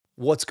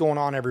What's going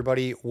on,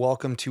 everybody?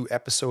 Welcome to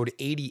episode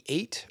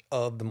 88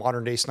 of the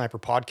Modern Day Sniper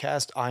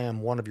Podcast. I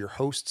am one of your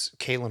hosts,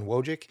 Caylen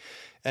Wojcik.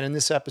 And in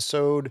this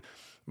episode,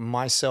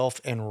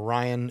 myself and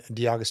Ryan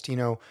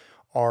D'Agostino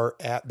are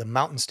at the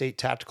Mountain State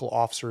Tactical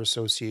Officer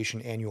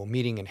Association annual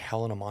meeting in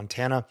Helena,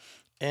 Montana.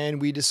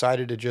 And we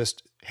decided to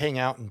just hang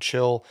out and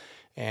chill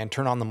and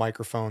turn on the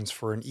microphones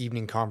for an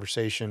evening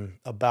conversation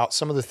about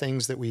some of the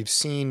things that we've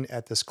seen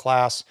at this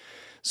class,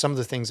 some of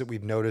the things that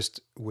we've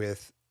noticed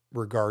with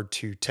regard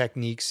to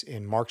techniques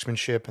in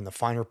marksmanship and the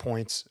finer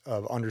points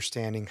of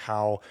understanding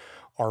how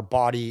our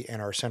body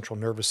and our central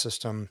nervous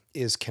system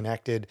is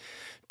connected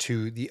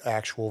to the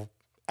actual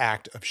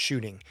act of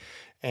shooting.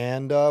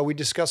 And we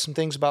discussed some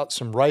things about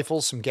some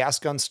rifles, some gas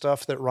gun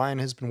stuff that Ryan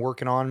has been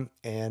working on,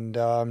 and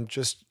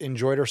just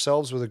enjoyed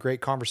ourselves with a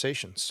great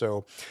conversation.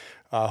 So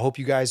I hope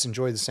you guys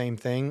enjoy the same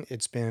thing.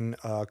 It's been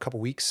a couple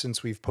weeks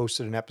since we've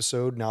posted an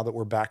episode now that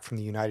we're back from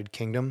the United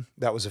Kingdom.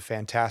 That was a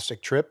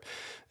fantastic trip,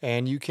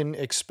 and you can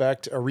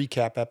expect a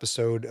recap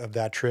episode of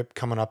that trip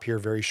coming up here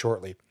very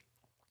shortly.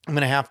 I'm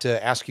going to have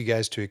to ask you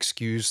guys to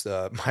excuse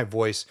my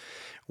voice.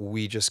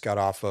 We just got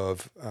off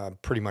of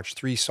pretty much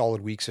 3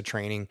 solid weeks of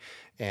training,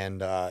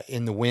 and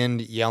in the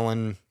wind,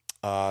 yelling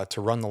to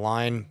run the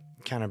line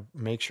kind of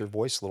makes your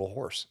voice a little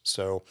hoarse.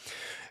 So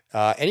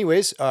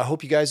anyways, I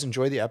hope you guys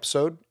enjoy the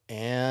episode,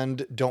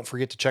 and don't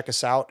forget to check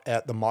us out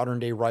at the Modern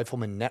Day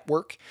Rifleman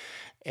Network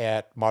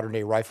at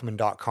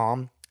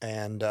moderndayRifleman.com.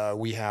 And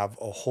we have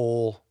a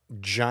whole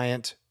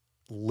giant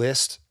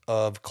list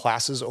of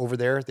classes over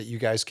there that you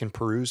guys can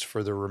peruse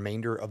for the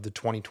remainder of the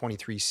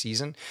 2023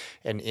 season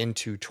and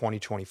into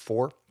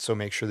 2024. So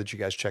make sure that you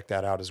guys check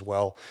that out as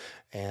well.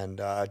 And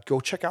go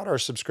check out our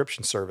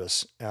subscription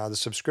service. The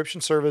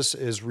subscription service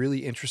is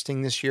really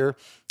interesting this year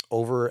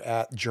over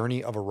at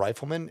Journey of a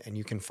Rifleman, and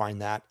you can find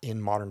that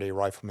in Modern Day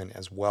Rifleman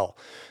as well.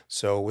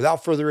 So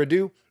without further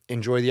ado,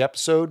 enjoy the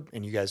episode,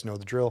 and you guys know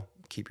the drill.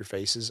 Keep your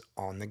faces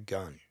on the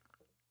gun.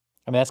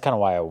 I mean, that's kind of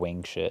why I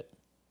wing shit.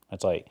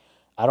 It's like,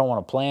 I don't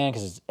want to plan,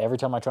 because every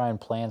time I try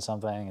and plan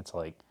something, it's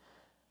like,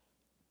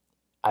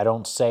 I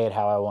don't say it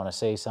how I want to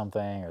say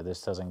something, or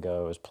this doesn't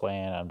go as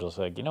planned. I'm just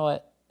like, you know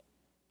what?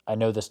 I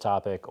know this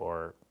topic,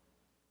 or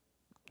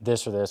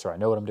this, or I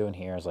know what I'm doing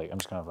here. It's like, I'm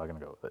just going to fucking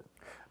go with it.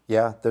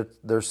 Yeah,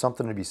 there's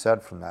something to be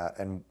said from that,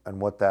 and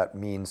what that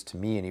means to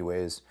me,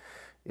 anyways,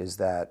 is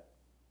that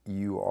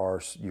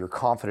you're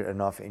confident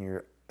enough in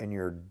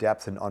your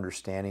depth and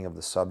understanding of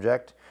the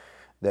subject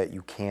that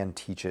you can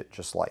teach it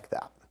just like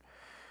that.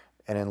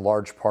 And in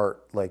large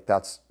part, like,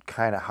 that's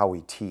kind of how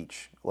we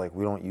teach. Like,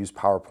 we don't use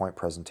PowerPoint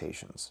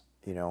presentations,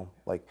 you know?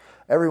 Like,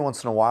 every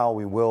once in a while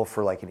we will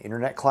for like an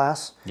internet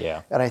class.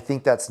 Yeah. And I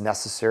think that's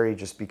necessary,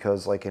 just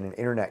because like in an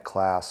internet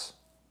class,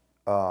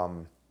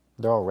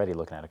 They're already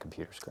looking at a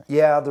computer screen.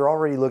 yeah, they're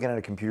already looking at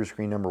a computer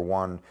screen, number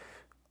one.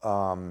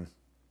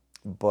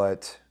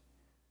 But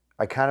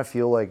I kind of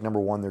feel like, number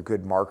one, they're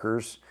good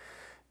markers,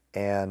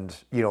 and,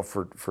 you know,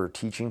 for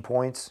teaching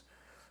points.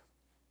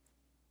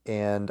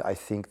 And I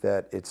think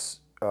that it's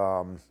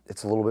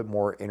a little bit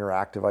more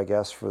interactive, I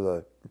guess, for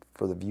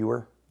the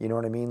viewer. You know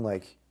what I mean?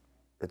 Like,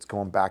 it's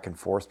going back and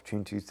forth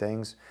between two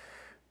things.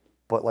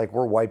 But like,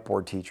 we're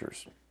whiteboard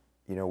teachers.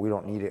 You know, we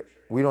don't need it.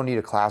 We don't need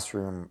a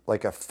classroom,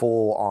 like a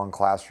full-on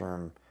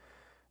classroom.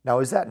 Now,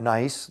 is that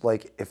nice?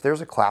 Like, if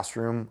there's a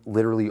classroom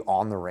literally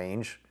on the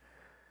range,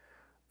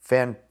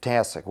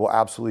 fantastic. We'll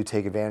absolutely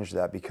take advantage of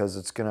that, because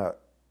it's gonna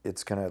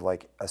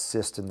like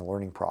assist in the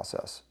learning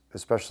process,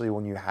 especially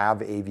when you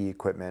have AV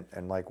equipment.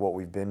 And like, what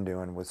we've been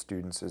doing with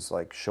students is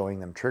like showing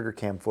them trigger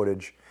cam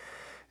footage,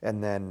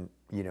 and then,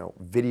 you know,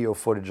 video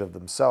footage of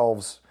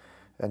themselves,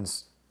 and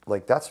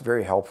like, that's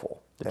very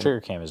helpful. The trigger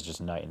cam is just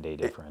night and day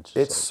difference.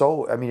 It's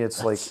so, I mean,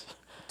 it's like,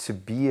 to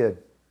be a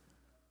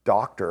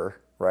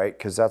doctor, right?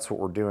 Because that's what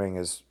we're doing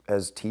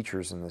as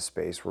teachers in this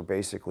space. We're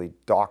basically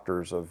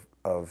doctors of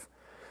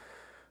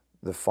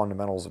the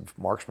fundamentals of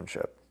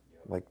marksmanship.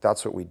 Like,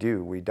 that's what we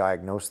do. We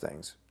diagnose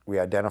things. We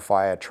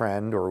identify a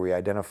trend, or we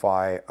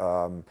identify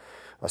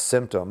a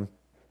symptom,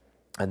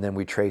 and then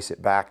we trace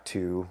it back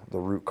to the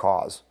root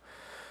cause,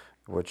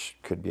 which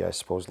could be, I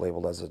suppose,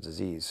 labeled as a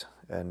disease.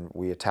 And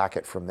we attack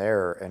it from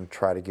there and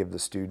try to give the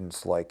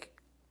students like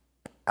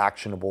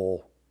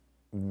actionable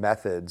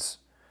methods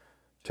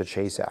to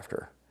chase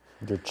after.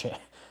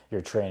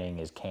 Your training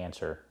is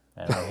cancer,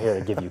 and I'm here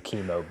to give you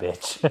chemo,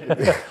 bitch.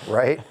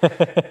 Right?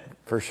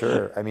 For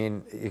sure. I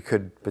mean, it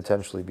could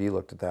potentially be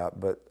looked at that,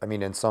 but I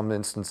mean, in some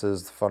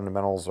instances, the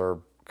fundamentals are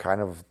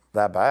kind of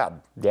that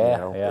bad. Yeah, you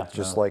know? yeah. It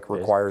just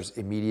requires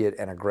immediate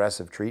and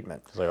aggressive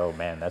treatment. It's like, oh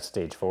man, that's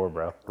stage 4,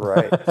 bro.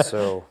 Right.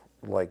 So,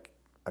 like,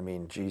 I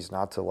mean, geez,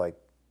 not to like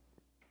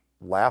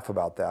laugh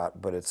about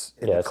that, but it's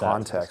in the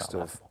context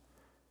of,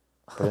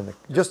 but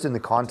just in the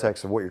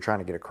context of what you're trying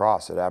to get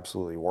across, it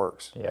absolutely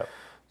works. Yeah.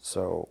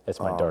 So it's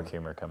my dark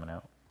humor coming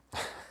out.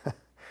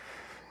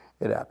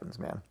 It happens,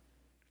 man.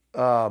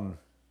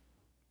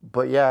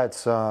 But yeah,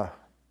 it's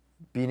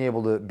being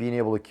able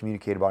to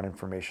communicate about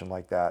information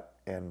like that,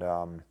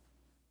 and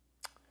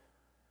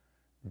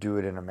do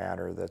it in a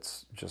manner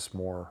that's just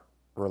more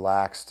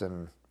relaxed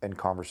and and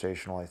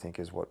conversational, I think,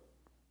 is what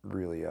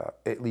really,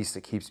 at least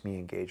it keeps me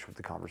engaged with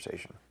the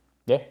conversation.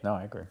 Yeah, no,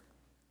 I agree.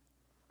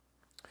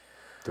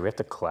 Do we have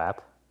to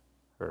clap?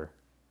 Or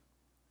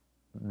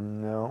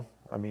No,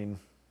 I mean,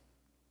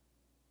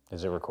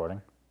 is it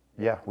recording?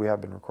 yeah, we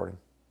have been recording.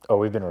 Oh,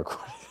 we've been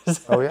recording.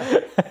 Oh,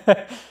 yeah.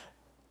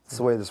 That's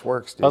the way this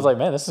works, dude. I was like,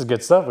 man, this is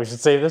good stuff. We should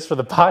save this for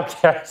the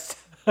podcast.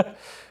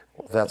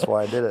 That's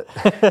why I did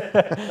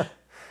it.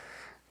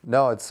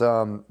 No, it's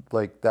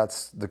like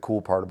that's the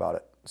cool part about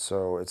it.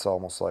 So it's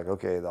almost like,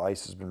 okay, the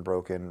ice has been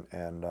broken,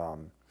 and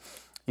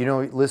you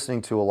know,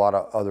 listening to a lot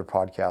of other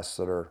podcasts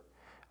that are,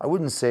 I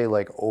wouldn't say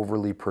like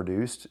overly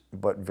produced,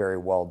 but very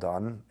well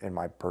done, in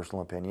my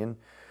personal opinion.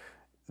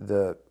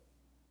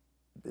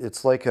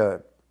 It's like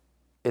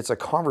it's a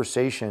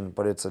conversation,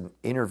 but it's an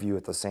interview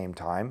at the same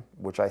time,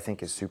 which I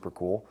think is super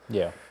cool.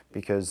 Yeah.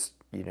 Because,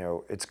 you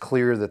know, it's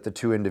clear that the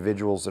two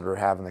individuals that are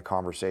having the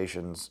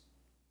conversations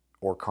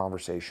or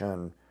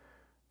conversation,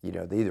 you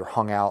know, they either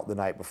hung out the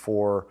night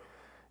before,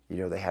 you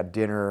know, they had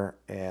dinner,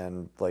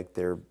 and like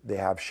they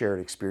have shared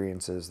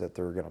experiences that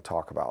they're going to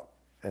talk about.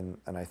 And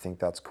I think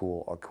that's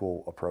cool, a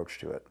cool approach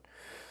to it.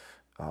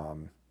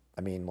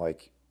 I mean,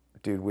 like,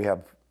 dude, we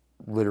have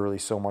literally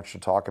so much to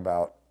talk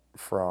about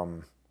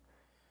from,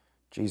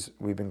 geez,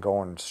 we've been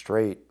going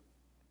straight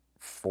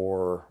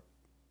for,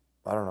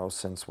 I don't know,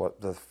 since what,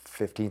 the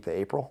 15th of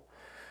April?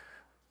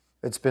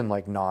 It's been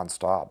like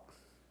nonstop.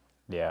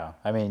 Yeah.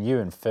 I mean, you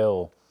and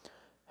Phil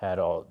had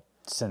all,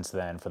 since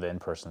then, for the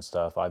in-person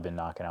stuff, I've been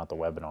knocking out the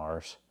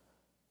webinars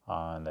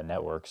on the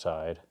network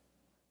side.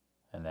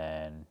 And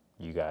then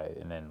you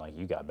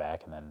got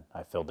back, and then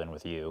I filled in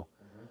with you.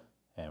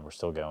 Mm-hmm. And we're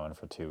still going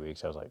for 2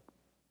 weeks.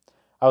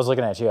 I was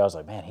looking at you, I was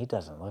like, man, he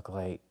doesn't look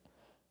like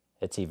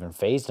it's even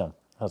phased him.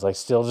 I was like,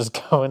 still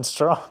just going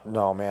strong.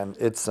 No, man,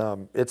 it's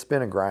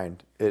been a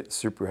grind. It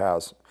super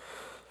has.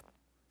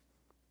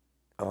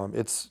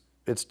 It's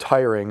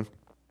tiring,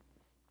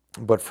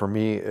 but for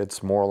me,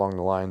 it's more along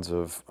the lines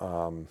of,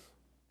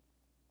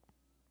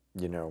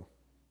 you know,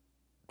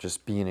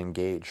 just being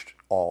engaged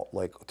all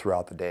like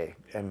throughout the day,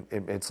 and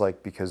it's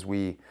like, because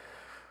we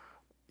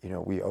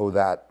owe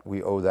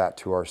that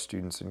to our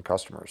students and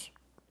customers.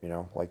 You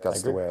know, like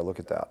that's the way I look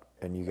at that.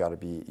 And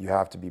you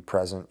have to be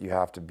present, you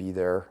have to be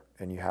there,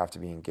 and you have to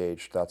be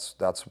engaged.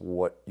 That's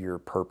what your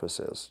purpose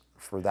is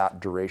for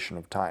that duration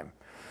of time.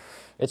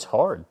 It's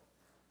hard.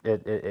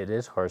 It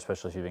is hard,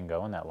 especially if you've been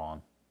going that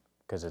long.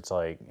 Because it's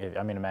like,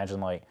 I mean, imagine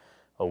like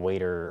a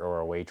waiter or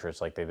a waitress,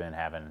 like they've been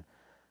having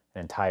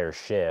an entire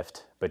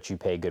shift, but you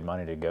pay good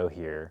money to go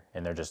here,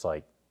 and they're just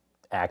like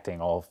acting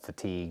all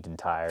fatigued and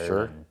tired.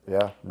 Sure. And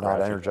yeah.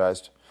 Not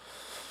energized.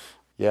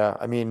 Yeah.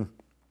 I mean,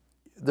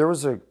 there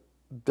was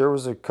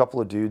a couple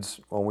of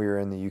dudes when we were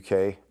in the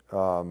UK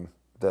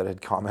that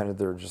had commented,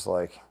 they're just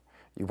like,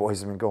 you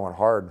boys have been going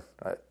hard,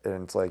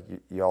 and it's like,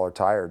 y'all are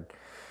tired.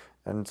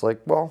 And it's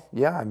like, well,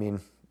 yeah, I mean,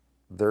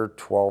 they're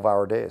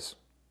 12-hour days.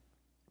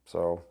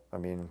 So, I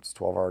mean, it's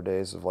 12-hour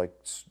days of like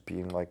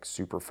being like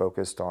super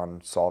focused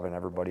on solving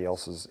everybody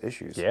else's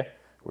issues. Yeah.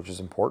 Which is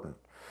important.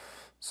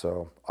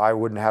 So I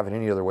wouldn't have it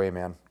any other way,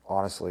 man.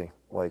 Honestly,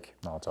 like,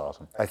 no, it's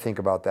awesome. I think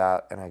about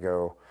that and I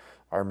go,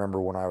 I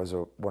remember when I was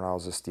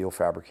a steel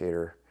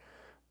fabricator,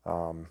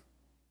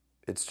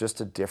 it's just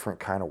a different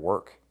kind of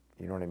work.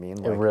 You know what I mean?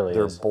 Like, it really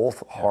they're is.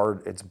 both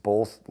hard. It's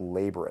both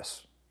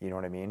laborious. You know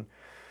what I mean?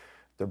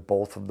 They're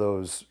both of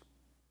those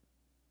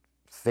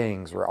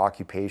things or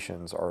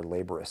occupations are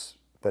laborious,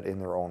 but in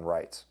their own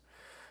rights.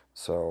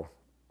 So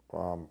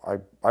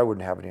I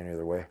wouldn't have it any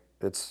other way.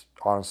 It's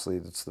honestly,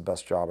 it's the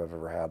best job I've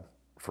ever had,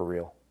 for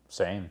real.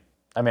 Same.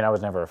 I mean, I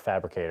was never a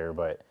fabricator,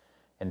 but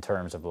in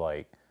terms of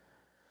like,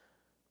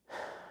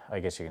 I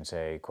guess you can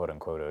say, quote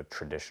unquote, a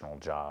traditional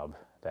job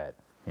that,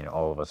 you know,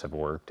 all of us have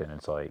worked, and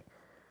it's like,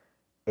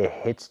 it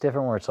hits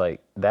different where it's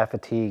like, that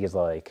fatigue is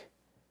like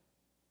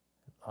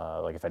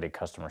if I did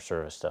customer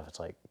service stuff, it's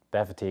like,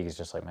 that fatigue is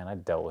just like, man, I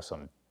dealt with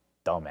some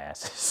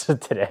dumbasses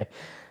today.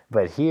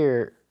 But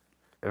here,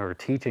 or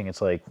teaching,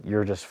 it's like,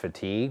 you're just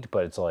fatigued,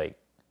 but it's like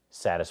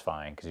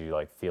satisfying because you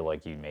like feel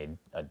like you made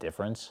a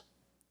difference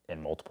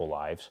in multiple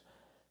lives.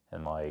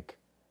 And like,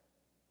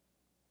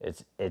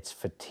 it's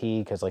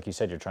fatigue because, like you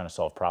said, you're trying to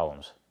solve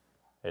problems.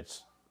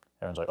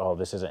 Everyone's like, oh,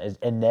 this isn't,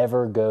 it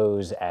never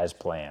goes as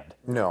planned.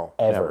 No,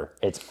 ever. Never.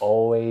 It's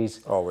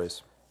always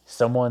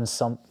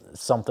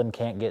something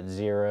can't get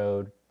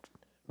zeroed.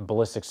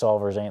 Ballistic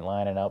solvers ain't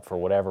lining up for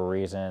whatever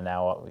reason.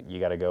 Now you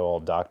got to go all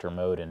doctor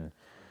mode, and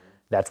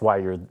that's why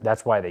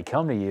they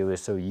come to you,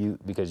 is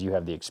because you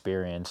have the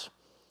experience,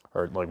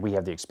 or like we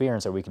have the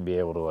experience that we can be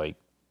able to like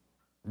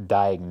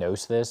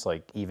diagnose this,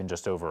 like even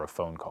just over a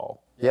phone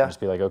call. Yeah. Just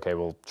be like, okay,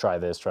 well, try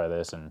this,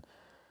 and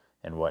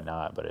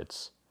whatnot.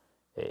 But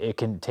it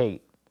can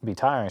be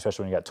tiring,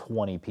 especially when you got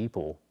 20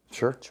 people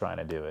trying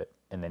to do it,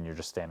 and then you're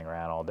just standing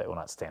around all day. Well,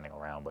 not standing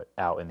around, but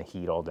out in the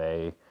heat all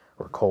day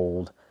or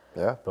cold.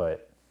 Yeah.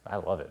 But I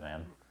love it,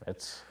 man.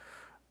 It's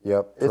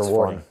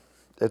rewarding.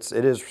 Fun.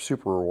 It is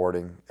super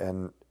rewarding,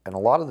 and a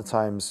lot of the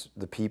times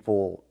the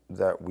people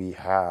that we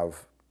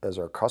have as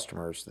our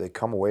customers, they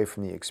come away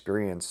from the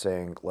experience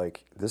saying,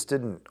 like, this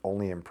didn't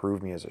only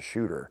improve me as a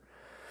shooter,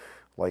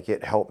 like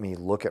it helped me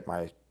look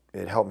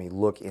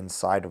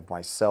inside of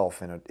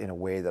myself in a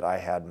way that I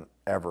hadn't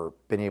ever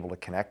been able to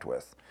connect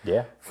with.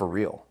 Yeah. For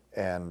real.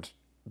 And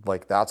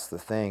like, that's the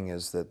thing,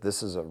 is that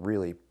this is a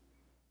really,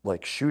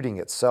 like, shooting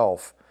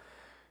itself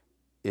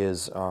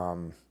is,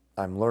 I'm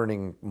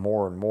learning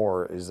more and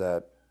more, is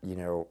that, you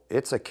know,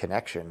 it's a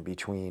connection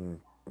between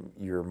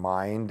your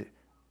mind,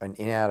 an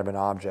inanimate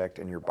object,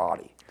 and your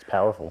body. It's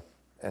powerful.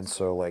 And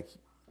so, like,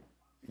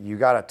 you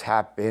got to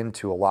tap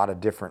into a lot of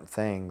different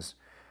things,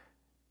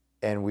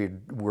 and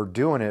we're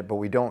doing it, but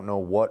we don't know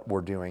what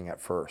we're doing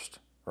at first,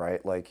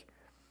 right? Like,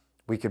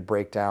 we could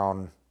break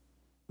down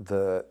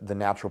the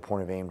natural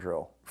point of aim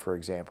drill, for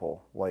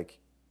example. Like,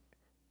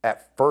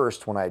 at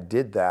first, when I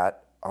did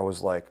that, I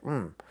was like,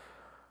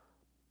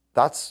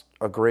 that's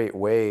a great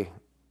way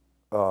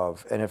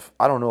of, and if,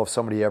 I don't know if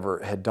somebody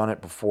ever had done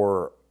it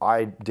before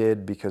I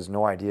did, because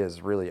no idea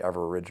is really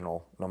ever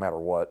original, no matter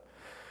what.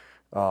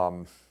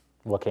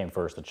 What came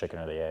first, the chicken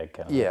or the egg?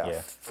 Kind of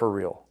Yeah, for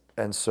real.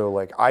 And so,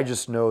 like, I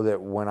just know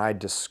that when I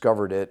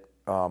discovered it,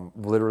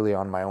 literally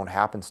on my own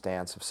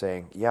happenstance of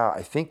saying, yeah,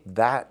 I think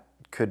that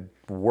could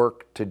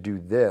work to do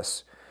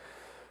this,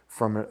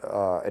 from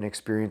an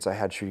experience I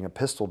had shooting a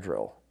pistol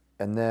drill.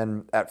 And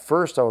then at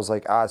first I was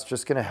like, it's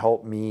just going to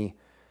help me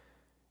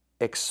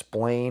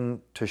explain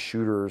to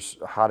shooters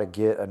how to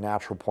get a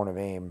natural point of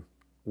aim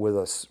with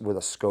a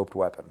scoped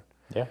weapon.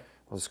 Yeah.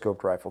 With a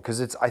scoped rifle.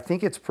 Because I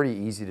think it's pretty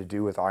easy to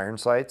do with iron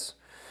sights,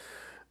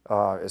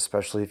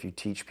 especially if you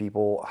teach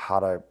people how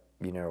to,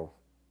 you know,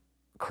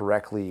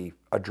 correctly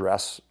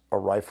address a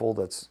rifle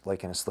that's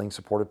like in a sling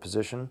supported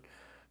position.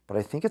 But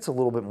I think it's a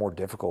little bit more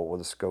difficult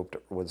with a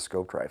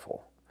scoped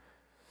rifle.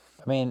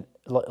 I mean,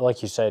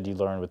 like you said, you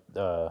learn with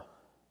the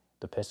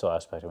pistol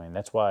aspect. I mean,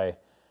 that's why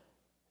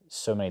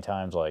so many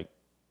times, like,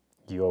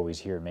 you always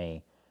hear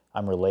me,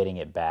 I'm relating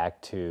it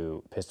back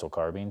to pistol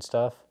carbine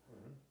stuff,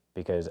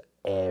 because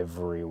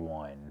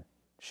everyone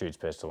shoots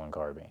pistol and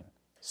carbine.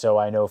 So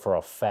I know for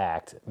a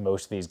fact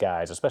most of these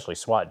guys, especially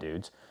SWAT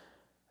dudes,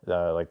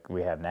 like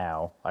we have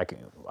now, I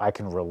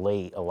can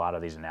relate a lot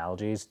of these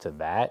analogies to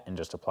that and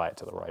just apply it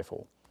to the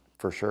rifle.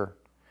 For sure.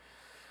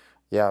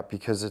 Yeah,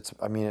 because it's,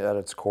 I mean, at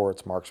its core,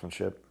 it's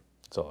marksmanship.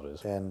 That's all it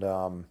is. And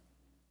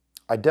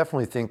I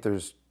definitely think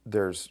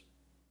there's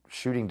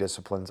shooting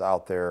disciplines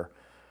out there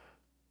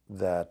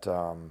that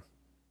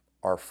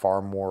are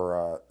far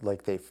more,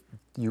 it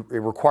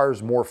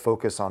requires more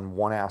focus on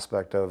one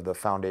aspect of the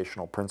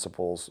foundational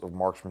principles of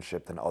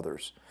marksmanship than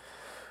others.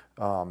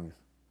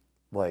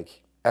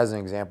 Like, as an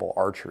example,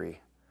 archery.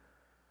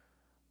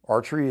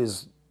 Archery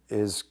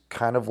is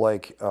kind of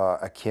like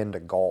akin to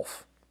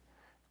golf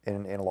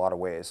in a lot of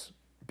ways,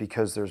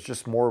 because there's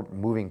just more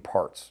moving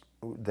parts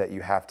that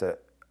you have to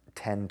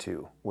tend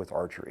to with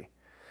archery.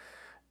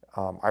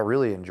 I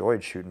really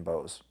enjoyed shooting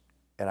bows,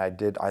 and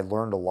I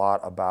learned a lot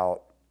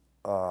about,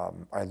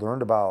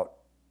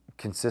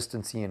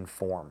 consistency and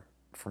form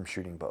from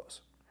shooting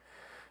bows.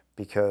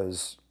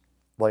 Because,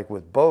 like,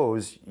 with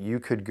bows, you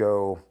could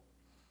go,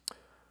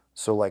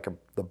 so like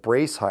the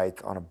brace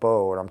height on a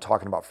bow, and I'm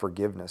talking about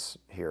forgiveness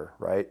here,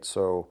 right?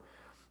 So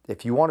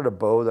if you wanted a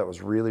bow that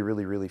was really,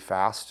 really, really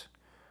fast,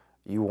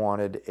 you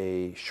wanted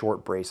a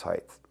short brace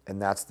height,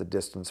 and that's the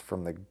distance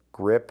from the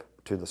grip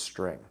to the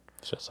string.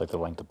 It's just like the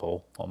length of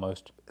pull,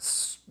 almost.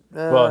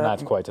 Well,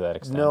 not quite to that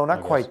extent. No,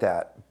 not quite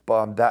that.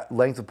 But that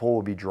length of pull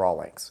would be draw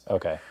lengths.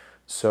 Okay.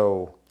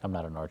 So I'm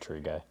not an archery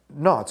guy.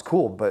 no, it's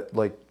cool, but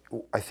like,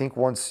 I think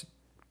once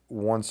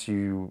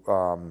you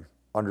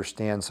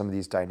understand some of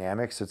these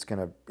dynamics, it's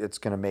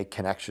gonna make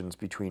connections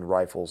between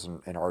rifles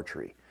and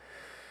archery.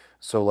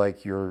 So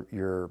like,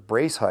 your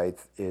brace height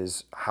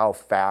is how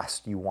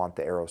fast you want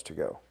the arrows to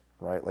go,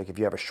 right? Like, if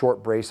you have a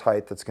short brace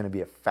height, that's going to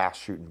be a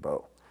fast shooting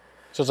bow.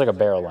 So it's like a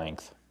barrel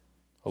length,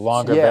 a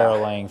longer barrel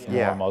length,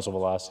 more muzzle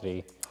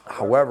velocity.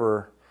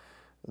 However,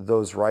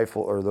 those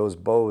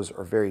bows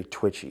are very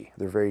twitchy.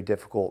 They're very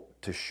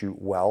difficult to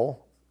shoot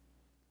well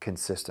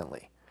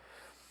consistently,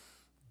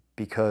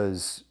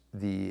 because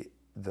the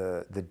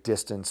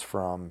distance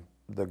from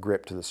the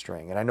grip to the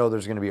string. And I know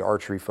there's going to be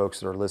archery folks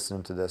that are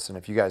listening to this, and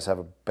if you guys have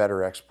a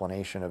better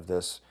explanation of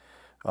this,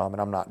 and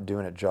I'm not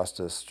doing it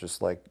justice,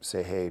 just like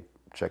say, hey,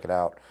 check it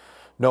out.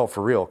 No,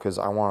 for real, because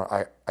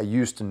I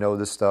used to know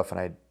this stuff,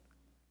 and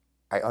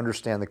I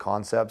understand the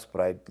concepts, but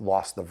I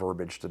lost the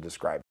verbiage to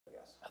describe it.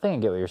 I think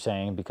I get what you're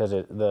saying, because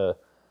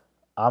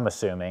I'm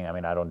assuming, I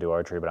mean, I don't do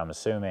archery, but I'm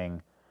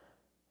assuming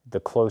the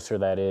closer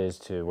that is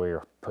to where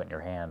you're putting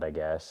your hand, I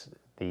guess,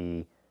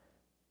 the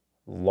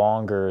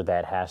longer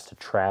that has to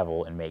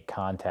travel and make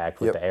contact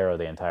with the arrow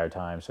the entire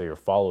time. So your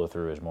follow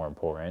through is more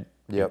important,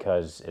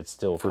 because it's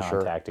still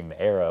contacting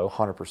the arrow.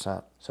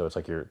 100%. So it's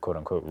like your quote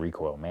unquote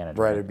recoil management.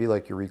 Right, it'd be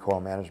like your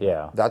recoil management.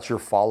 Yeah. That's your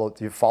follow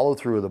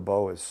through of the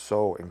bow is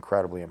so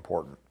incredibly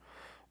important.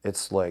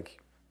 It's like,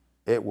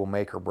 it will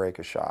make or break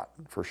a shot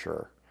for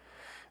sure.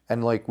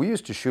 And like, we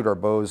used to shoot our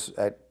bows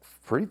at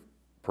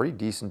pretty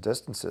decent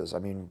distances. I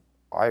mean,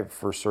 I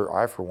for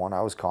one,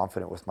 I was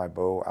confident with my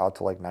bow out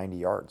to like 90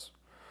 yards.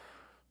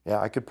 Yeah,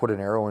 I could put an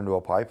arrow into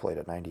a pie plate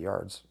at 90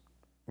 yards.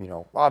 You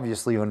know,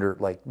 obviously under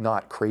like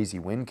not crazy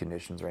wind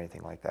conditions or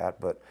anything like that,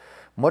 but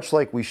much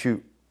like we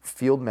shoot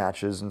field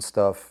matches and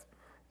stuff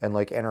and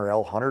like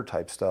NRL hunter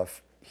type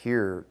stuff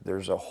here,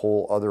 there's a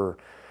whole other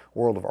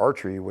world of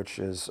archery, which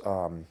is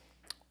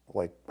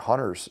like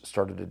hunters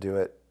started to do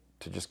it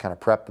to just kind of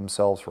prep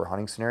themselves for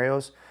hunting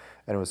scenarios,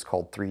 and it was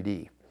called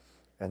 3D.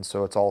 And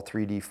so it's all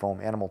 3D foam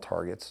animal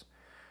targets.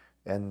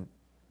 And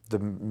the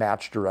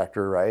match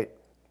director, right,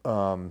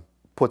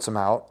 puts them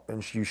out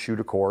and you shoot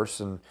a course,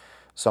 and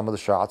some of the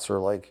shots are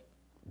like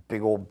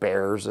big old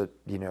bears at,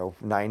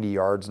 90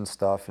 yards and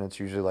stuff. And it's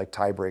usually like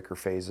tiebreaker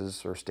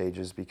phases or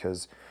stages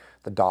because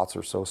the dots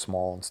are so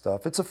small and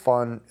stuff. It's a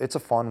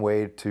fun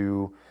way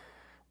to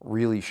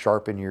really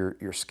sharpen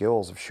your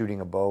skills of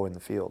shooting a bow in the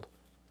field.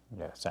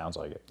 Yeah, sounds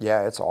like it.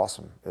 Yeah, it's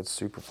awesome. It's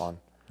super fun.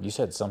 You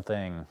said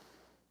something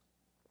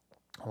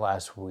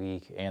last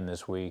week and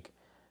this week,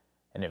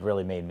 and it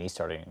really made me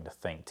starting to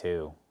think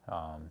too.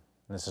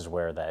 This is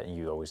where that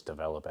you always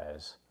develop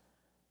as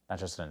not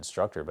just an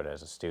instructor, but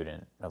as a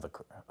student of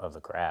the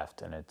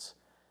craft, and it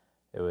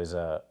was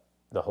the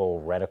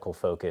whole reticle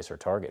focus or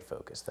target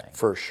focus thing.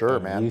 For sure,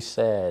 and man. You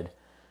said,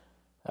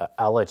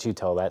 I'll let you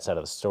tell that side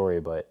of the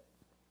story, but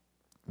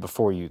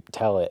before you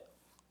tell it,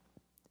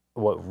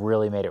 what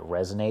really made it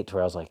resonate to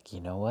where I was like, you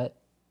know what?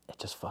 It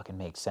just fucking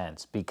makes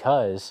sense.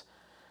 Because,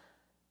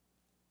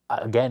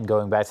 again,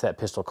 going back to that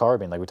pistol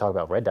carbine, like we talk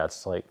about red dots,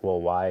 it's like,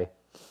 well, why?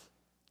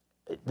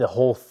 The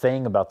whole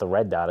thing about the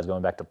red dot is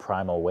going back to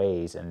primal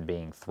ways and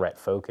being threat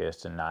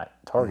focused and not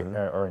target,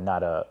 or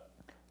not a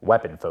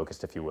weapon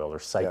focused, if you will, or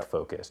sight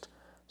focused.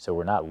 So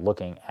we're not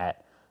looking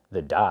at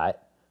the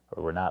dot,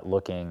 or we're not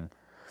looking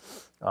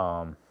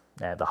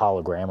at the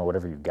hologram or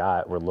whatever you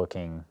got. We're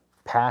looking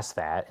past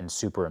that and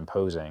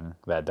superimposing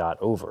that dot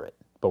over it.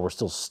 But we're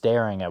still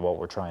staring at what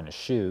we're trying to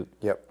shoot.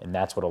 Yep. And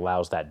that's what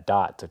allows that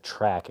dot to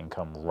track and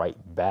come right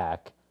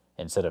back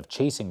instead of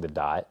chasing the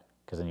dot,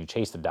 because then you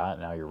chase the dot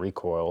and now your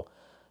recoil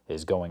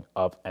is going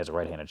up as a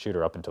right-handed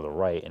shooter up and to the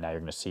right, and now you're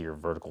going to see your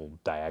vertical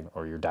diagonal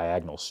or your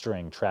diagonal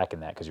string tracking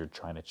that because you're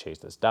trying to chase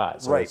this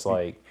dot. So it's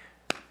like,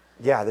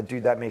 yeah,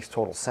 that makes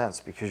total sense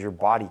because your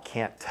body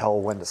can't tell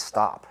when to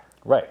stop.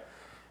 right.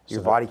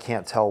 Your body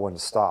can't tell when to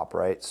stop,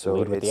 right? So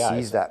Lead with it the sees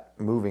eyes. that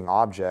moving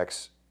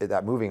object,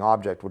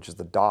 which is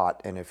the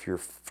dot, and if you're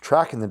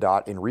tracking the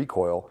dot in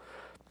recoil,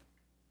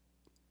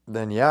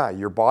 then yeah,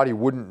 your body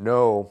wouldn't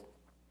know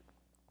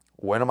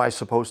when am I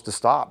supposed to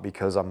stop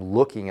because I'm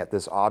looking at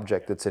this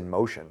object that's in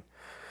motion.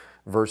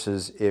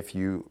 Versus if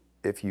you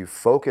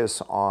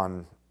focus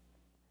on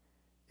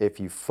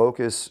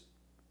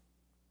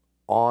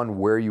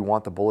where you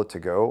want the bullet to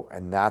go,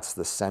 and that's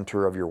the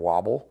center of your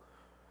wobble,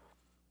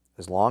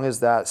 as long as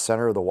that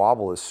center of the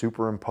wobble is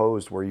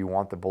superimposed where you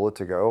want the bullet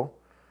to go,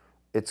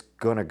 it's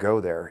going to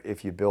go there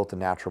if you built a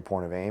natural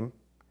point of aim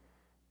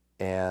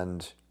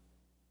and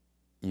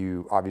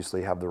you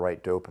obviously have the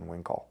right dope and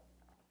wing call.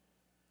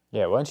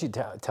 Yeah, why don't you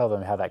tell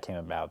them how that came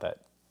about, that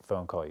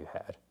phone call you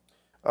had?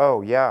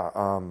 Oh, yeah.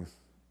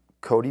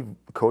 Cody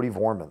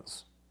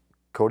Vormans.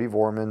 Cody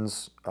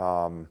Vormans,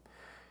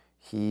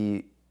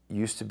 he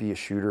used to be a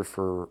shooter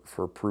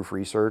for Proof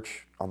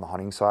Research on the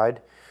hunting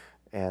side,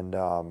 and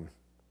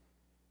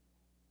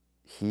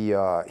he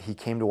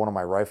came to one of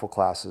my rifle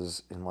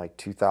classes in like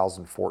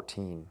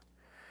 2014,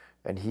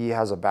 and he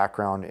has a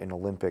background in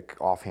Olympic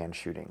offhand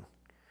shooting.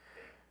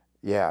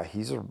 Yeah,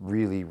 he's a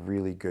really,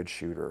 really good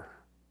shooter.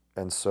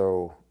 And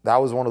so that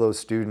was one of those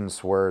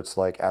students where it's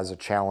like as a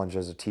challenge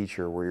as a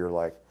teacher where you're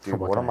like, dude,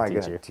 what am I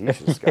going to teach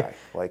this guy?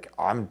 Like,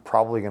 I'm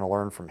probably going to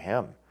learn from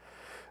him.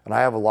 And I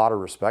have a lot of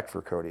respect for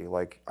Cody.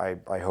 Like,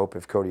 I hope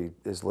if Cody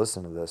is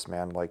listening to this,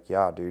 man, like,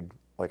 yeah, dude,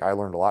 like I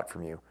learned a lot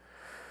from you.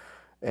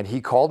 And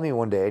he called me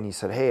one day and he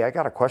said, hey, I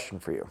got a question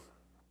for you.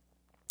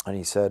 And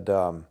he said,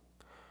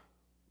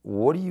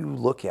 what do you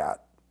look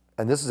at?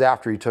 And this is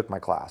after he took my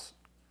class.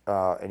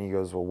 And he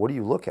goes, well, what do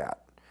you look at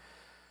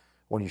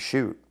when you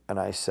shoot? And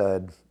I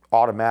said,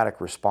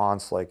 automatic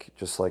response, like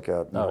just like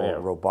a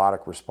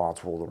robotic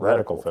response. Well, the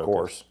reticle, of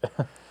course.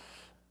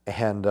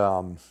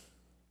 And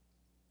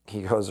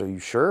he goes, are you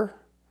sure?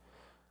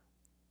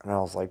 And I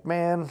was like,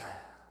 man,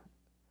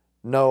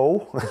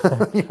 no.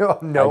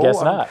 No. I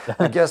guess not.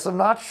 I guess I'm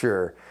not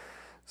sure.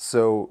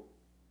 So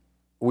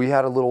we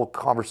had a little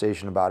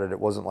conversation about it. It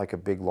wasn't like a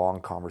big, long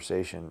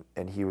conversation.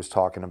 And he was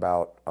talking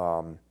about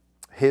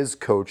his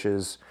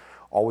coaches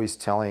always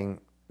telling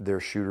their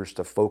shooters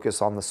to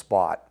focus on the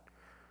spot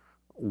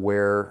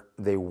where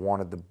they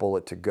wanted the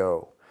bullet to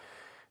go.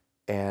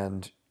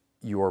 And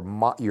your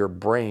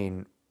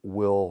brain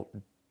will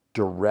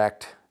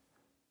direct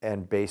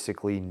and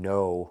basically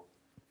know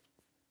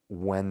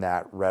when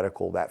that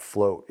reticle, that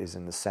float is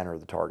in the center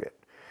of the target.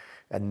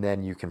 And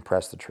then you can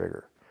press the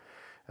trigger.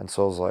 And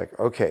so I was like,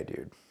 okay,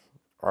 dude,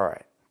 all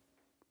right,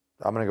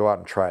 I'm going to go out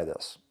and try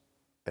this.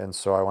 And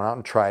so I went out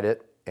and tried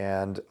it.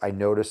 And I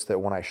noticed that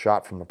when I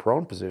shot from the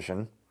prone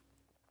position,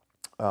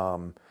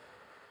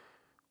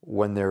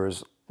 when there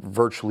was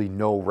virtually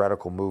no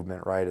reticle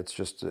movement, right?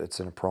 It's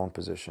in a prone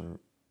position.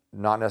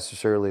 Not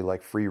necessarily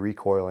like free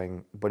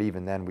recoiling, but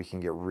even then we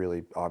can get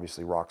really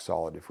obviously rock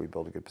solid if we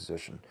build a good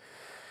position.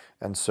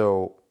 And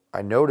so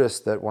I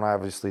noticed that when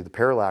obviously the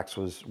parallax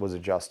was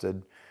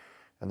adjusted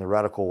and the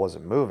reticle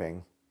wasn't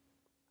moving,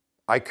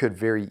 I could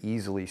very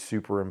easily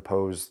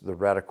superimpose the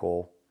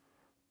reticle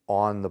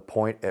on the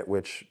point at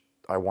which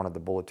I wanted the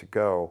bullet to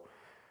go.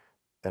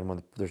 And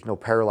when there's no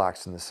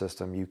parallax in the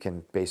system, you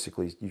can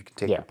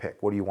take your pick.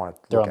 What do you want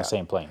to They're look on at? the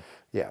same plane.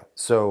 Yeah.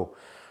 So,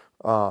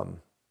 but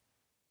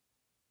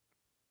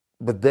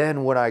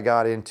then when I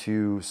got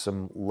into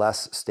some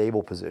less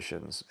stable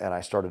positions and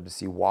I started to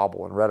see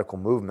wobble and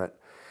reticle movement,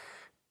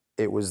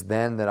 it was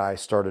then that I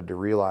started to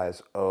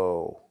realize,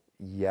 oh,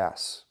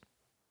 yes.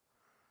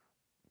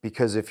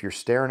 Because if you're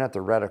staring at the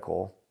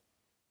reticle,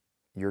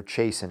 you're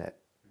chasing it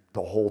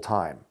the whole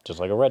time. Just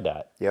like a red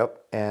dot.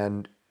 Yep.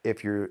 And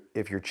if you're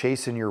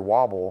chasing your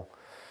wobble,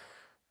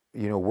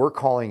 you know,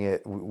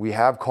 we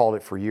have called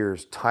it for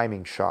years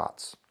timing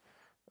shots.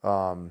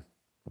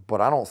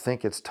 But I don't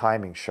think it's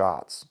timing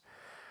shots.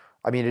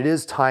 I mean, it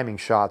is timing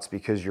shots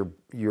because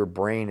your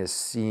brain is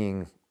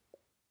seeing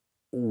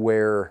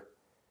where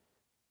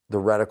the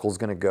reticle's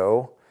going to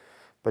go.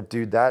 But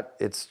dude,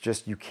 it's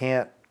just you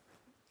can't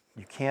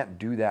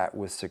do that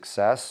with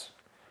success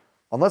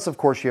unless of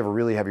course you have a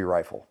really heavy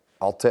rifle.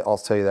 I'll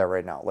tell you that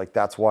right now. Like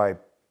that's why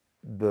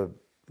the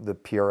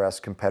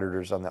PRS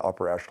competitors on the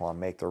upper echelon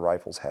make their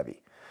rifles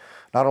heavy.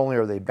 Not only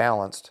are they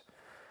balanced,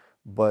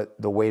 but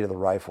the weight of the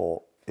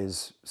rifle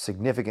is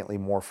significantly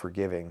more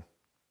forgiving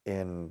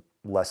in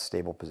less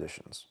stable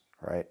positions,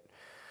 right?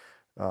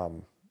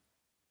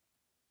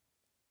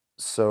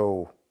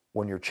 So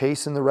when you're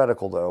chasing the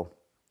reticle though,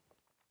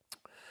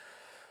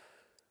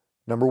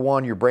 number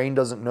one, your brain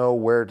doesn't know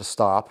where to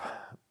stop,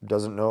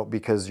 doesn't know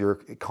because you're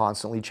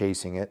constantly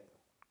chasing it,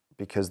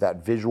 because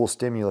that visual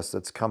stimulus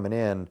that's coming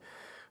in,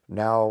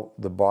 now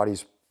the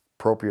body's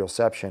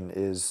proprioception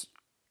is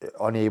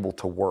unable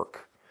to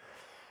work.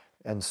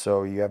 And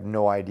so you have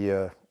no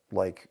idea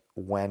like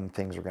when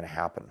things are going to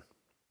happen.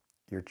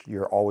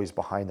 You're always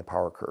behind the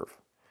power curve.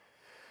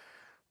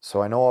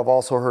 So I know I've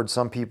also heard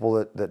some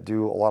people that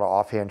do a lot of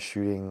offhand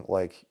shooting,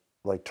 like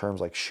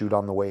terms like shoot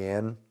on the way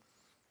in,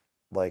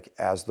 like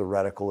as the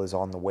reticle is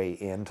on the way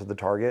into the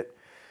target.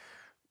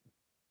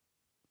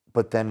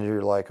 But then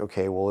you're like,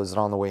 okay, well, is it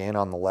on the way in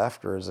on the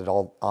left or is it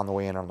all on the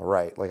way in on the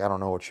right? Like, I don't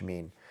know what you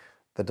mean.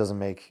 That doesn't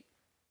make,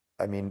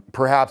 I mean,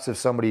 perhaps if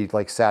somebody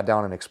like sat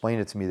down and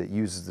explained it to me that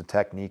uses the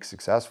technique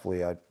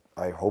successfully,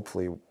 I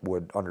hopefully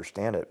would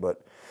understand it.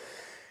 But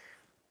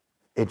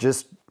it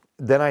just,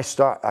 then I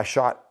shot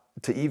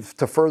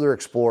to further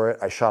explore it.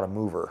 I shot a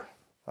mover.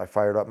 I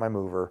fired up my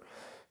mover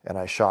and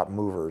I shot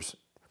movers.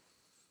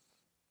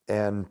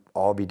 And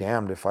I'll be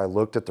damned if I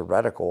looked at the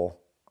reticle,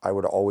 I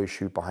would always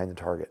shoot behind the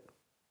target.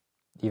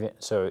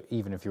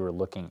 Even if you were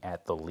looking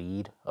at the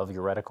lead of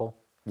your reticle?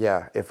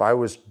 Yeah, if I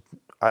was,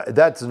 I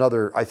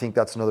think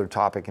that's another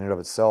topic in and of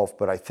itself,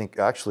 but I think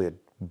actually it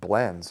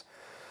blends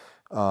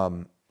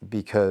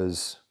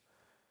because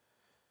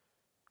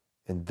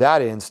in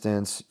that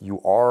instance, you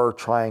are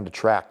trying to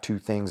track two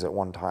things at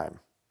one time,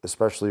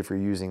 especially if you're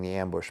using the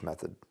ambush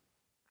method,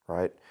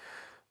 right?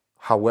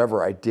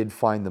 However, I did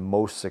find the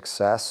most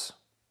success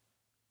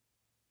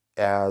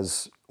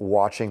as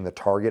watching the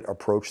target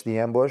approach the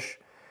ambush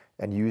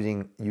and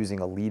using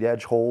a lead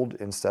edge hold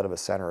instead of a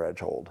center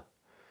edge hold.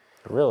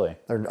 Really?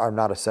 Or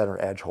not a center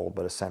edge hold,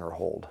 but a center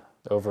hold.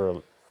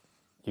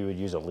 You would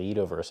use a lead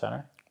over a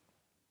center?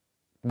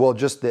 Well,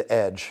 just the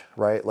edge,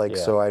 right? Like,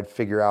 Yeah. so I'd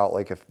figure out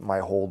like if my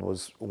hold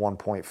was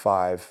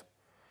 1.5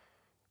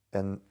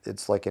 and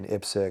it's like an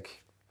IPSC,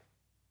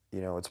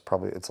 you know,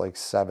 it's like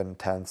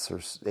 7/10 or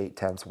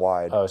 8/10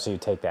 wide. Oh, so you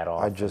take that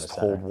off. I just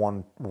hold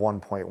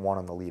 1.1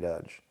 on the lead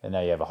edge. And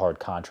now you have a hard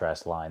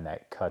contrast line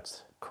that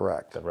cuts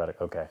Correct. the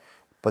reticle. Okay.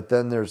 But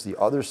then there's the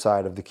other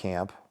side of the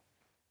camp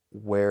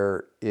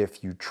where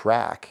if you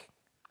track,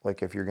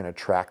 like if you're going to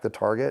track the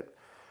target,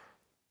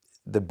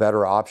 the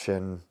better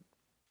option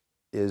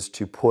is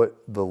to put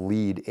the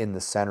lead in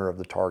the center of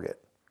the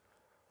target.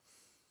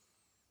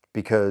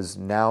 Because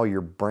now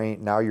your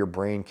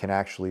brain can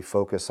actually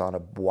focus on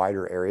a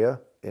wider area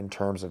in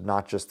terms of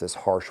not just this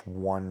harsh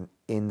one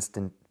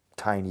instant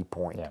tiny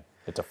point. Yeah,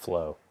 it's a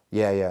flow.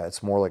 Yeah,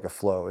 it's more like a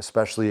flow,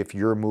 especially if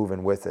you're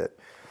moving with it.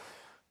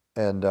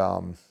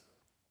 And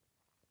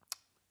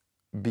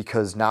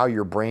because now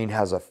your brain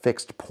has a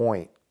fixed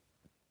point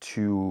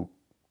to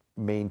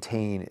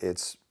maintain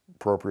its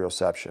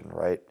proprioception,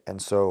 right?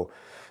 And so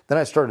then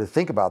I started to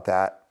think about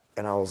that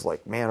and I was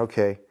like, man,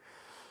 okay,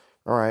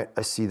 all right,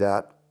 I see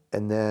that.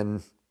 And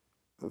then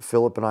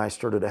Philip and I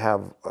started to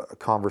have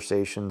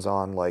conversations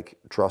on like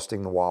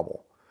trusting the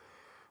wobble,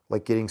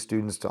 like getting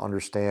students to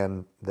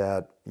understand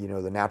that, you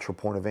know, the natural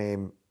point of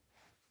aim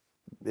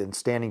in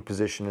standing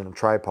position in a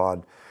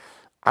tripod,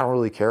 I don't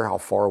really care how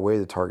far away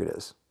the target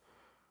is.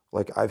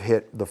 Like I've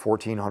hit the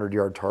 1,400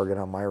 yard target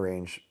on my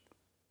range,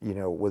 you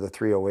know, with a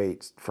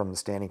 308 from the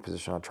standing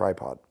position on a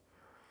tripod.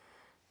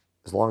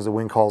 As long as the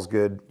wind call's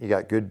good, you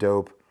got good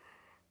dope,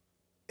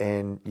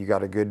 and you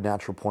got a good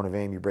natural point of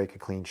aim, you break a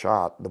clean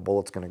shot, the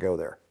bullet's going to go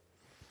there.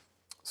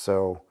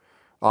 So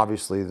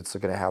obviously it's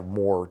going to have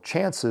more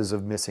chances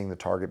of missing the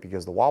target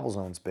because the wobble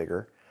zone's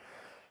bigger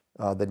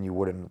than you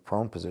would in the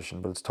prone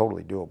position, but it's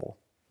totally doable.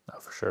 Oh,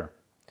 for sure.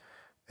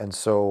 And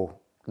so,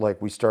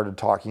 like, we started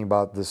talking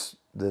about this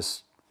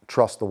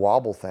trust the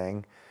wobble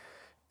thing,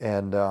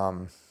 and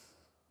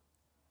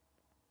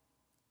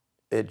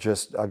it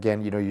just,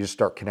 again, you just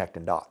start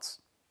connecting dots.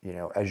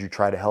 As you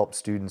try to help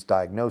students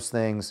diagnose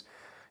things,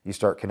 you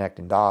start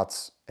connecting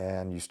dots,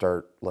 and you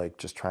start like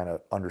just trying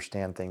to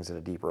understand things at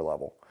a deeper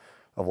level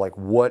of like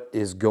what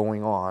is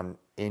going on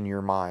in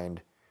your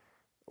mind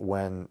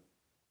when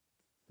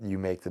you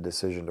make the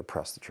decision to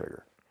press the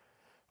trigger.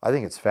 I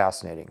think it's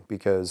fascinating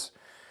because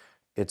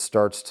it's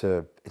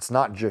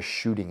not just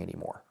shooting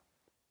anymore.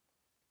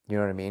 You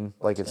know what I mean?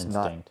 Like it's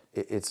instinct.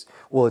 It's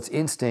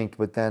instinct,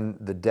 but then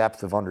the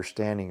depth of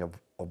understanding of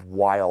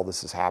why all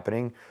this is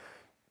happening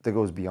that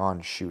goes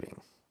beyond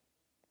shooting,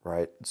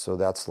 right? So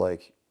that's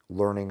like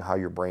learning how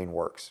your brain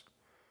works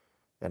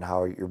and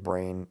how your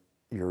brain,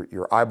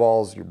 your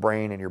eyeballs, your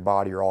brain, and your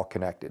body are all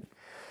connected.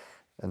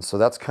 And so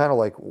that's kind of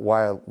like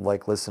why I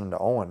like listening to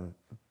Owen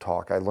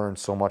talk. I learn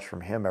so much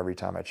from him every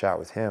time I chat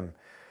with him,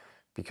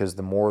 because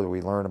the more that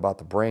we learn about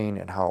the brain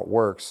and how it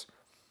works,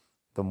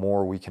 the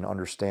more we can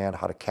understand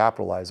how to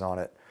capitalize on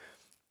it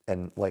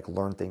and like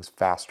learn things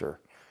faster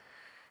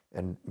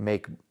and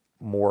make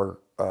more,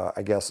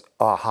 I guess,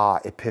 aha,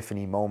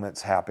 epiphany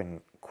moments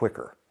happen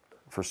quicker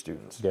for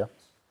students. Yeah.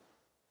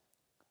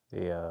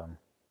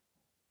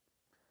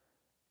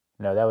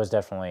 No, that was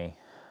definitely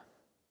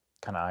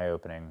kind of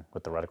eye-opening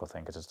with the reticle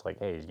thing, because it's like,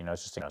 hey,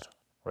 it's just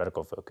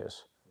reticle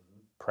focus,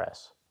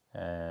 press,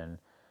 and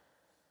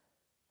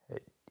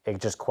it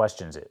just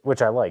questions it,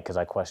 which I like because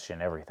I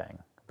question everything,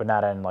 but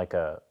not in like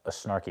a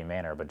snarky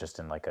manner, but just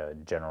in like a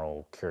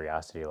general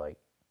curiosity, like,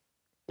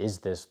 is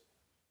this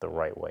the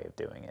right way of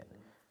doing it?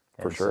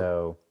 And For sure.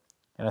 So,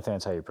 and I think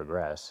that's how you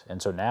progress. And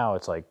so now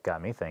it's like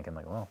got me thinking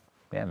like, well,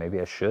 yeah, maybe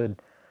I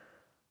should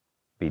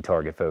be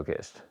target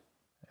focused.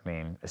 I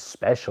mean,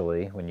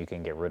 especially when you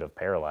can get rid of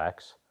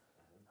parallax.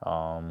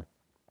 But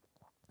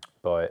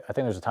I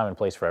think there's a time and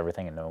place for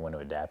everything and knowing when to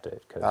adapt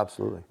it.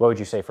 Absolutely. What would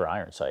you say for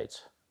iron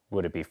sights?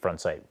 Would it be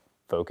front sight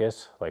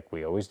focus like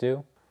we always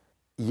do?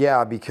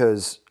 Yeah,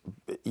 because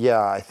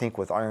I think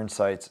with iron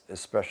sights,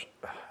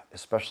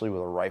 especially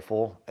with a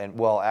rifle, and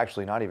well,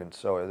 actually not even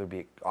so, it would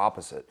be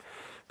opposite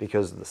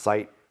because of the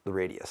sight, the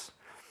radius.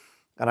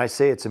 And I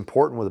say it's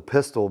important with a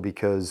pistol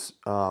because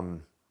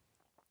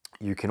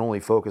you can only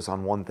focus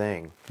on one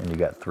thing. And you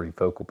got 3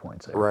 focal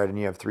points there. Right, and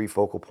you have 3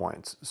 focal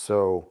points.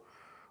 So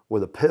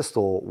with a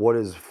pistol, what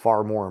is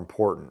far more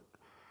important?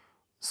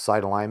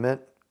 Sight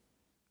alignment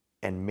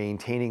and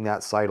maintaining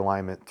that sight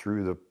alignment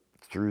through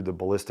the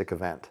ballistic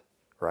event,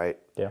 right?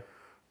 Yeah.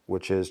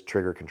 Which is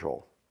trigger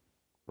control,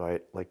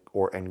 right?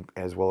 And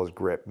as well as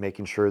grip,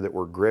 making sure that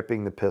we're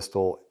gripping the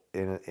pistol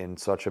in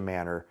such a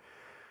manner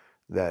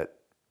that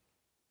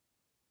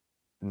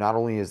not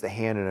only is the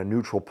hand in a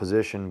neutral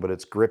position, but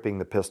it's gripping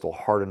the pistol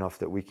hard enough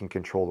that we can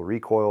control the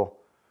recoil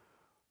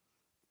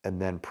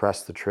and then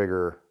press the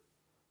trigger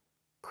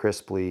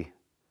crisply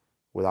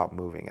without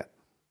moving it.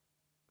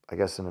 I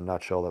guess in a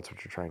nutshell, that's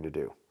what you're trying to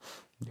do.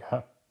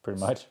 Yeah, pretty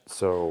much.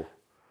 So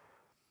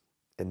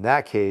in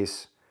that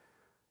case,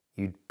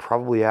 you'd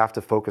probably have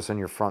to focus on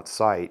your front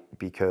sight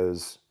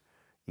because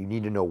you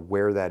need to know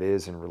where that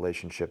is in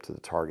relationship to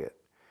the target.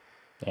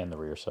 And the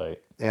rear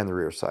sight. And the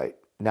rear sight.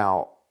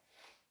 Now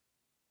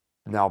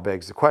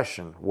begs the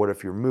question, what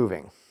if you're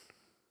moving?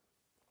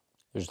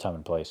 There's a time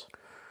and place.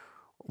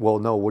 Well,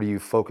 no, what are you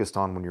focused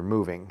on when you're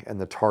moving?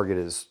 And the target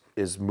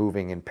is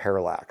moving in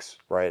parallax,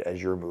 right,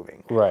 as you're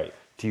moving. Right.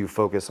 Do you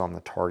focus on the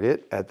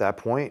target at that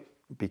point?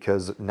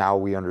 Because now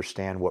we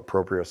understand what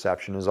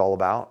proprioception is all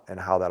about and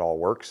how that all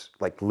works,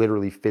 like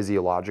literally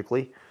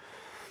physiologically,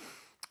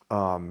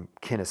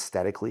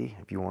 kinesthetically,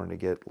 if you wanted to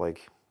get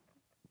like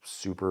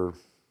super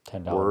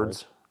 $10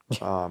 words.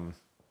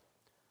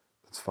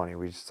 It's funny,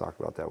 we just talked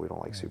about that. We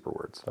don't like super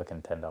words.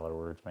 Fucking $10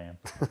 words, man.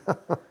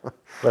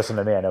 Listen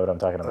to me, I know what I'm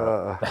talking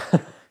about.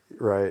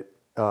 Right.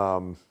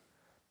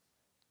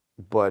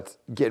 But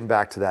getting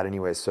back to that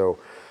anyway, so,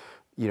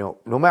 no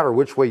matter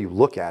which way you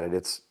look at it,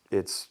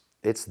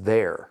 it's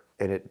there,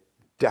 and it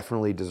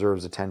definitely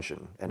deserves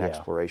attention and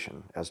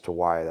exploration as to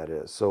why that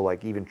is. So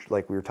like, even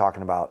like we were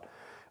talking about,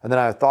 and then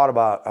I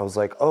was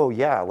like, oh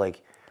yeah,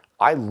 like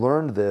I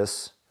learned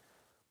this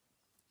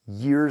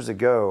years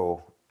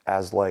ago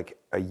as like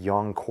a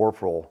young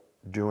corporal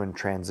doing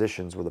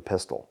transitions with a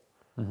pistol.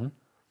 Mm-hmm.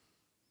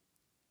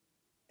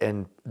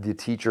 And the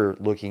teacher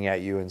looking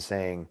at you and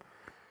saying,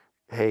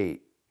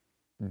 hey,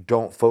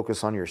 don't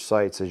focus on your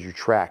sights as you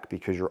track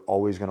because you're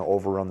always going to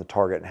overrun the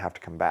target and have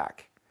to come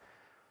back.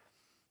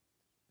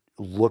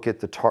 Look at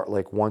the target,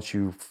 like once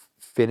you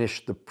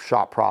finish the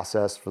shot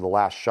process for the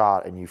last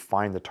shot and you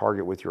find the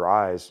target with your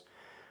eyes,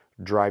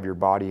 drive your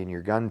body and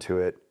your gun to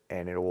it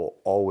and it will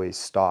always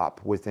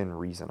stop within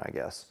reason, I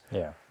guess.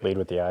 Yeah. Lead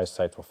with the eyes,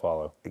 sights will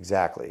follow.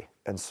 Exactly.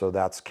 And so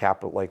that's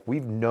capital. Like,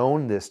 we've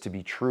known this to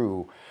be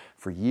true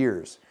for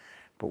years,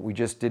 but we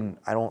just didn't,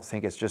 I don't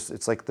think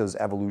it's like those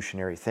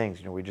evolutionary things.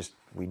 You know,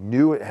 we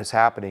knew it was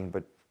happening,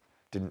 but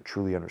didn't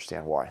truly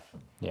understand why.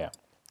 Yeah.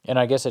 And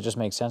I guess it just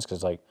makes sense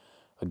because like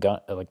a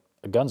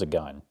gun's a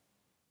gun.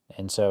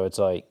 And so it's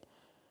like,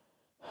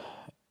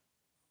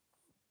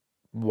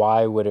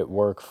 why would it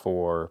work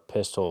for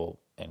pistol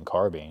and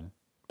carbine,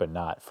 but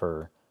not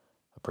for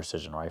a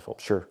precision rifle?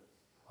 Sure.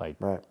 Like,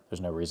 Right.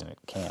 there's no reason it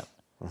can't.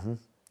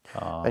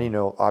 And, you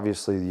know,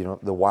 obviously, you know,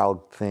 the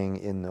wild thing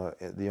in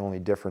the only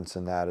difference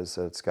in that is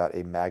that it's got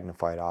a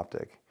magnified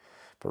optic.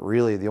 But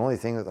really, the only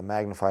thing that the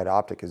magnified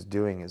optic is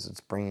doing is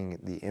it's bringing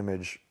the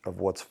image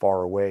of what's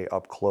far away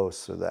up close,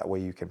 so that way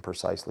you can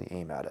precisely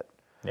aim at it.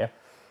 Yeah.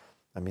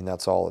 I mean,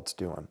 that's all it's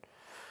doing.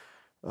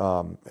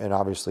 And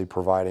obviously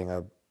providing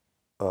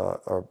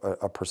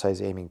a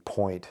precise aiming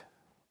point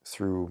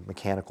through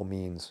mechanical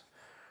means.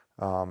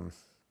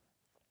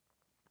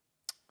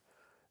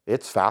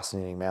 It's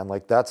fascinating, man.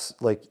 Like, that's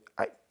like,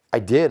 I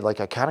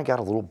kind of got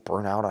a little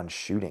burnout on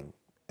shooting.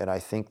 And I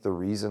think the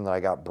reason that I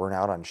got burnt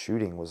out on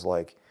shooting was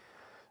like,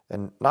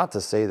 and not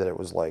to say that it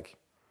was like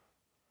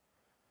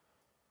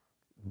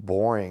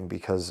boring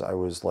because I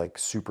was like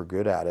super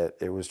good at it.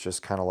 It was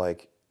just kind of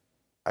like,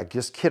 I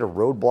just hit a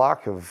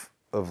roadblock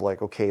of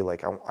like, okay,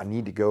 like I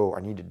need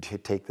to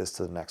take this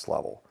to the next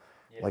level.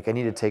 Yeah. Like, I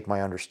need to take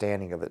my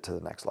understanding of it to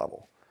the next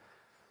level.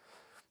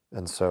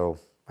 And so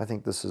I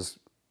think this is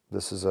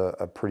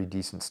a pretty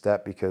decent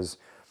step, because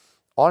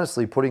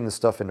honestly, putting this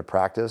stuff into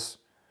practice,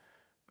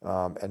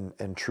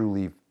 and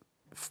truly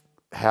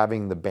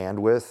having the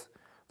bandwidth,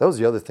 that was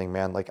the other thing,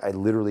 man. Like, I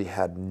literally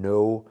had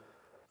no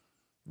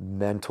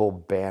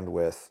mental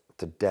bandwidth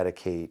to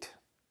dedicate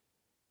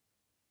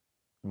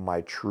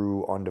my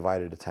true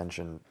undivided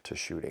attention to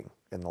shooting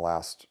in the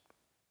last,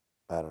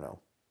 I don't know,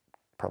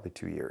 probably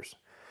 2 years,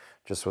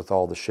 just with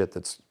all the shit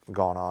that's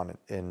gone on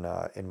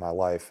in my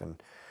life.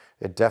 And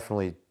it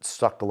definitely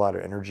sucked a lot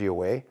of energy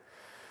away,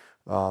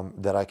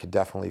 that I could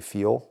definitely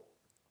feel.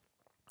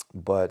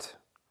 But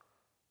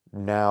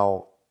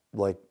now,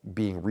 like,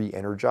 being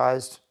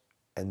re-energized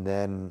and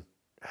then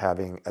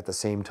having at the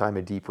same time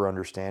a deeper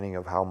understanding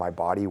of how my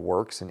body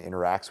works and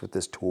interacts with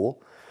this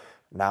tool,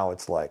 now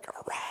it's like,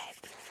 all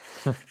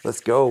right, let's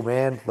go,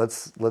 man.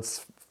 Let's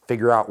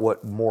figure out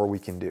what more we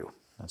can do.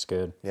 That's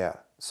good. Yeah.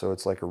 So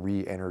it's like a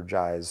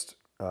re-energized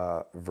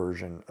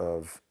version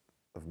of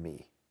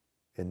me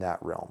in that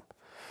realm.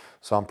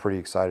 So I'm pretty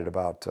excited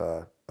about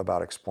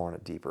exploring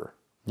it deeper.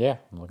 Yeah,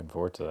 I'm looking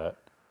forward to that.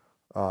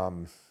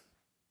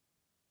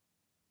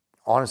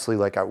 Honestly,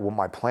 like, what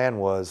my plan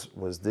was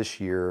this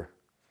year,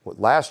 what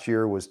last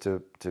year was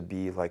to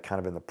be like kind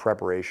of in the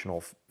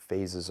preparational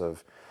phases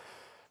of,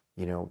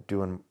 you know,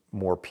 doing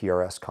more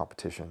PRS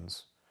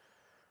competitions,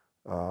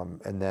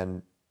 and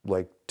then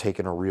like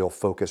taking a real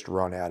focused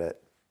run at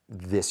it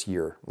this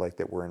year, like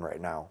that we're in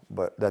right now.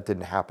 But that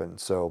didn't happen.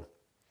 So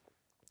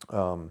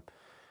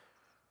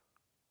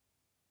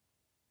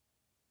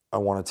I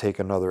want to take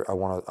another, I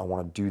want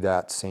to do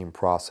that same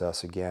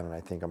process again. And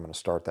I think I'm going to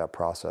start that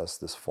process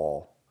this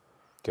fall.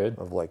 Good.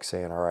 Of like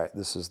saying, all right,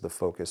 this is the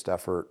focused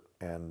effort.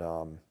 And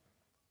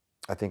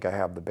I think I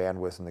have the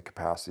bandwidth and the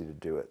capacity to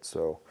do it.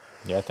 So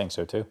yeah, I think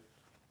so too.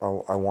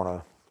 I want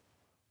to,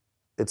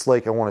 it's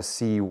like, I want to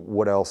see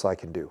what else I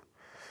can do.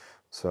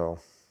 So,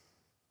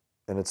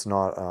 and it's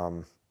not,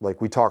 like,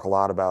 we talk a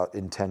lot about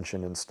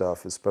intention and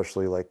stuff,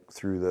 especially like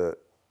through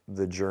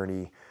the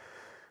journey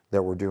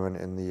that we're doing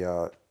in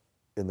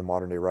the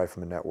Modern Day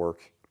Rifleman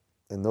Network.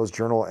 And those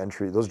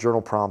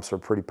journal prompts are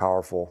pretty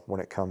powerful when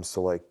it comes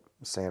to like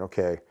saying,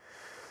 okay,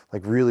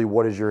 like, really,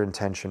 what is your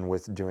intention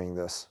with doing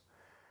this?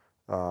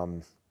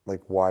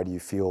 Like, why do you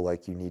feel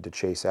like you need to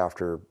chase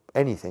after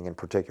anything in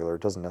particular?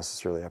 It doesn't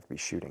necessarily have to be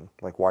shooting.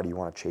 Like, why do you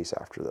want to chase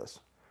after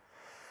this?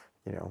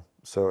 You know,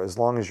 so as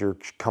long as you're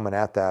coming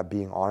at that,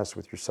 being honest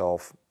with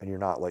yourself, and you're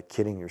not like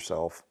kidding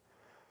yourself,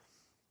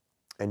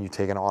 and you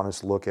take an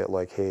honest look at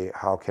like, hey,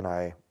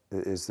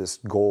 is this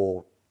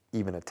goal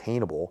even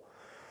attainable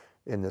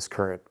in this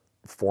current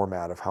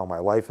format of how my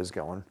life is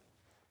going?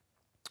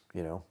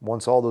 You know,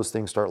 once all those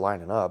things start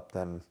lining up,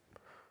 then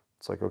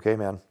it's like, okay,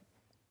 man,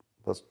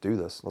 let's do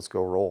this. Let's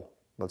go roll.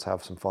 Let's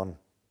have some fun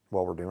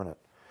while we're doing it.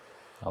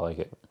 I like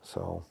it.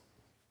 So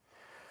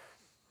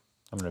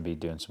I'm going to be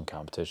doing some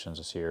competitions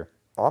this year.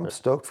 I'm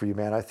stoked for you,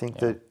 man. I think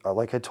that,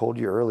 like I told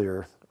you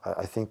earlier,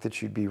 I think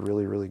that you'd be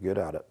really, really good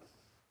at it.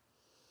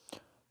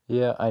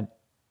 Yeah, I'm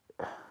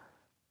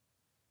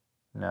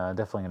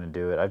definitely going to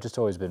do it. I've just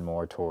always been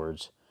more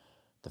towards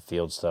the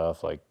field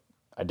stuff. Like,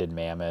 I did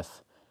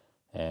Mammoth,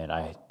 and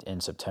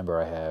in September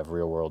I have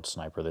Real World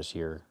Sniper this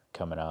year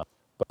coming up.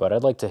 But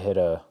I'd like to hit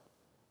a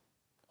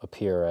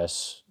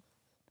PRS,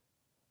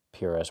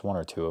 one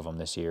or two of them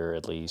this year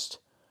at least,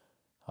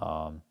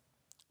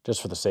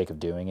 just for the sake of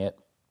doing it,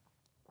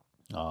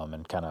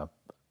 and kind of,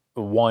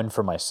 one,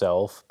 for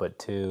myself, but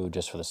two,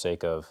 just for the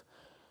sake of,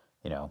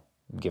 you know,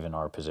 given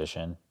our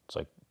position. It's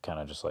like kind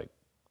of just like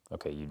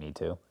okay, you need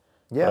to.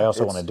 Yeah, But I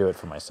also want to do it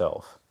for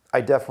myself.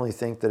 I definitely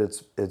think that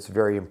it's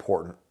very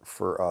important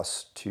for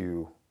us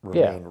to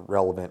Yeah, remain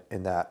relevant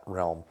in that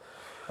realm.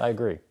 I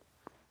agree.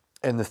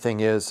 And the thing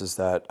is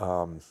that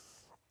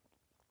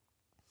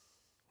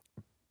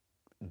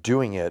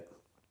doing it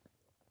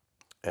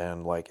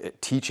and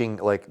teaching,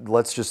 like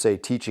let's just say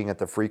teaching at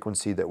the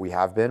frequency that we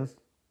have been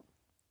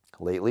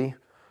lately,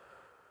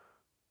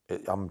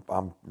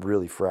 I'm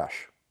really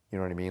fresh. You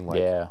know what I mean? Like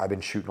Yeah, I've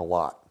been shooting a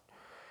lot,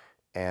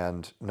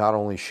 and not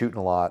only shooting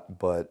a lot,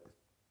 but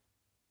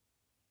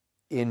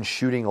in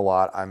shooting a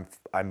lot,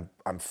 I'm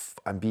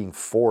being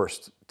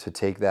forced to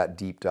take that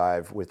deep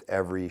dive with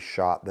every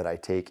shot that I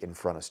take in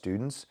front of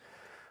students.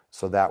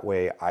 So that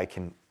way I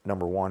can,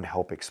 number one,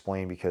 help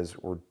explain, because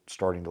we're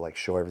starting to like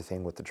show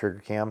everything with the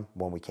trigger cam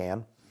when we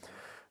can.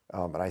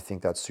 And I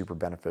think that's super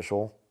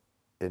beneficial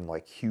in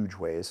like huge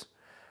ways.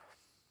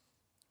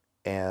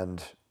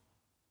 And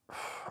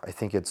I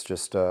think it's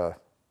just,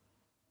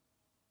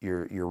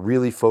 you're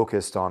really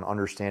focused on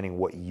understanding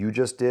what you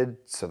just did,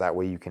 so that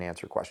way you can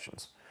answer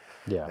questions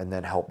yeah. and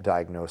then help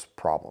diagnose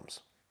problems,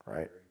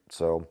 right?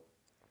 So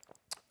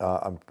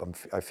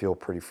I feel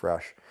pretty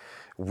fresh.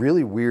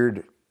 Really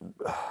weird.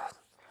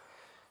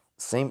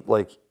 Same,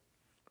 like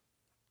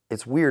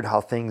it's weird how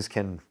things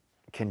can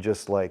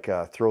just like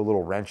throw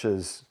little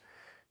wrenches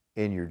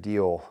in your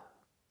deal,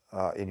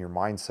 in your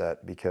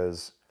mindset,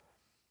 because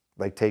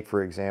like take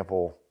for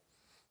example,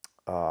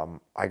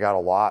 I got a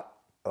lot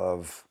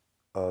of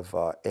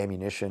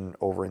ammunition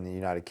over in the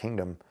United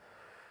Kingdom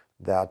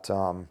that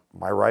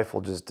my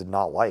rifle just did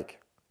not like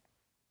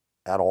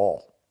at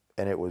all,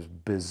 and it was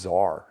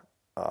bizarre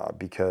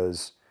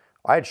because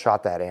I had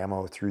shot that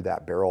ammo through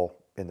that barrel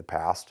in the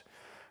past,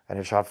 and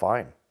it shot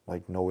fine,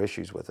 like no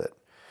issues with it.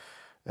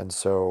 And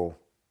so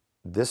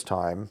this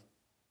time,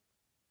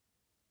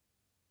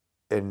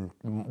 and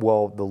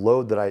well,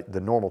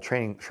 the normal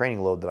training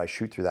load that I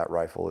shoot through that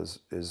rifle is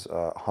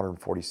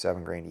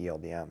 147 grain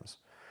ELDMs,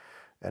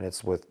 and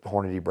it's with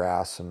Hornady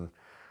brass. And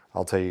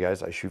I'll tell you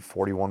guys, I shoot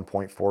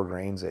 41.4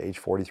 grains at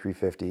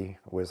H4350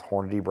 with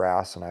Hornady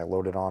brass, and I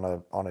load it on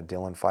a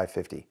Dillon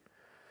 550.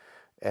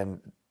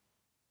 And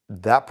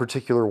that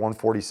particular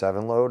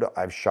 147 load,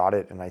 I've shot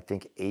it in I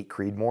think 8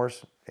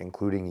 Creedmoors,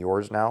 including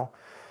yours now,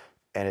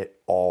 and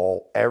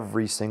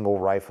every single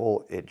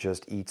rifle, it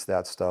just eats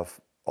that stuff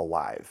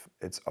alive.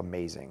 It's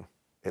amazing.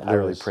 It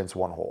literally prints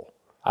one hole.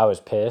 I was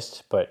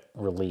pissed, but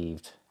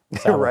relieved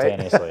Right?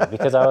 simultaneously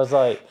because I was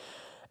like,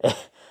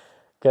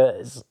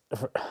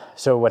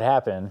 so what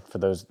happened for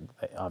those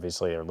that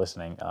obviously are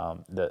listening,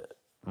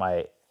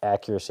 my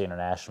Accuracy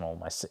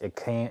International,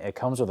 it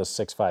comes with a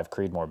 6.5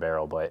 Creedmoor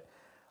barrel, but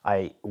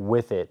I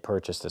with it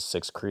purchased a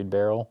 6 Creed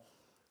barrel,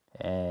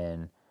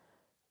 and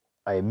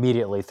I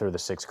immediately threw the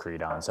 6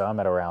 Creed on. So I'm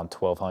at around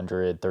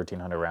 1,200,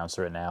 1,300 rounds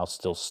through it now,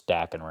 still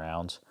stacking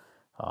rounds,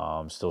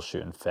 still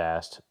shooting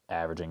fast,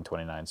 averaging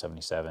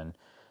 29.77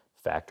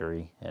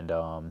 factory. And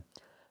I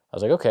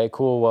was like, okay,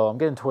 cool. Well, I'm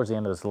getting towards the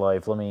end of this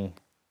life. Let me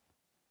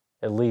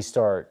at least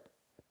start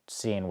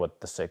seeing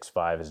what the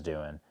 6.5 is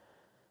doing.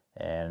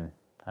 And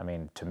I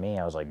mean, to me,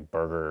 I was like,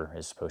 Burger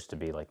is supposed to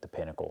be like the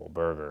pinnacle,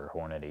 Burger,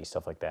 Hornady,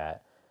 stuff like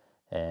that.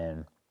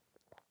 And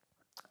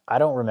I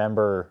don't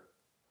remember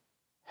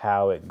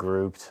how it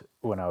grouped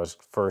when I was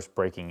first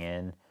breaking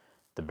in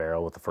the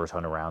barrel with the first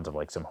 100 rounds of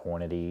like some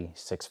Hornady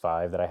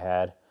 6.5 that I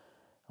had.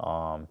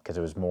 Because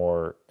it was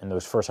more, in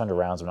those first 100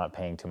 rounds, I'm not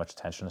paying too much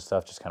attention to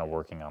stuff, just kind of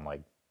working on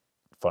like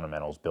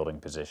fundamentals, building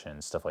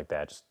positions, stuff like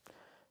that, just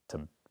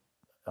to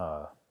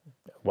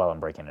while I'm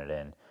breaking it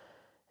in.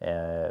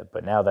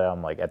 But now that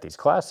I'm like at these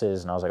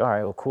classes, and I was like, all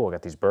right, well, cool. I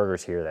got these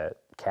burgers here that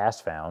Cass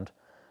found,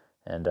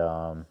 and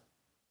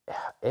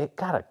it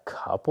got a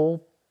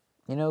couple,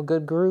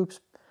 good groups,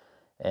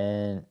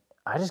 and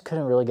I just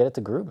couldn't really get it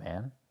to group,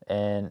 man.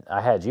 And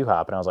I had you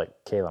hop, and I was like,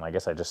 Caylen, I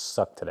guess I just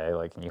sucked today.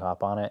 Like, can you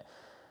hop on it?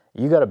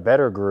 You got a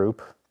better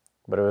group,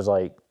 but it was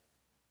like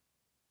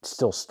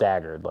still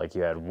staggered. Like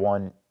you had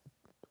one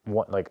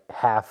like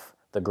half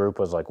the group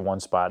was like one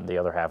spot, and the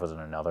other half was in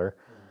another.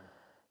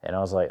 And I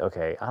was like,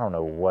 okay, I don't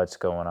know what's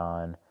going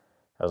on.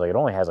 I was like, it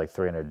only has like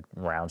 300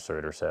 rounds through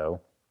it or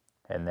so.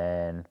 And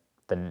then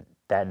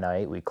that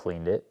night we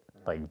cleaned it,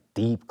 like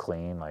deep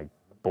clean, like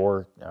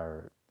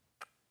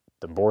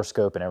the bore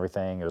scope and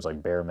everything. It was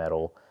like bare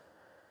metal.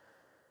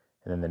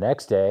 And then the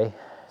next day,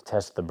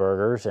 tested the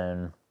burgers,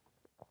 and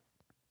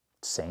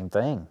same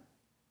thing.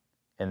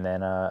 And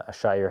then I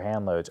shot your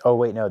hand loads. Oh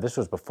wait, no, this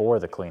was before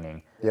the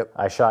cleaning. Yep.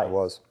 I shot. It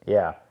was.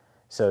 Yeah.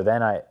 So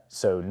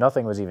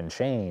nothing was even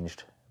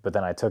changed. But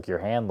then I took your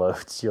hand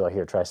loads. You're like,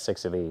 here, try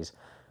 6 of these.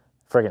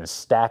 Friggin'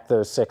 stacked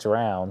those 6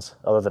 rounds,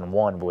 other than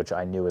one, which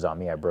I knew was on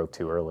me. I broke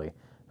too early.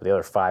 But the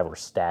other 5 were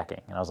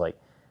stacking. And I was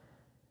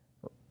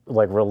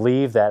like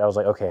relieved that I was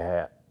like,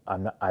 okay,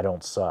 I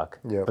don't suck.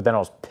 Yep. But then I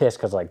was pissed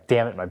because like,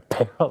 damn it, my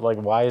barrel, like,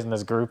 why isn't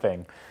this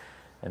grouping?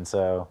 And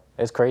so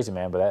it's crazy,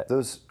 man. But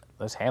those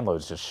hand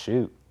loads just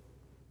shoot.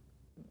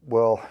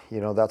 Well,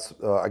 that's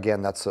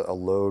again, that's a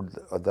load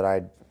that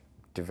I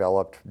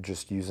developed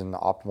just using the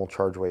optimal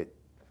charge weight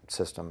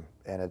system,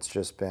 and it's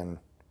just been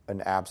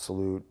an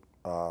absolute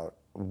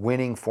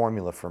winning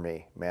formula for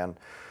me, man.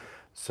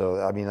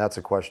 So I mean, that's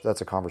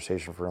a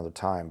conversation for another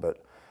time.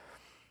 But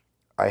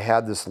I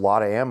had this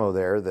lot of ammo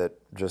there that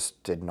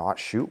just did not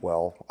shoot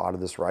well out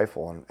of this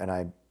rifle,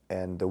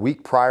 and the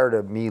week prior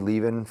to me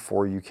leaving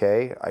for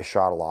UK, I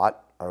shot a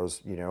lot. I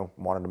was,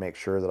 wanted to make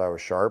sure that I was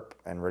sharp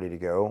and ready to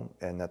go,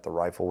 and that the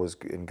rifle was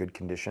in good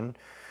condition,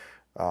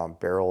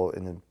 barrel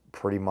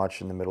pretty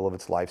much in the middle of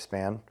its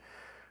lifespan,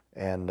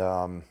 and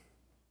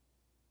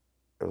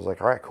it was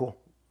like, all right, cool,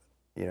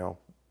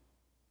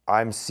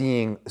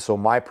 so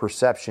my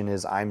perception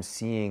is I'm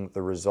seeing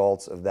the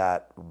results of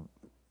that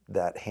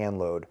hand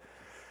load,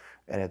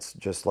 and it's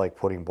just like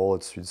putting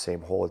bullets through the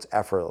same hole. It's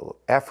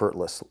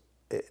effortless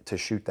to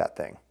shoot that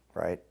thing,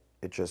 right?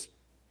 It just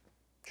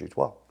shoots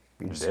well.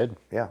 You did.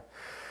 Yeah.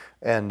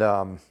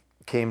 And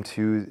came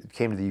to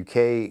the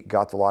UK,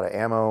 got a lot of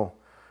ammo,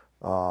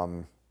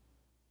 and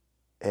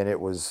it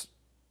was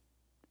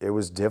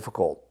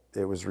difficult.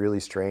 It was really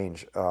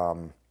strange.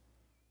 And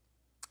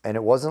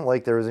it wasn't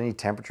like there was any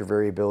temperature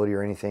variability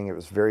or anything. It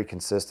was very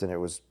consistent. It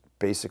was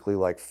basically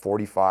like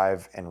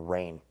 45 and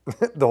rain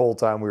the whole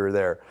time we were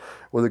there,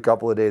 with a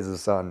couple of days of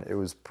sun. It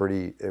was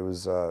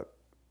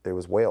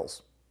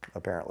Wales,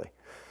 apparently.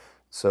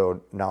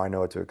 So now I know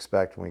what to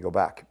expect when we go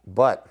back.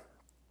 But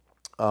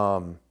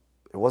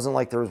it wasn't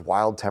like there was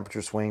wild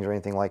temperature swings or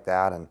anything like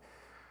that. And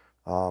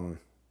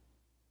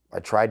I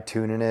tried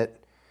tuning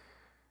it.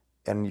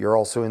 And you're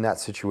also in that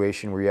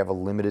situation where you have a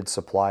limited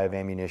supply of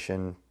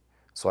ammunition.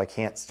 So I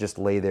can't just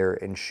lay there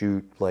and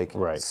shoot like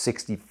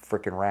 60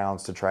 freaking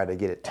rounds to try to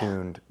get it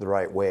tuned the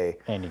right way.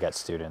 And you got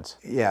students.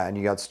 Yeah, and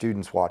you got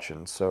students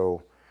watching.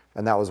 So,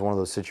 and that was one of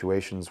those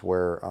situations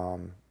where,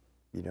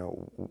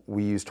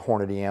 we used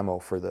Hornady ammo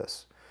for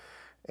this.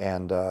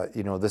 And,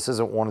 this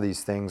isn't one of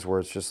these things where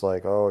it's just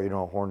like,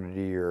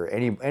 Hornady or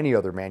any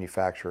other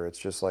manufacturer. It's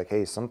just like,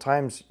 hey,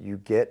 sometimes you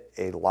get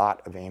a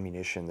lot of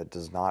ammunition that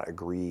does not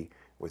agree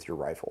with your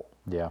rifle.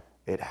 Yeah.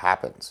 It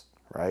happens,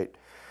 right?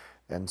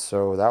 And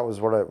so that was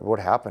what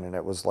happened, and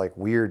it was like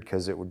weird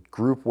because it would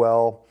group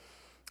well,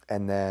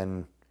 and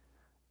then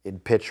it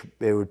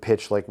would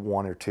pitch like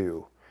one or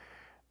two,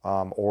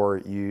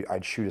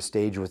 I'd shoot a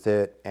stage with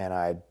it, and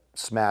I'd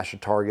smash a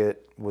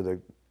target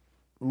with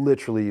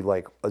literally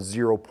like a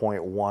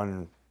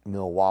 0.1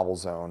 mil wobble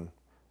zone,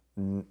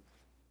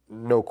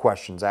 no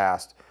questions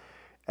asked,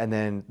 and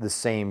then the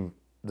same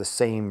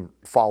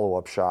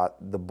follow-up shot,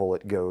 the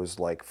bullet goes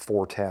like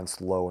 4/10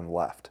 low and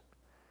left.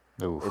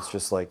 Oof. It's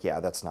just like, yeah,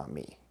 that's not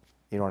me.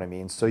 You know what I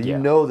mean? So you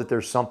know that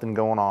there's something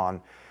going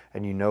on,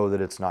 and you know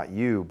that it's not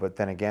you, but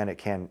then again,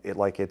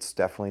 it's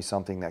definitely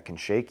something that can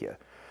shake you.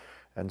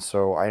 And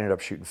so I ended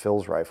up shooting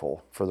Phil's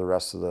rifle for the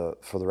rest of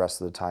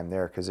the time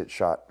there, because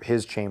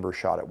his chamber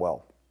shot it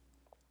well.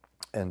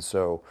 And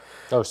so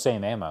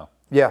same ammo.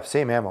 Yeah,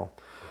 same ammo.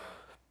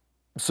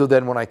 So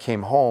then when I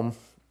came home,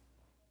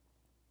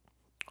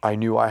 I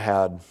knew I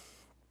had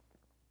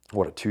a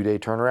 2-day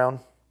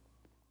turnaround.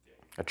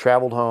 I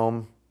traveled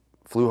home,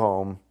 flew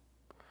home,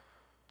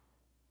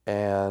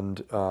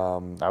 and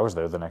I was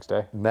there the next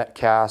day. met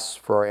Cass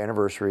for our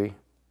anniversary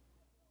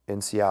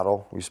in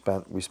Seattle. We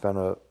spent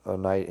a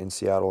night in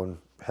Seattle and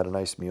had a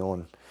nice meal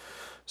and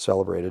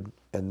celebrated,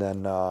 and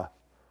then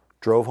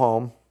drove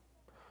home.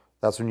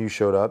 That's when you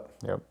showed up.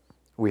 Yep.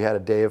 We had a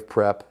day of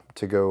prep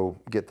to go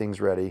get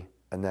things ready,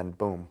 and then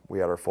boom, we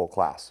had our full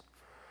class.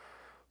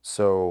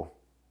 So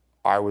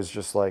I was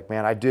just like,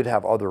 man, I did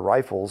have other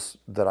rifles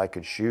that I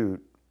could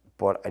shoot,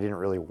 but I didn't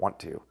really want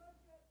to.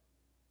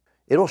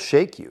 It'll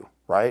shake you,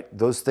 right?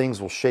 Those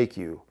things will shake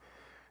you,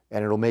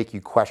 and it'll make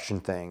you question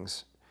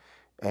things.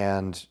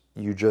 And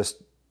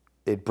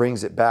it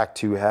brings it back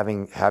to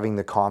having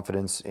the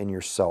confidence in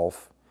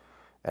yourself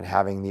and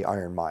having the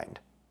iron mind.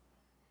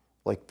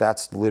 Like,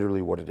 that's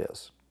literally what it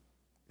is.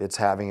 It's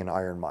having an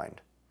iron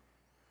mind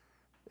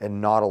and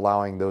not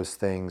allowing those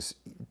things,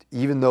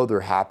 even though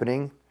they're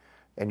happening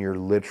and you're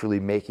literally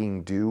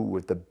making do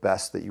with the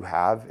best that you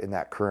have in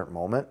that current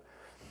moment,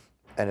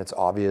 and it's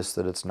obvious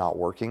that it's not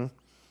working,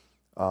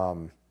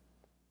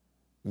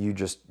 you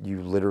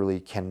literally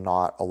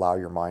cannot allow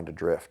your mind to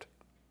drift.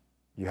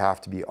 You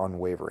have to be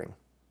unwavering.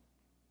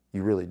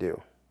 You really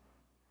do.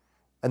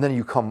 And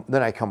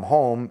then I come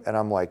home and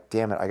I'm like,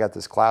 damn it, I got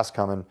this class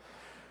coming.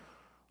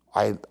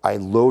 I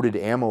loaded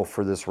ammo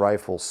for this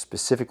rifle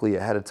specifically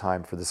ahead of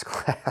time for this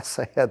class.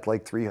 I had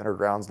like 300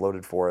 rounds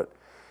loaded for it.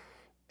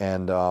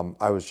 And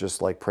I was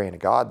just like praying to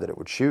God that it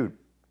would shoot.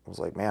 I was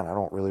like, man, I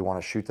don't really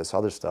want to shoot this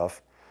other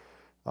stuff,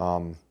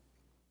 because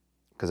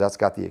that's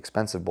got the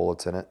expensive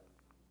bullets in it,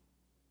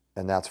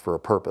 and that's for a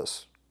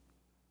purpose.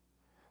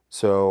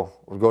 So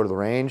we go to the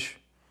range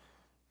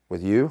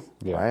with you,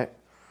 right?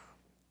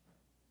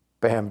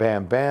 Bam,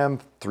 bam, bam,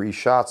 3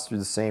 shots through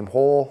the same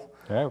hole.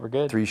 All right, we're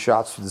good. 3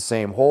 shots through the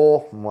same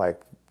hole. I'm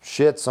like,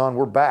 shit, son,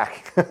 we're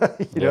back.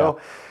 you know?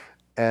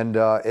 And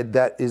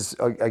that is,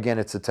 again,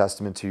 it's a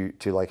testament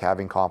to like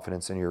having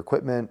confidence in your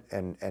equipment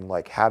and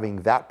like having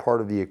that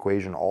part of the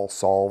equation all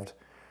solved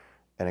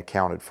and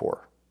accounted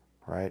for,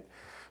 right?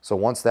 So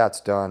once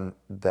that's done,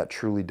 that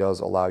truly does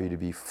allow you to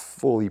be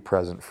fully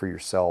present for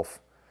yourself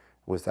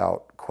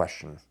without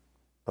question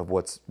of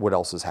what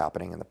else is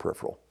happening in the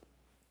peripheral.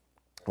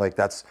 Like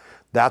that's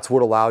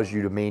what allows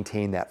you to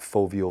maintain that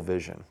foveal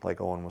vision, like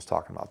Owen was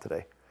talking about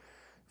today.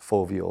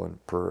 Foveal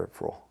and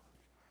peripheral.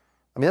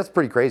 I mean, that's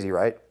pretty crazy,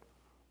 right?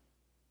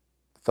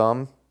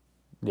 Thumb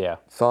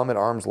at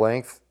arm's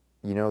length,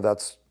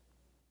 that's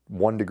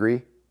 1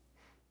 degree.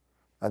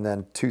 And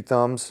then 2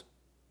 thumbs,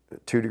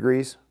 2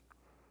 degrees.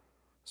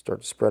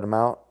 Start to spread them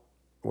out.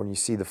 When you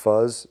see the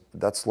fuzz,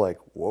 that's like,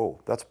 whoa,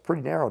 that's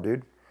pretty narrow,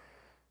 dude.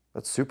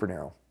 That's super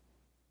narrow.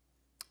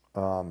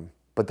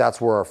 But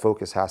that's where our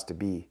focus has to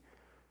be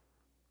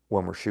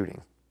when we're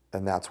shooting.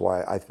 And that's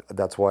why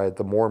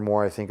the more and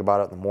more I think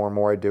about it, the more and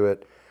more I do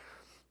it,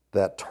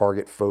 that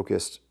target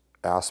focused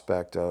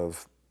aspect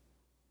of,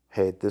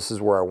 hey, this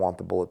is where I want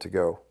the bullet to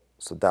go.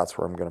 So that's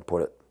where I'm going to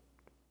put it,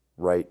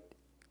 right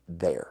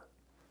there.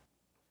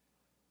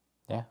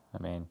 Yeah,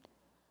 I mean,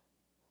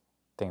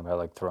 think about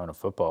like throwing a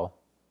football.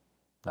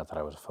 Not that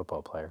I was a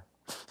football player,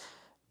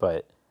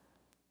 but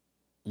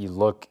you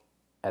look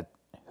at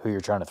who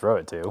you're trying to throw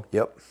it to.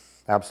 Yep,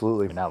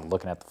 absolutely. You're not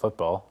looking at the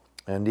football.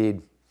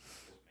 Indeed.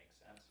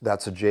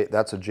 That's a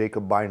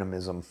Jacob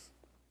Bynamism.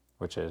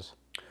 Which is,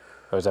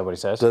 oh, is that what he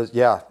says?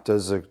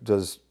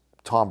 Does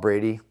Tom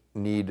Brady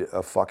need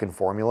a fucking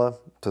formula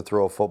to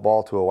throw a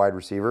football to a wide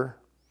receiver?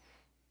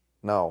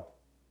 No.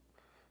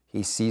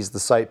 He sees the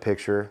sight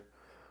picture,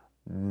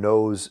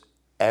 knows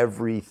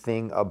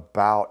everything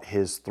about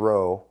his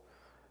throw,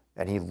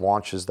 and he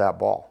launches that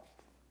ball.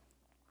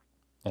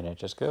 And it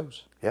just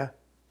goes. Yeah.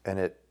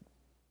 And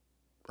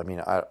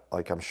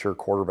I'm sure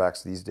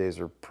quarterbacks these days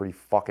are pretty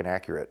fucking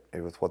accurate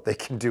with what they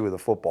can do with a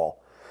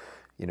football,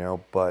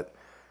 but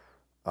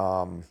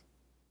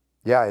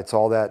it's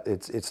all that.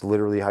 It's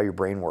literally how your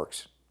brain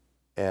works.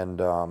 And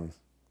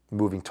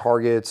moving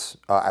targets,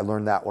 I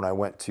learned that when I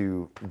went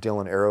to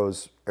Dylan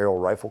Arrow's aerial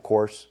rifle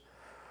course.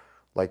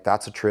 Like,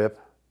 that's a trip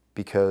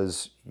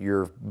because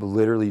you're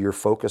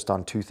focused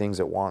on 2 things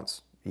at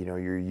once.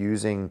 You're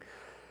using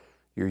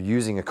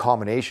a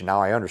combination.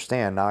 Now I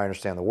understand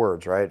the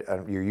words, right?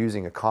 You're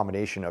using a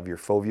combination of your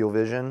foveal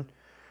vision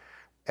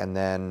and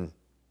then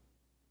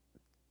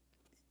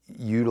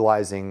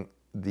utilizing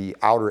the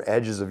outer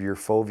edges of your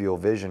foveal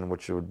vision,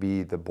 which would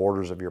be the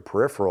borders of your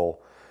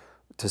peripheral,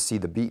 to see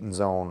the beaten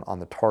zone on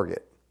the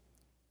target.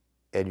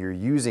 And you're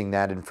using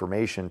that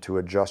information to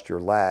adjust your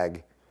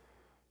lag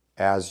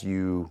as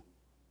you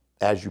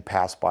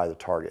pass by the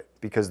target,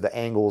 because the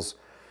angles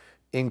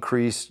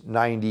increase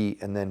 90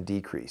 and then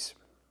decrease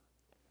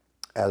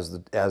as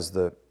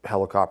the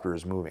helicopter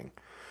is moving.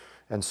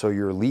 And so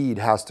your lead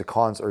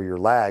your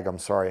lag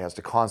has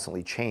to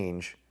constantly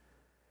change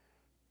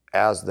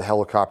as the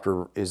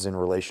helicopter is in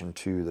relation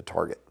to the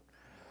target.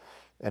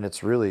 And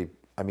it's really,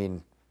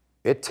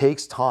 it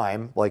takes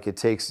time, like it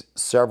takes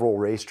several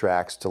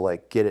racetracks to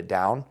like get it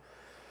down.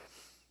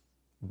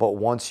 But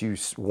once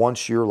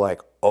you're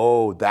like,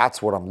 oh,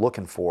 that's what I'm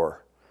looking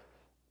for,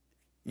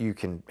 you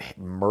can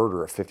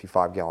murder a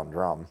 55-gallon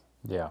drum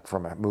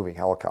from a moving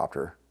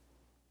helicopter,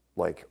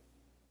 like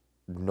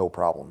no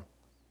problem.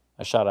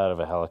 I shot out of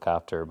a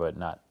helicopter, but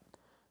not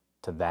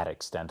to that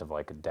extent of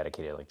like a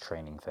dedicated like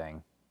training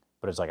thing.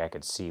 But it's like I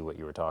could see what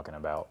you were talking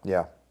about.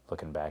 Yeah.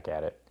 Looking back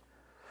at it.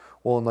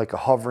 Well, in like a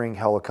hovering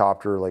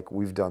helicopter, like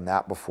we've done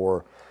that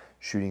before,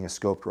 shooting a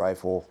scoped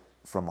rifle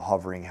from a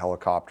hovering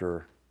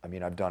helicopter.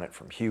 I've done it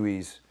from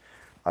Hueys.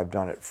 I've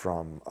done it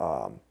from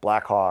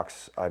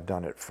Blackhawks. I've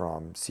done it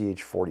from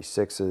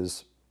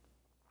CH-46s.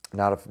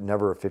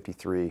 Never a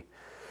 53.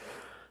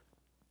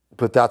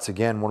 But that's,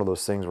 again, one of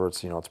those things where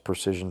it's, it's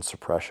precision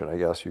suppression, I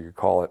guess you could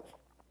call it.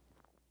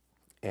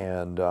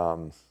 And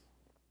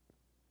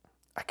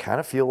I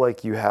kind of feel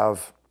like you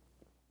have,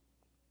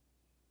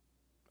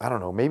 I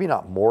don't know, maybe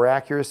not more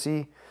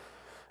accuracy.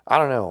 I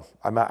don't know.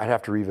 I'd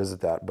have to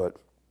revisit that, but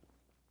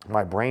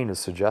my brain is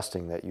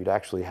suggesting that you'd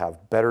actually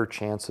have better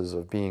chances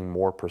of being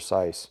more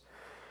precise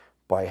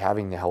by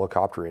having the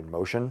helicopter in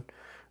motion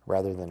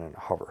rather than in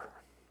hover.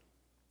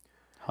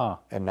 Huh.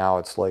 And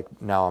now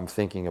I'm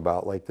thinking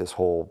about like this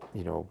whole,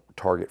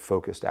 target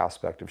focused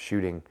aspect of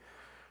shooting,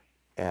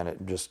 and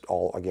it just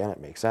it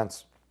makes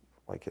sense.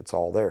 Like it's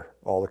all there.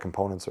 All the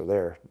components are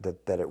there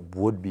that it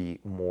would be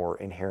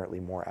inherently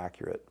more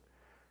accurate.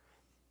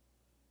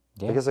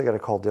 Yeah. I guess I got to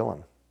call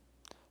Dylan.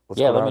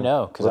 Let me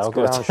know, because I'll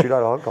go down and shoot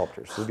out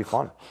helicopters. It'll be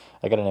fun.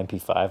 I got an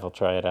MP5. I'll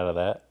try it out of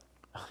that.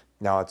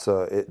 No,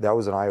 that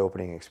was an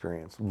eye-opening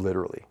experience,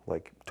 literally,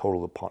 like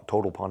total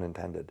pun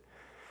intended.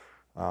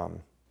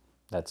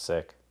 That's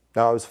sick.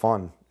 No, it was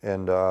fun,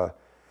 and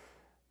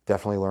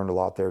definitely learned a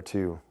lot there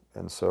too.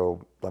 And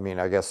so,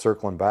 I guess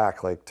circling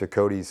back, like to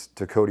Cody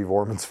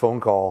Vorman's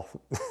phone call,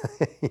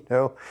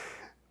 that's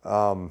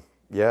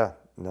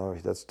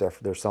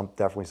there's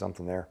definitely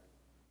something there.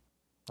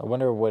 I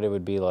wonder what it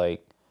would be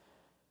like,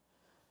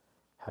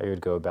 how you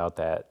would go about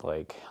that,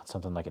 like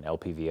something like an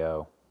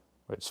LPVO,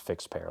 where it's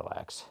fixed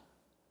parallax.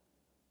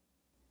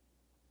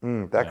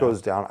 That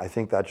goes down. I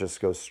think that just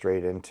goes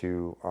straight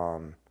into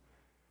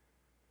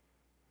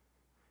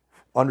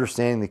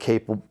understanding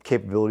the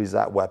capabilities of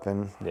that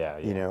weapon, Yeah,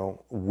 you yeah.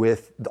 know,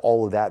 with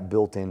all of that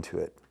built into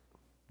it.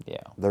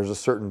 Yeah. There's a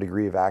certain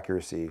degree of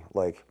accuracy.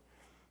 Like,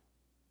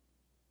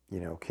 you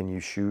know, can you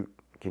shoot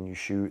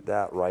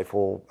that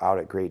rifle out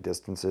at great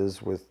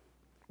distances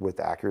with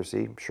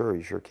accuracy? Sure,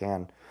 you sure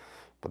can.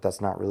 But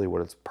that's not really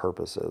what its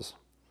purpose is,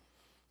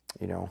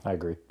 you know. I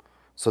agree.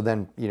 So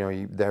then, you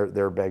know,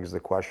 there begs the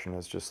question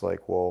is just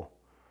like, well,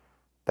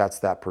 that's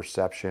that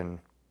perception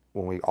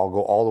when I'll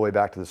go all the way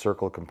back to the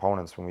circle of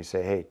components when we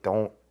say, hey,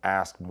 don't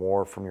ask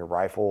more from your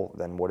rifle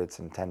than what it's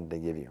intended to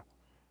give you.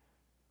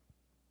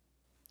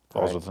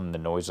 Falls Right. within the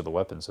noise of the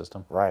weapon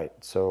system. Right.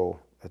 So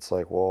it's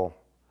like, well,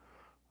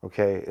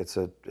 okay, it's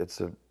a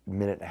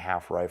minute and a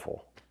half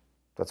rifle.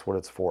 That's what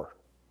it's for.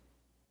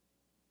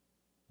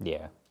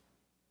 Yeah.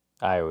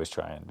 I always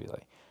try and be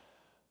like,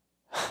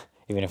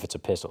 even if it's a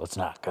pistol, it's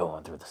not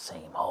going through the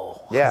same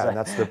hole. Yeah, and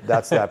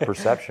that's that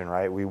perception,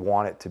 right? We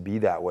want it to be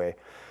that way,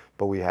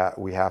 but we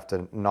have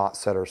to not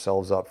set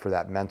ourselves up for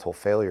that mental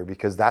failure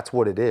because that's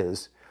what it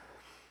is.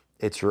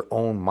 It's your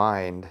own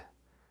mind.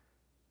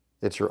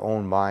 It's your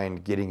own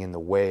mind getting in the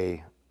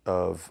way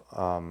of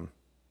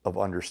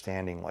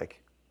understanding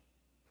like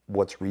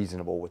what's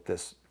reasonable with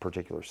this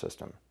particular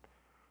system.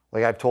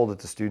 Like I've told it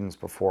to students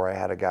before. I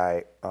had a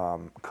guy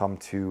come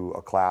to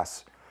a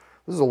class.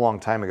 This is a long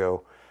time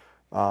ago,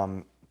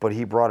 but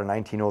he brought a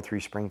 1903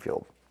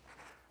 Springfield,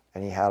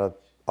 and he had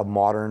a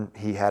modern.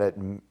 He had it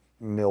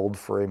milled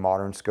for a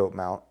modern scope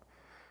mount,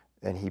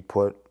 and he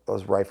put a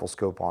rifle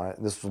scope on it.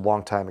 This was a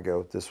long time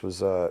ago. This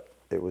was one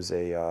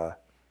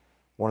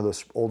of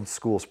those old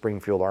school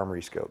Springfield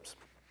Armory scopes.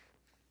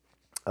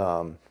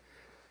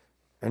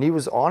 And he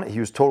was on it. He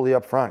was totally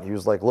upfront. He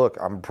was like, "Look,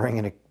 I'm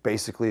bringing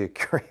basically a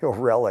curio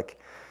relic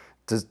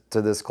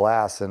to this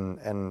class,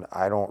 and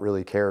I don't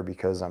really care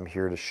because I'm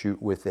here to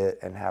shoot with it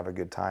and have a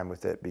good time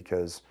with it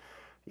because,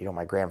 you know,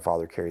 my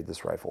grandfather carried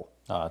this rifle."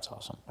 Oh, that's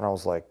awesome. And I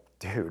was like,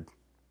 "Dude,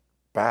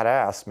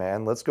 badass,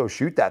 man. Let's go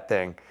shoot that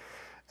thing."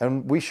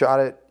 And we shot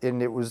it,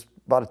 and it was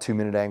about a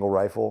 2-minute angle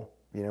rifle,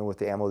 you know, with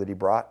the ammo that he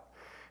brought.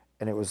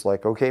 And it was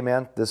like, okay,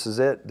 man, this is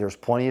it. There's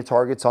plenty of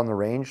targets on the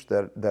range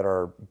that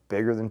are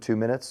bigger than 2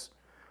 minutes.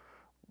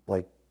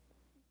 Like,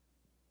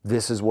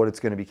 this is what it's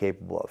going to be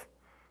capable of.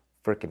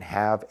 Freaking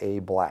have a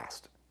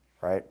blast,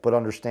 right? But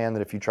understand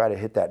that if you try to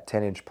hit that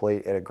 10-inch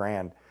plate at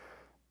 $1,000,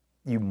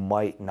 you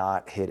might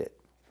not hit it.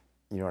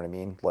 You know what I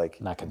mean? Like,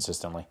 Not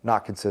consistently.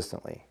 not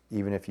consistently.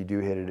 Even if you do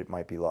hit it, it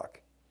might be luck,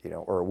 you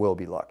know, or it will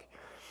be luck.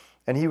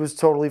 And he was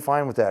totally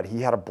fine with that.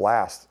 He had a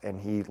blast, and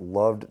he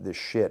loved the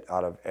shit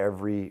out of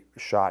every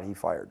shot he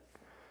fired.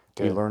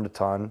 He Good. learned a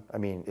ton. I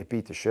mean, it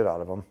beat the shit out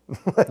of him.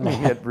 I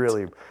mean, it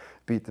really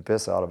beat the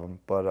piss out of him.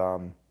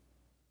 But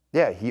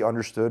yeah, he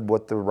understood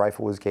what the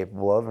rifle was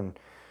capable of, and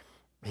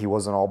he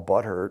wasn't all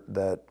butthurt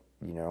that,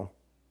 you know,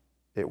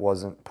 it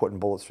wasn't putting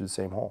bullets through the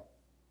same hole.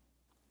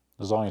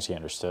 As long as he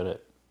understood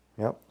it.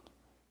 Yep.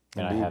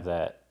 And Indeed. I have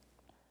that.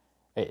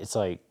 It's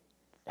like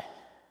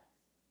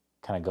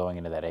kind of going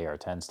into that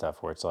AR-10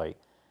 stuff where it's like,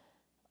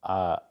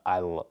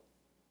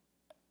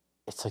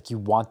 it's like you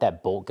want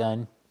that bolt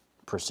gun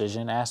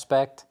precision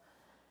aspect,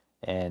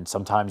 and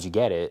sometimes you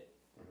get it,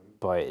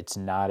 but it's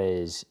not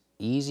as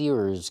easy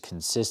or as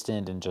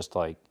consistent, and just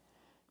like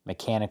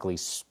mechanically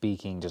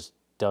speaking, just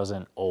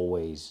doesn't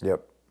always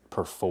Yep.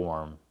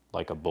 perform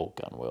like a bolt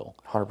gun will.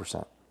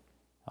 100%.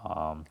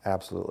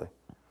 Absolutely.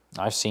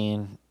 I've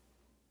seen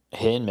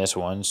hit and miss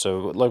ones. So,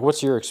 like,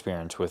 what's your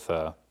experience with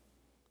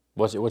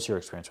what's your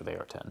experience with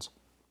AR-10s?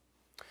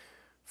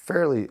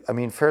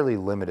 Fairly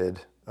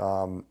limited.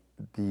 The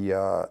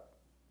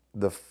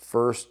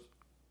first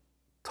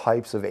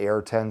types of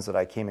AR-10s that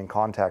I came in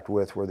contact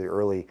with were the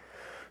early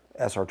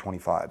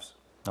SR-25s.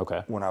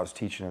 Okay. When I was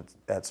teaching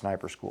at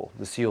sniper school.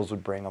 The SEALs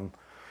would bring them.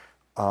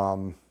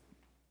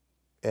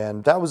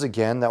 And that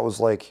was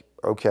like,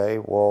 okay,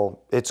 well,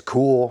 it's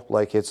cool.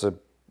 Like, it's a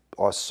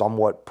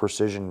somewhat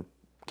precision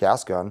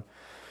gas gun.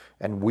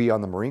 And we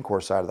on the Marine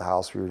Corps side of the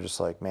house, we were just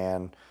like,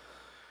 man,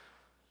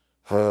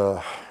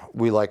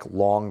 we like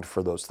longed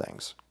for those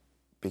things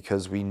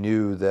because we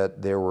knew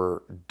that there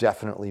were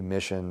definitely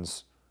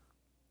missions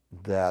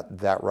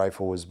that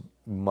rifle was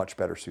much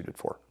better suited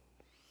for.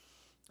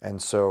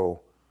 And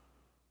so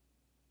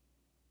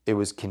it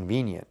was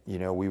convenient. You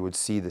know, we would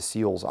see the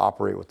SEALs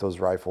operate with those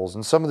rifles.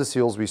 And some of the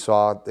SEALs we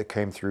saw that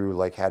came through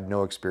like had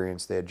no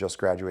experience. They had just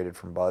graduated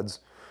from BUDS.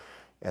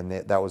 And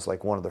that was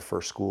like one of the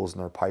first schools in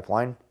their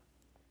pipeline.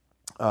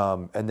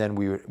 And then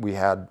we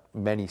had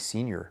many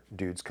senior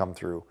dudes come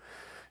through,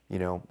 you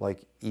know,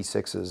 like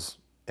E6s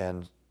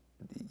and,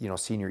 you know,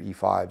 senior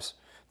E5s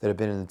that have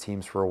been in the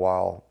teams for a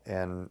while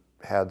and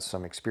had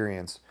some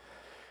experience.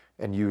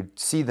 And you'd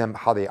see them,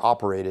 how they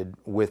operated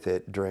with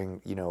it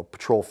during, you know,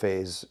 patrol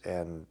phase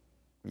and,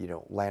 you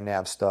know, land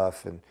nav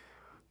stuff. And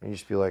you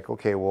just be like,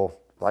 okay, well,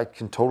 I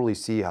can totally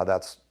see how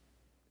that's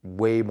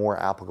way more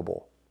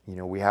applicable. You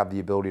know, we have the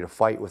ability to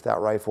fight with that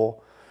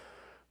rifle.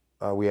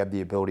 We have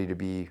the ability to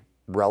be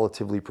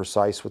relatively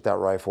precise with that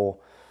rifle.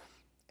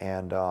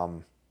 And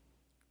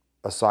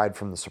aside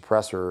from the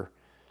suppressor,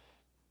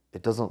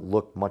 it doesn't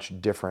look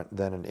much different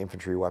than an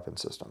infantry weapon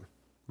system,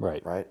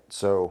 Right. right?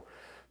 So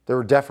there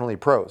were definitely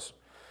pros.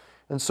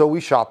 And so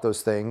we shot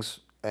those things,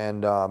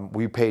 and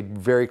we paid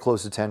very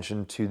close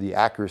attention to the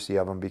accuracy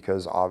of them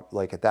because,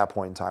 like at that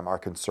point in time, our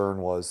concern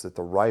was that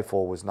the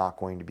rifle was not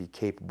going to be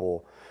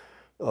capable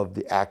of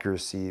the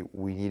accuracy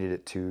we needed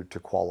it to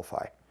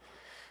qualify.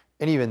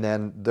 And even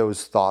then,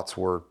 those thoughts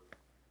were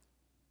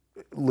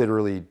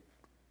literally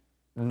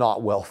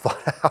not well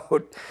thought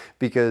out,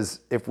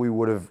 because if we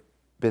would have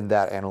been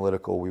that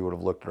analytical, we would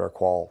have looked at our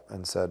qual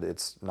and said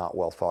it's not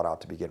well thought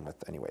out to begin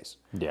with anyways.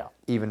 Yeah.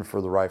 Even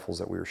for the rifles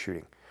that we were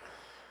shooting.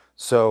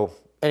 So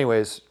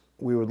anyways,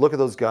 we would look at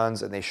those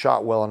guns and they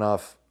shot well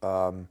enough.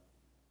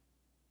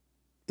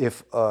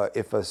 If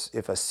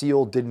a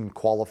SEAL didn't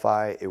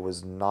qualify, it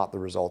was not the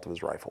result of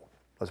his rifle.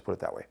 Let's put it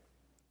that way.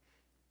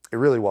 It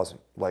really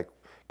wasn't, like,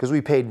 because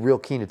we paid real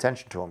keen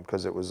attention to him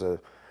because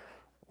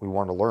we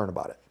wanted to learn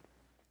about it.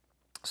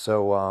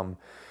 So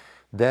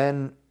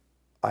then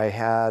I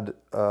had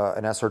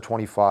an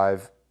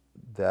SR-25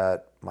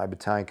 that my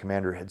battalion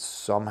commander had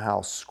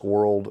somehow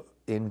squirreled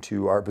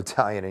into our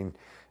battalion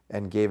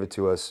and gave it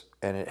to us.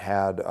 And it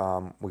had,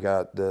 we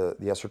got the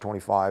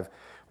SR-25,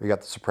 we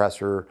got the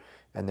suppressor,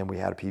 and then we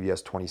had a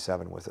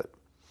PVS-27 with it.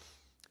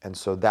 And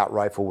so that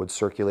rifle would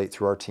circulate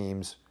through our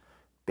teams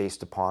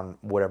based upon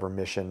whatever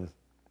mission,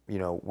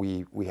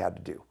 we had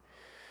to do.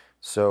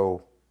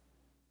 So,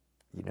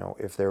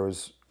 if there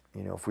was,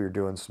 if we were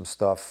doing some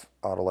stuff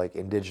out of like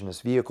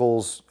indigenous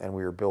vehicles and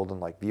we were building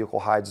like vehicle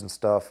hides and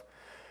stuff,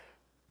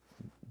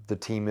 the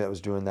team that was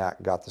doing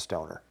that got the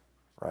stoner,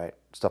 right?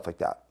 Stuff like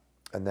that.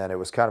 And then it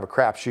was kind of a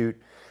crapshoot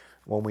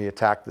when we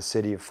attacked the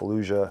city of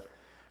Fallujah.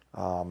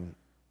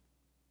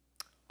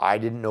 I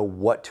didn't know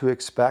what to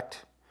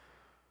expect.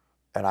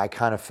 And I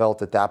kind of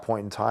felt at that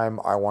point in time,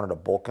 I wanted a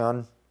bolt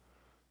gun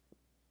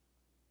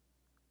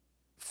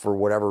for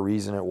whatever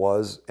reason it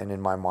was. And in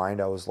my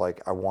mind, I was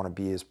like, I want to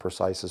be as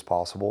precise as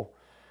possible.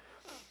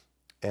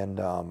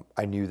 And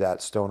I knew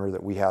that stoner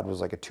that we had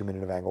was like a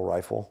 2-minute of angle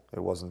rifle. It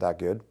wasn't that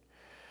good.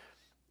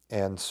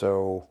 And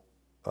so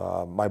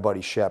my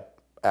buddy Shep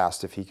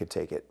asked if he could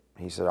take it.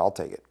 He said, I'll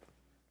take it.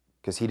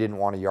 Because he didn't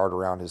want to yard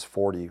around his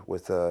 40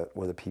 with a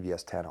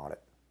PVS-10 on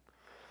it.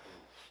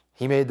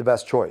 He made the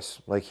best choice.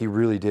 Like, he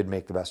really did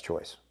make the best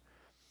choice.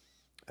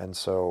 And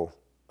so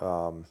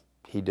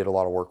he did a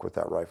lot of work with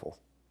that rifle.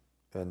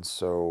 And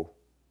so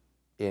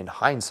in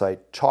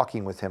hindsight,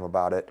 talking with him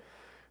about it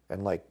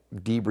and like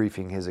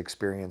debriefing his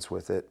experience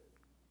with it,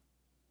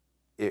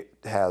 it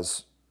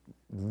has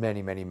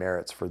many, many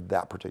merits for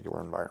that particular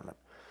environment.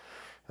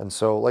 And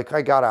so like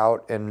I got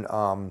out and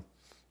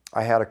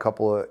I had a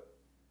couple of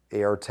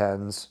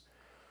AR-10s.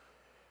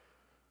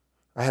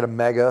 I have a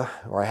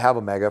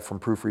Mega from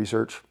Proof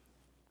Research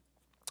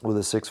with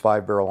a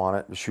 6.5 barrel on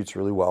it. It shoots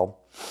really well.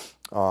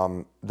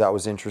 That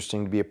was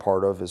interesting to be a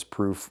part of, as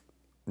Proof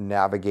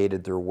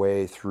navigated their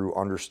way through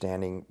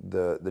understanding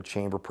the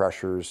chamber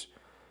pressures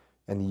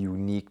and the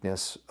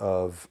uniqueness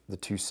of the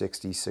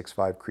 260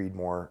 6.5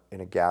 Creedmoor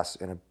in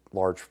a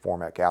large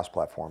format gas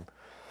platform.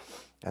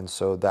 And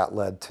so that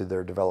led to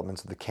their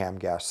developments of the cam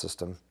gas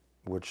system,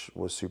 which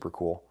was super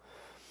cool.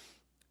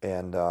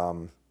 And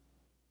I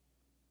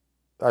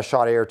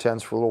shot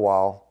AR-10s for a little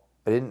while.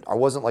 I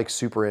wasn't like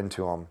super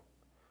into them.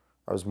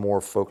 I was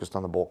more focused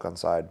on the bolt gun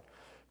side,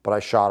 but I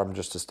shot them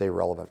just to stay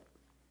relevant.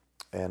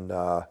 And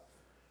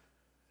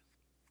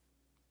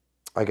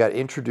I got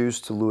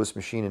introduced to Lewis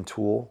Machine and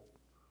Tool.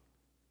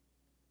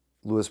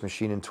 Lewis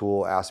Machine and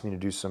Tool asked me to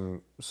do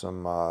some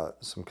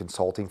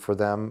consulting for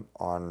them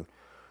on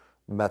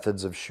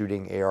methods of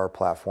shooting AR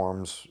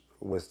platforms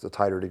with a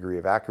tighter degree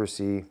of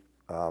accuracy,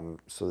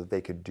 so that they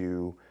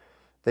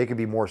could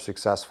be more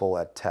successful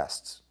at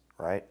tests,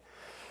 right?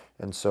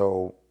 And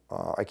so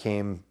I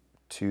came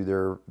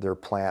to their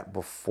plant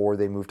before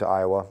they moved to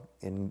Iowa,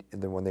 and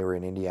then when they were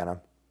in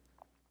Indiana,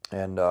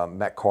 and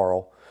met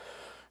Carl.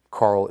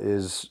 Carl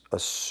is a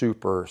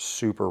super,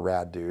 super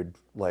rad dude.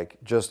 Like,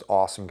 just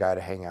awesome guy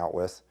to hang out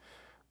with.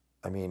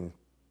 I mean,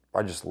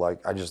 I just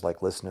like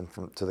listening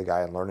to the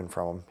guy and learning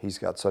from him. He's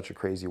got such a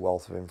crazy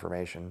wealth of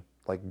information.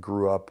 Like,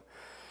 grew up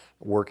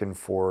working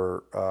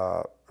for,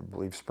 I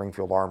believe,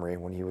 Springfield Armory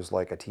when he was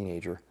like a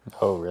teenager.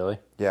 Oh, really?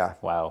 Yeah.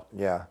 Wow.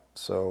 Yeah.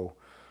 So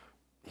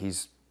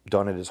he's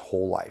done it his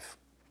whole life,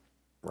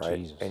 right?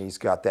 Jesus. And he's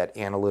got that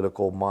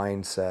analytical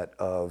mindset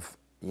of,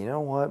 you know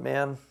what,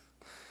 man?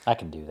 I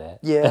can do that.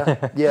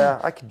 Yeah,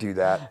 I could do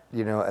that,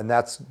 and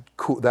that's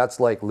cool. That's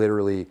like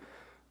literally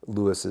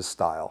Lewis's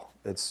style.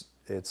 It's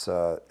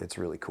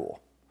really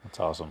cool. That's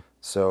awesome.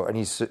 So, and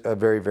he's a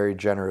very, very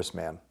generous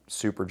man,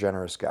 super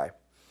generous guy.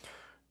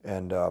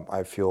 And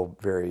I feel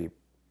very,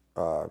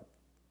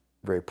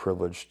 very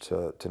privileged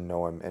to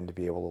know him and to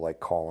be able to like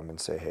call him and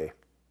say, hey,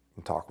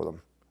 and talk with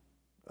him.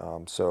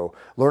 So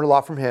learned a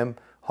lot from him,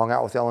 hung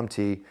out with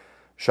LMT,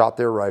 shot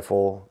their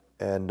rifle,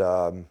 and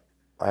I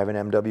have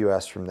an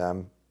MWS from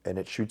them, and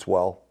it shoots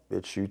well.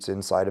 It shoots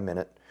inside a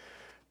minute.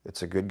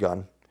 It's a good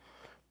gun.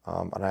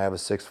 And I have a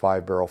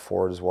 6.5 barrel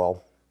for it as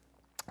well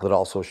that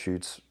also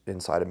shoots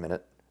inside a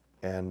minute.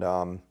 And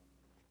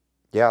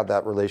yeah,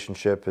 that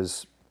relationship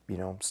is,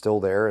 still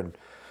there. And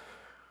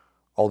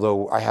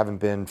although I haven't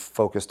been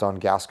focused on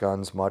gas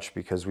guns much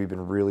because we've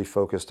been really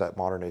focused at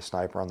modern day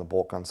sniper on the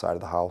bolt gun side of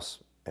the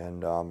house.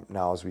 And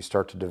now as we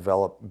start to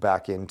develop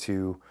back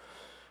into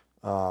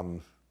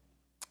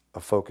a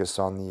focus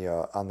on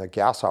the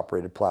gas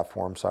operated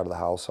platform side of the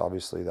house,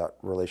 obviously that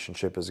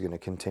relationship is going to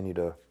continue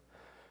to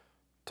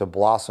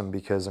blossom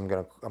because I'm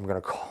gonna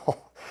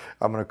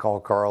call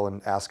Carl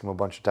and ask him a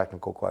bunch of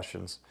technical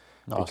questions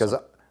because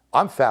Awesome.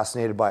 I'm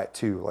fascinated by it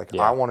too. Like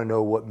Yeah. I want to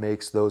know what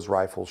makes those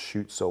rifles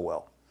shoot so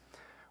well.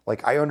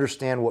 Like I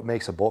understand what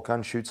makes a bolt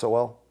gun shoot so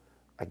well.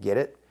 I get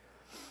it.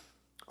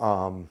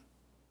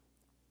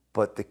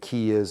 But the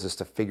key is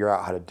to figure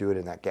out how to do it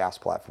in that gas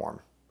platform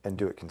and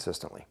do it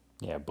consistently.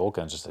 Yeah, bolt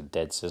gun's just a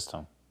dead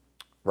system.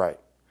 Right.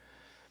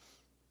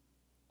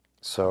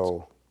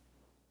 So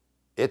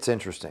it's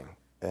interesting.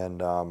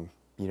 And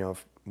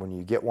when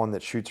you get one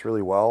that shoots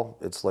really well,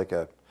 it's like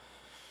a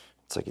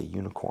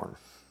unicorn.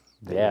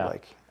 That Yeah. you're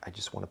like, I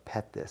just want to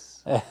pet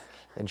this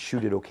and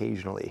shoot it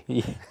occasionally.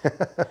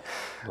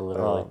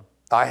 Literally.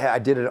 I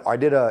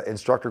did a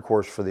instructor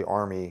course for the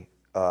Army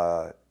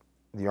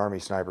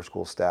Sniper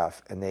School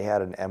staff, and they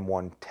had an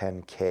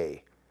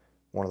M110K,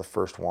 one of the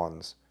first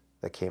ones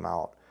that came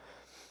out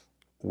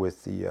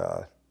with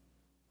the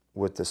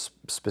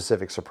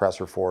specific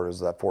suppressor for it. It was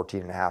that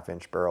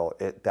 14.5-inch barrel.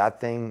 That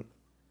thing,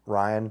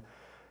 Ryan,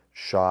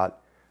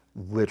 shot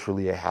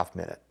literally a half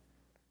minute,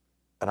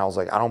 and I was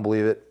like, I don't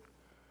believe it.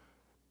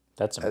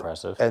 That's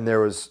impressive. And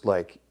there was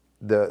like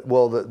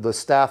the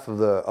staff of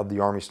the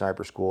Army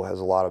Sniper School has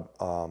a lot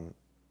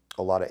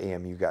of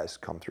AMU guys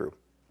come through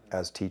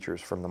as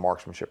teachers from the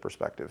marksmanship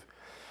perspective,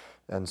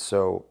 and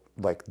so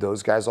like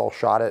those guys all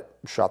shot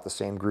the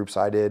same groups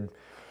I did.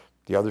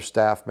 The other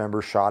staff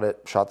members shot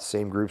the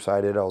same groups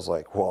I did. I was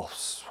like, well,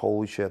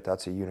 holy shit,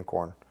 that's a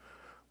unicorn.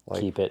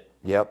 Like, Keep it.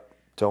 Yep,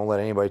 don't let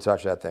anybody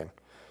touch that thing.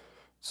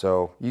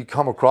 So you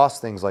come across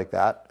things like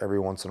that every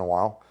once in a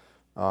while,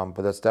 but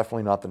that's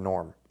definitely not the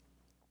norm.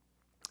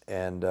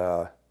 And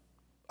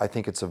I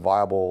think it's a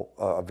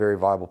very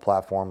viable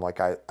platform. Like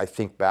I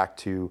think back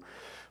to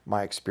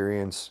my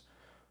experience,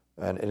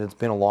 and it's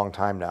been a long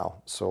time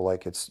now. So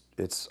like it's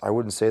I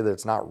wouldn't say that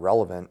it's not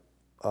relevant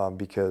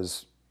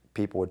because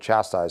people would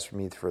chastise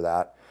me for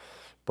that.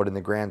 But in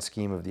the grand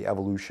scheme of the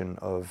evolution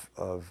of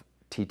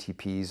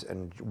TTPs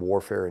and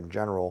warfare in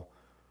general,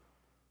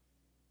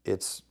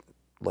 it's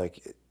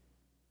like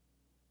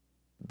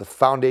the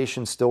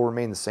foundations still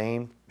remain the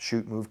same: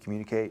 shoot, move,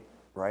 communicate,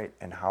 right?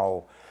 And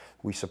how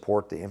we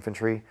support the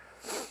infantry.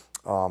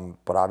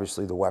 But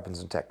obviously the weapons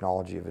and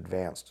technology have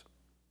advanced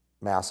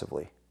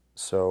massively.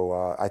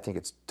 So I think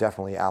it's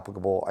definitely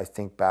applicable. I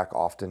think back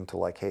often to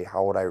like, hey,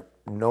 how would I,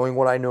 knowing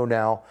what I know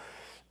now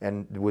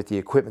and with the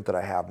equipment that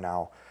I have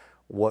now,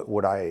 what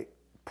would I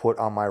put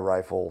on my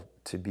rifle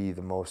to be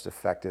the most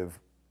effective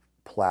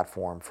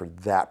platform for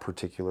that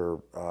particular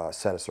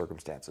set of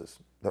circumstances,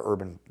 the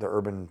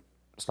urban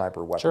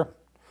sniper weapon. Sure.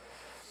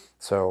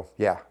 So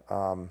yeah,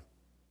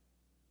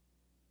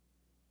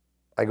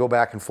 I go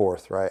back and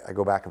forth, right? I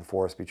go back and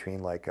forth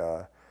between like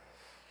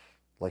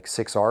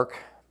 6 ARC,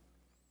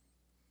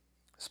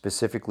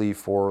 specifically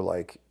for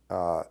like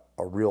a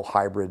real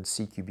hybrid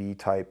CQB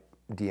type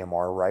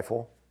DMR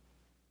rifle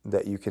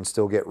that you can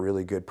still get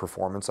really good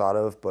performance out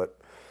of,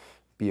 but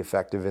be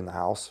effective in the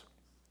house.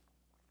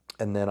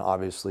 And then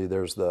obviously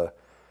there's the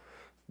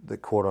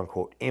quote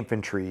unquote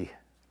infantry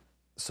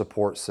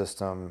support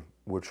system,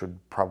 which would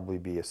probably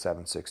be a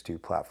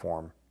 7.62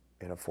 platform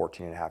in a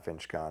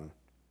 14.5-inch gun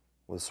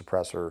with a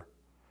suppressor,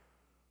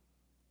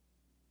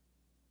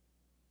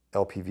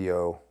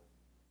 LPVO,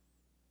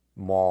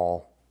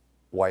 maul,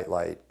 white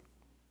light,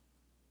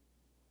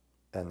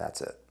 and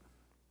that's it.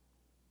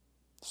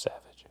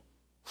 Savage.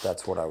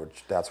 That's what I would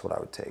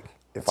take.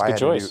 If That's a I good had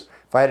choice.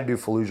 if I had to do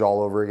Fallujah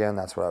all over again,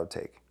 that's what I would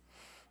take.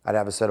 I'd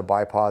have a set of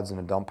bipods and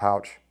a dump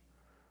pouch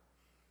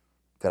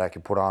that I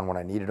could put on when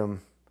I needed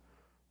them.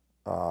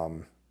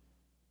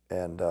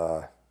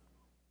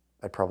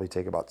 I'd probably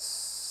take about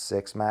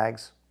 6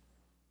 mags.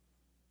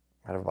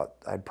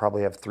 I'd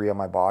probably have 3 on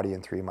my body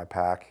and 3 in my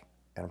pack,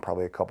 and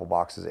probably a couple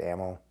boxes of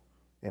ammo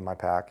in my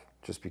pack,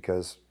 just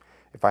because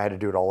if I had to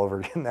do it all over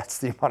again, that's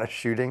the amount of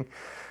shooting,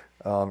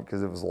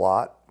 because it was a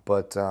lot.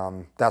 But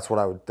that's what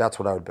I would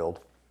build.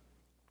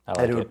 I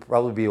like And it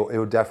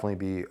would definitely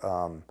be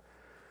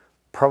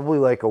probably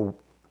like a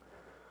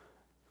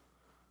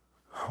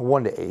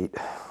 1 to 8.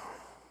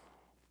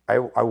 I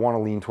want to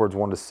lean towards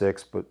 1 to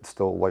 6, but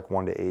still like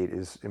 1 to 8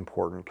 is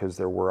important because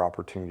there were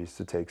opportunities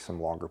to take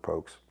some longer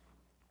pokes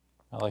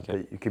I like it.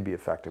 that you could be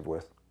effective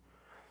with.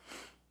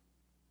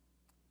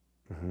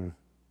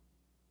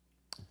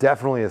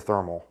 Definitely a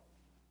thermal.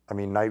 I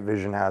mean, night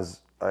vision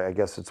has, I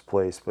guess, its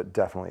place, but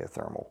definitely a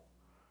thermal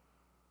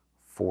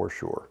for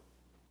sure.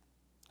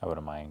 I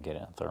wouldn't mind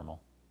getting a thermal,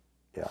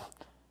 Yeah.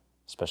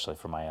 especially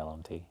for my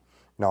LMT.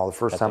 No, the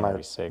first That time thing would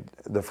be sick.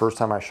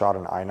 I shot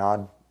an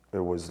INOD, it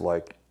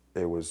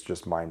was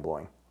just mind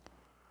blowing.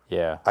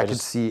 Yeah. I could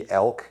see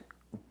elk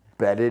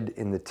bedded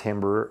in the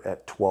timber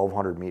at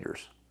 1,200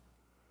 meters.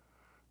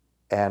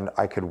 and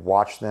I could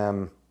watch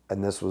them,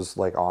 and this was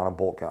like on a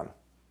bolt gun,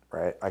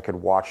 right? I could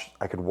watch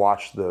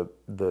the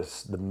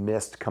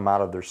mist come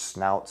out of their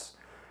snouts,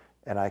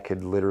 and I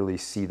could literally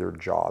see their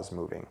jaws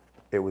moving.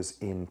 It was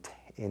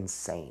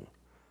insane.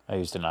 I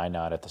used an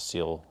I-Knot at the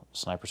SEAL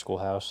Sniper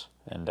Schoolhouse,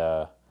 and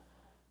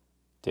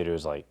dude, it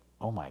was like,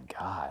 oh my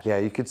God. Yeah,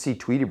 you could see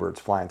Tweety birds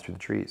flying through the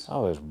trees.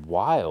 Oh, it was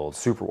wild.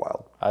 Super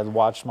wild. I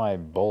watched my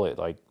bullet,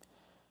 like,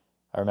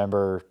 I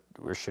remember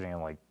we were shooting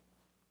in, like,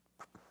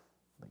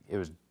 it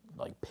was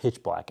like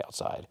pitch black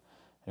outside.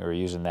 And we were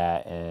using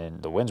that,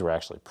 and the winds were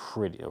actually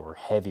were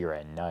heavier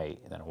at night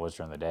than it was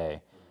during the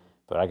day.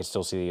 But I could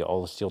still see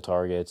all the steel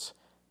targets,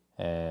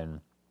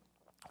 and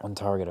one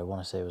target I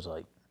want to say was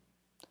like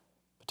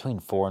between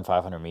 400 and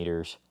 500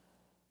 meters.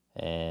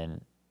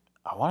 And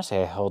I want to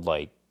say I held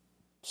like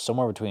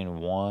somewhere between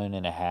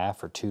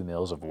 1.5 or 2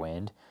 mils of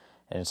wind.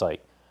 And it's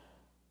like,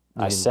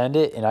 I send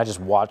it and I just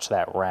watch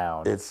that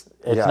round. It's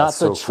not it's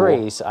so the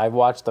trace. I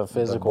watched the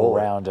physical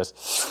bullet. round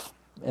just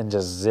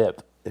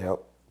zip Yep.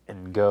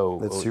 and go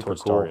That's super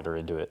towards cool. target or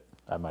into it.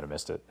 I might have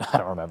missed it. I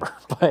don't remember.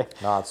 But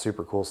Nah, it's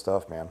super cool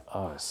stuff, man.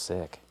 oh, it's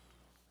sick.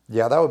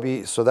 Yeah, that would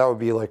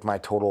be like my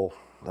total.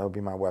 That would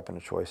be my weapon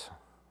of choice.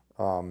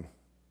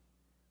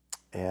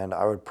 And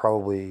I would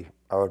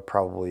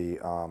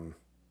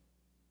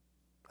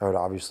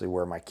obviously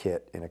wear my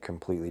kit in a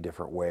completely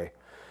different way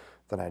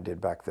than I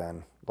did back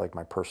then, like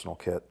my personal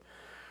kit.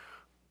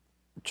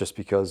 Just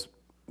because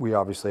we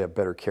obviously have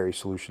better carry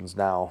solutions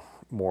now,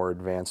 more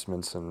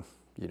advancements and,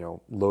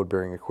 load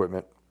bearing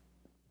equipment.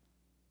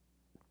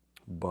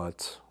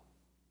 But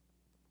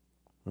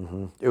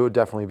it would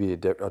definitely be a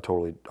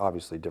totally,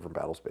 obviously different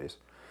battle space.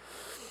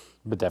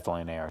 But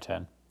definitely an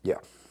AR-10. Yeah.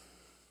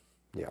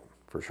 Yeah,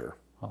 for sure.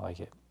 I like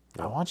it.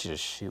 I want you to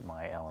shoot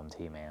my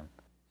LMT, man.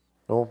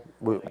 Well,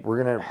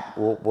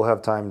 we'll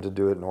have time to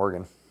do it in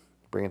Oregon.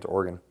 Bring it to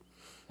Oregon.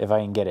 If I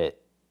can get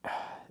it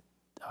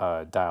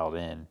dialed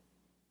in.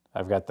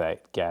 I've got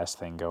that gas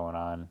thing going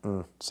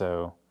on.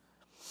 So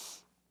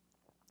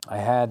I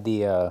had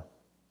the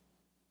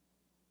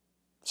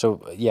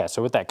so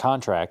with that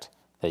contract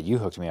that you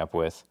hooked me up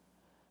with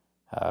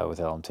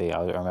LMT,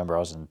 I remember I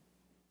was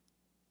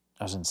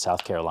in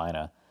South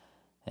Carolina,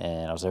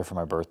 and I was there for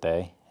my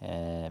birthday,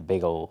 and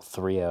big old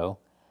 3-0,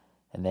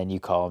 and then you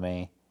call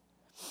me,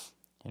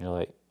 and you're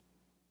like,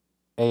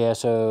 hey, yeah,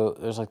 so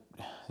there's like,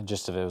 the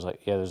gist of it was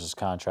like, yeah, there's this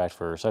contract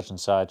for such and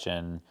such,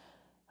 and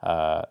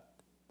you're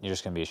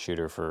just going to be a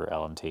shooter for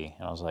LMT.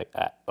 And I was like,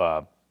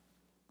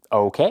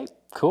 okay,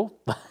 cool.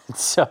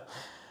 So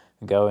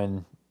go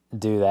and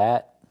do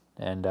that.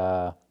 And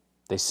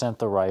they sent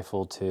the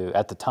rifle to,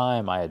 at the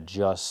time, I had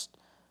just,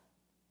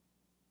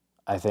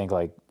 I think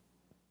like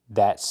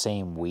that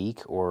same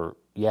week, or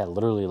yeah,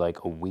 literally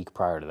like a week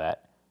prior to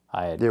that,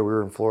 I had. Yeah, we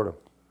were in Florida.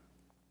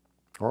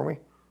 Weren't we?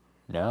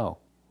 No.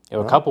 It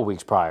was a couple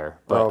weeks prior.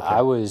 But okay.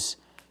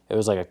 It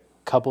was like a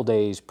couple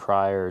days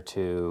prior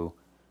to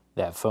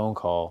that phone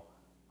call,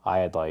 I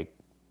had like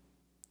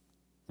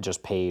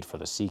just paid for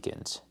the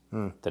Seekins,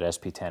 that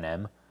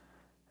SP10M.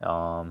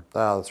 Oh,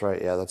 that's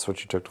right. Yeah, that's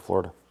what you took to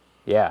Florida.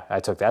 Yeah, I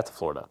took that to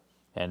Florida.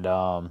 And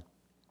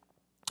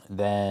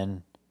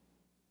then,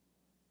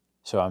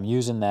 so I'm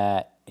using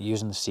the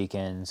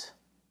Seekins,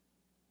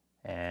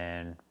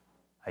 and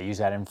I use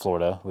that in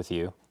Florida with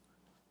you.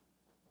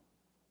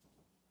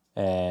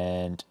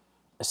 And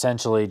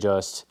essentially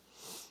just,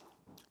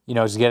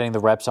 just getting the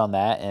reps on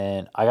that.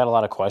 And I got a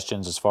lot of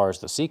questions as far as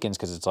the Seekins,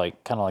 because it's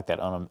like kind of like that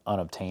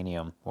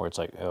unobtainium, where it's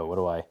like,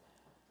 oh,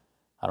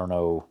 I don't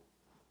know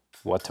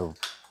what to,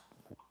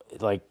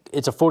 like,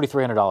 it's a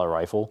 $4,300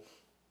 rifle,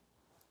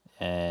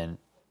 and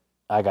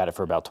I got it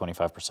for about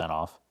 25%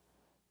 off,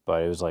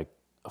 but it was like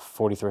a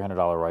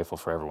 $4,300 rifle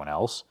for everyone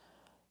else.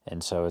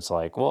 And so it's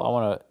like,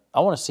 well, I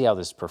want to see how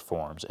this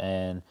performs.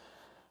 And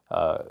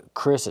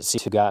Chris at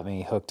C2 got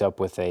me hooked up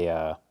with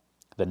the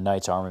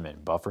Knights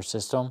Armament buffer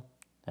system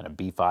and a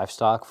B5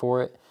 stock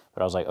for it.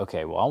 But I was like,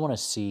 okay, well, I want to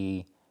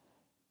see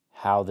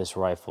how this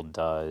rifle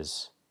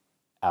does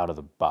out of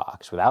the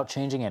box without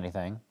changing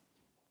anything,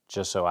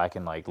 just so I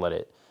can like let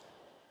it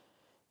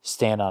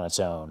stand on its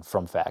own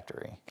from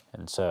factory.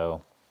 And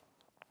so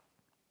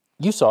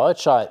you saw it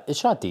shot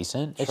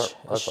decent. I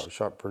thought it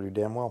shot pretty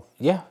damn well.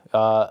 Yeah,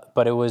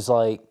 but it was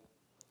like,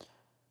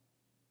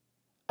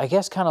 I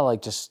guess kind of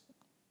like just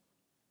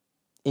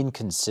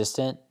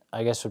inconsistent,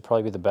 I guess would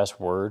probably be the best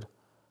word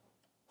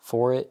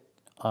for it.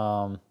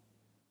 And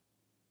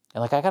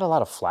like, I got a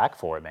lot of flack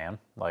for it, man.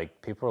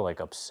 Like, people were like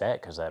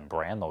upset because of that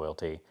brand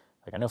loyalty.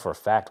 Like, I know for a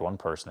fact one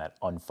person that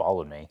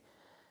unfollowed me,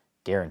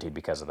 guaranteed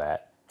because of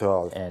that.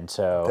 Oh, And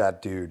so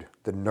that dude,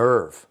 the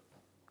nerve.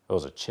 it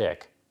was a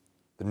chick.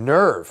 The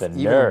nerve. The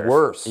Even nerve.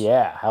 worse.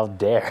 Yeah, how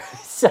dare.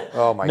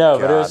 Oh my no,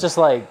 God. but it was just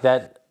like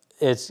that.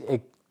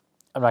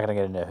 I'm not gonna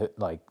get into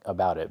like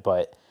about it,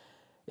 but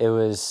it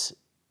was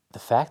the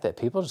fact that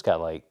people just got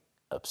like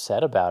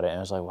upset about it, and I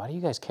was like, why do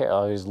you guys care?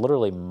 Like, it was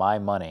literally my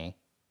money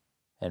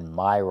and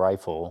my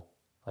rifle.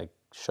 Like,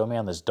 show me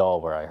on this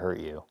doll where I hurt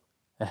you.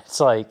 And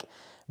it's like,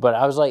 But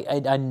I was like,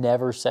 I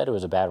never said it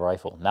was a bad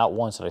rifle. Not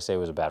once did I say it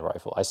was a bad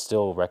rifle. I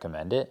still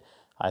recommend it.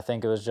 I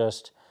think it was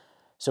just,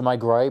 so my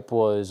gripe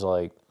was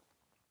like,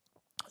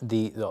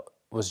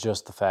 was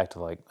just the fact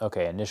of like,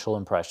 okay, initial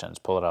impressions,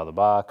 pull it out of the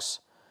box.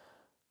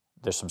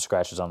 There's some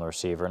scratches on the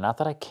receiver. Not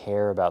that I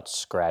care about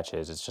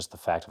scratches. It's just the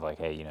fact of like,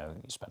 hey, you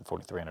spend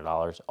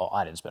 $4,300. Oh,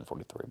 I didn't spend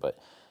 43, but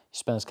you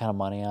spend this kind of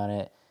money on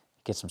it,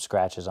 get some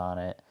scratches on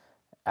it.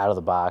 Out of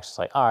the box, it's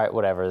like, all right,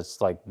 whatever. It's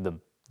like the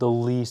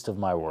least of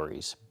my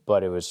worries.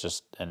 But it was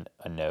just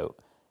a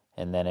note.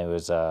 And then it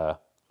was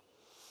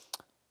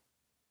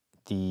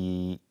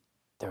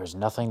there was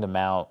nothing to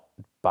mount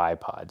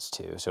bipods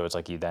to. So it's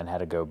like you then had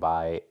to go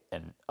buy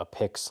a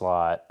pick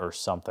slot or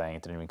something.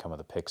 It didn't even come with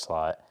a pick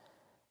slot.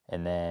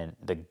 And then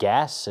the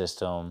gas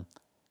system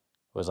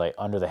was like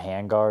under the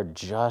handguard,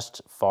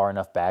 just far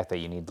enough back that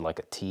you need like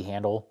a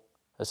T-handle,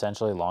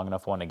 essentially, long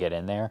enough one to get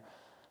in there.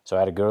 So I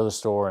had to go to the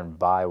store and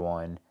buy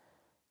one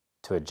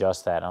to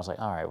adjust that. And I was like,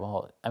 all right,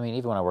 well, I mean,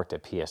 even when I worked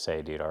at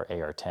PSA, dude, our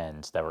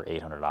AR-10s that were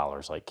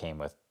 $800 like came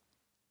with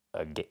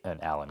an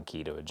Allen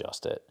key to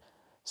adjust it.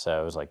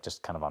 So it was like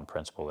just kind of on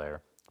principle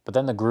there. But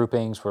then the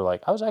groupings were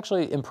like, I was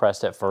actually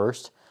impressed at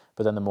first,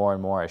 but then the more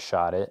and more I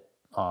shot it,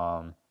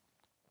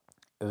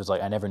 it was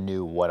like I never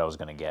knew what I was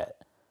going to get.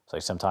 So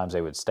like sometimes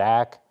they would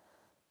stack.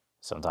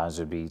 Sometimes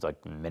it would be like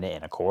a minute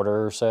and a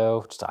quarter or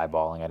so, just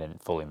eyeballing. I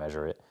didn't fully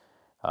measure it.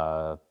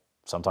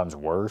 Sometimes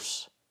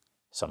worse,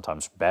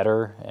 sometimes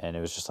better. And it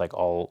was just like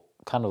all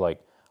kind of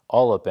like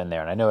all up in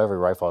there. And I know every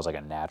rifle has like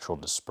a natural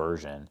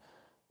dispersion,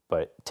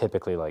 but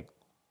typically like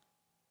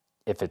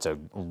if it's a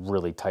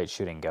really tight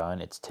shooting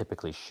gun, it's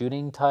typically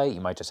shooting tight.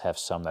 You might just have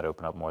some that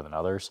open up more than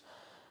others.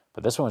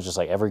 But this one was just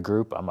like every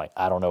group, I'm like,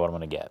 I don't know what I'm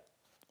going to get.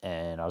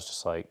 And I was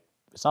just like,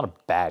 it's not a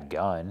bad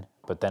gun.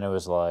 But then it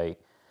was like,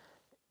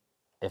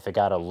 if it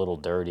got a little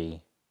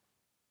dirty.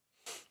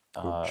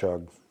 It would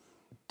chug.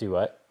 Do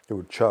what? It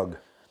would chug.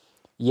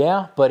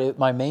 Yeah, but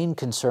my main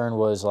concern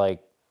was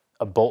like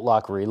a bolt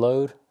lock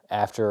reload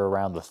after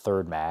around the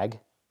third mag,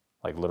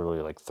 like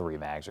literally like 3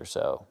 mags or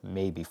so,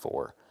 maybe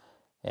 4.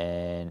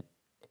 And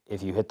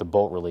if you hit the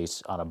bolt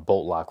release on a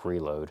bolt lock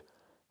reload,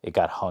 it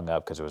got hung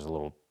up because it was a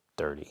little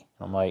dirty.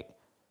 And I'm like,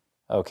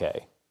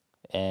 okay.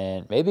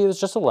 And maybe it was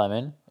just a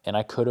lemon, and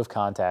I could have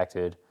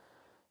contacted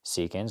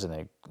Seekins, and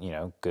they,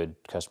 good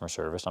customer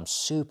service. I'm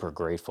super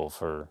grateful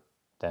for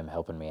them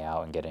helping me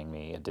out and getting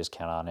me a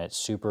discount on it.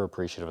 Super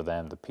appreciative of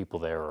them. The people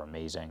there are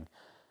amazing.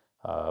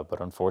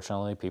 But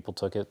unfortunately, people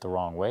took it the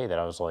wrong way, that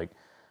I was like,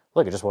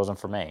 look, it just wasn't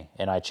for me.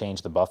 And I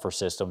changed the buffer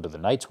system to the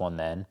Knights one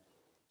then,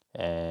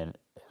 and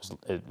it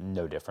was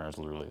no different. It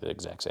was literally the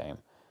exact same.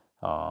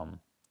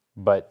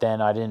 But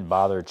then I didn't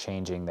bother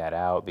changing that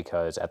out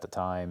because at the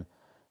time,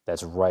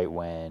 that's right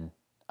when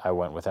I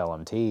went with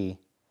LMT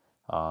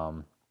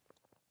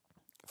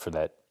for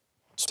that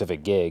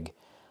specific gig,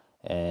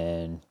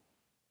 and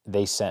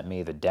they sent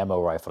me the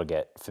demo rifle to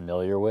get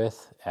familiar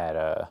with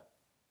at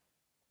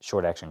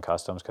Short Action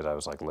Customs because I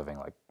was like living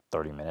like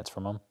 30 minutes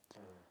from them.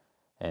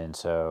 And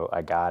so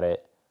I got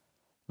it.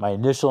 My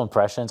initial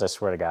impressions, I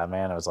swear to God,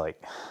 man, I was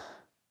like,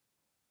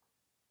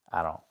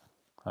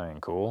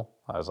 cool.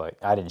 I was like,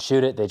 I didn't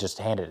shoot it. They just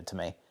handed it to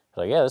me. I was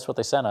like, yeah, that's what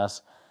they sent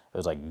us. It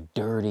was like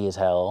dirty as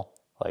hell.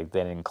 Like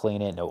they didn't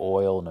clean it, no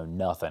oil, no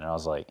nothing. And I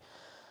was like,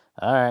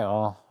 all right,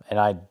 well, and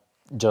I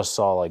just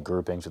saw like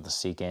groupings with the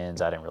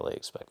Seekins. I didn't really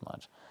expect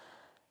much.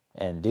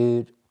 And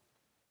dude,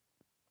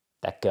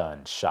 that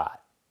gun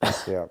shot.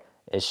 Yeah.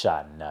 It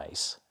shot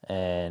nice.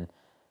 And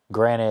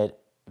granted,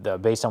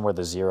 based on where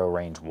the zero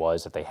range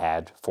was that they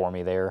had for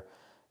me there,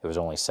 it was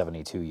only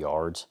 72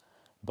 yards.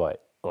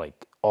 But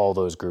like all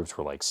those groups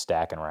were like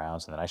stacking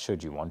rounds. And then I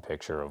showed you one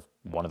picture of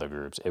one of the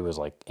groups. It was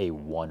like a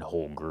one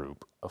whole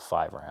group of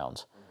 5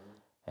 rounds.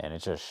 And it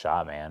just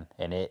shot, man.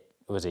 And it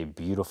was a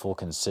beautiful,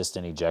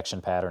 consistent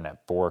ejection pattern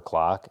at 4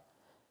 o'clock.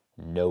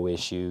 No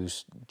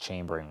issues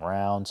chambering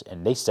rounds.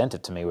 And they sent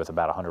it to me with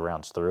about 100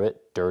 rounds through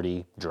it,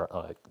 dirty,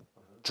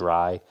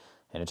 dry,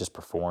 and it just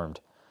performed.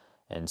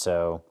 And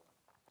so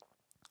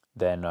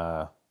then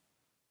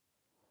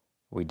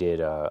we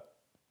did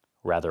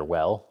rather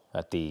well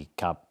at the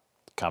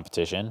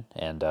competition.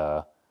 And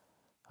I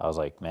was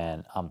like,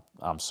 man,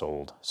 I'm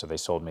sold. So they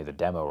sold me the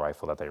demo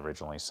rifle that they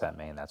originally sent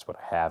me, and that's what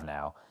I have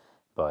now.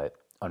 But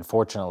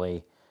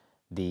unfortunately,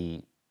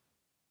 the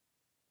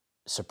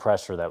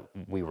suppressor that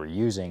we were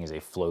using is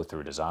a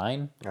flow-through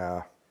design.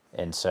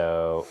 And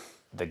so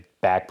the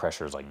back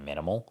pressure is like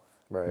minimal.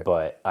 Right.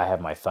 But I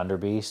have my Thunder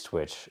Beast,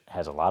 which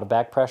has a lot of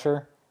back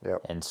pressure.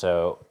 Yep. And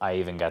so I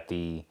even got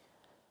the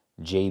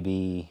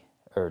JP.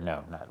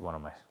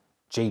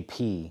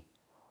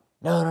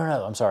 No,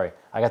 I'm sorry.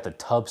 I got the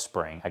tub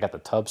spring.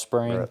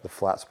 Right, the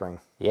flat spring.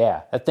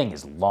 Yeah, that thing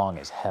is long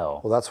as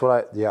hell. Well,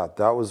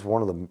 that was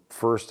one of the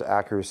first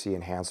accuracy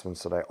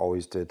enhancements that I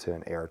always did to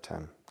an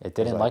AR-10. It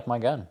didn't like my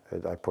gun.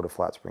 I put a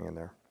flat spring in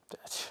there.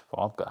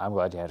 Well, I'm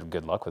glad you had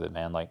good luck with it,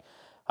 man. Like,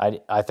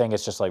 I think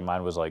it's just like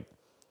mine was like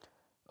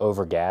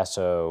over gas.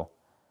 So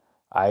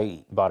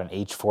I bought an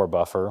H4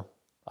 buffer.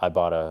 I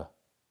bought a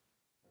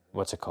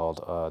what's it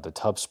called? The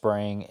tub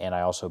spring, and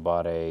I also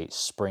bought a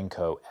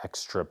Springco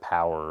Extra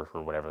Power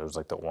or whatever. It was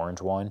like the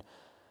orange one,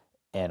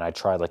 and I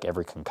tried like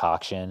every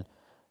concoction.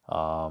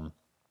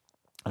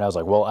 And I was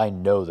like, well, I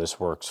know this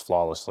works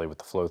flawlessly with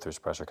the flow-through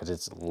suppressor because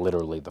it's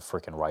literally the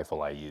freaking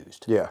rifle I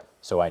used. Yeah.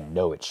 So I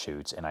know it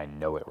shoots and I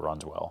know it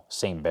runs well.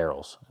 Same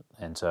barrels.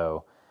 And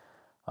so,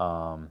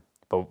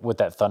 but with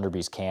that Thunder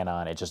Beast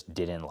Canon, it just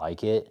didn't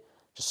like it.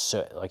 Just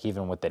so, like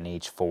even with an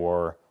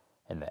H4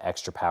 and the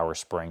extra power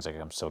springs, like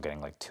I'm still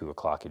getting like 2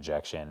 o'clock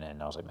ejection.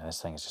 And I was like, man,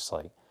 this thing is just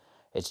like,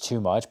 it's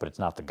too much, but it's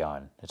not the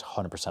gun. It's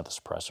 100% the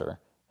suppressor.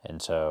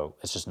 And so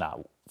it's just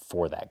not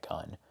for that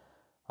gun.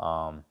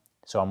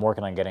 So I'm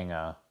working on getting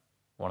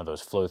one of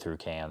those flow-through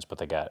cans, but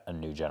they got a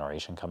new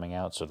generation coming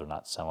out, so they're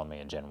not selling me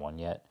a Gen 1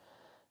 yet.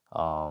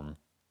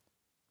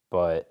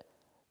 But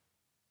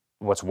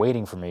what's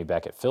waiting for me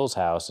back at Phil's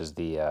house is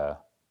the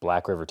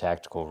Black River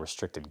Tactical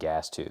restricted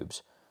gas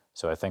tubes.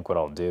 So I think what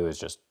I'll do is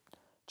just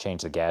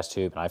change the gas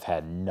tube, and I've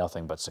had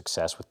nothing but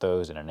success with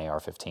those in an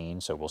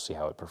AR-15, so we'll see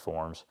how it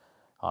performs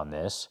on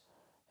this.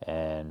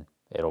 And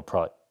it'll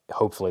probably,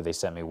 hopefully they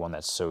sent me one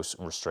that's so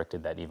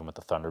restricted that even with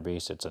the Thunder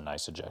Beast, it's a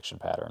nice ejection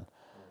pattern.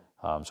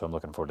 So I'm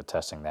looking forward to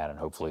testing that, and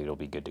hopefully it'll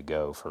be good to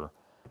go for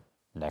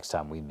next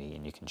time we meet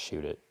and you can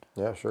shoot it.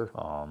 Yeah, sure.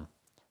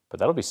 But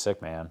that'll be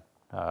sick, man.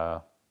 Yeah.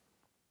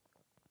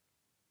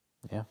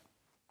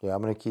 Yeah,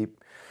 I'm gonna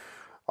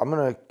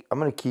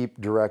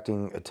keep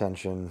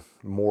directing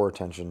more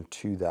attention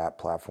to that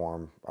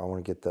platform. I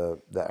want to get the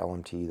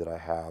LMT that I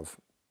have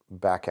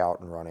back out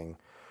and running.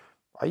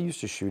 I used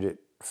to shoot it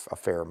a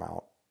fair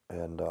amount,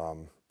 and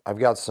I've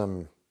got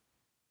some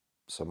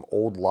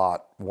old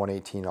lot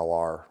 118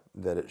 LR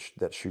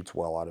that shoots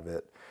well out of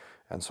it,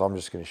 and so I'm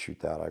just going to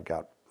shoot that. I've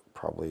got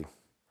probably,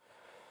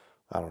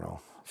 I don't know,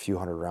 a few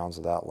hundred rounds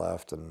of that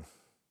left, and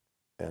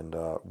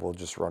we'll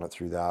just run it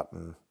through that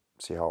and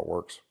see how it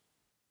works.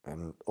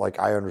 And like,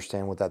 I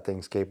understand what that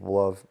thing's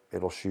capable of.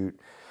 It'll shoot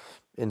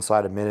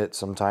inside a minute.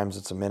 Sometimes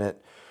it's a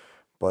minute,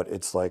 but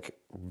it's like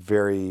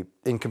very,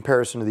 in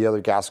comparison to the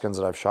other gas guns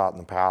that I've shot in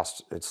the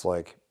past, it's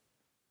like,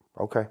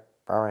 okay,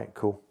 all right,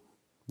 cool.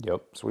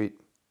 Yep. Sweet.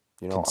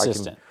 You know,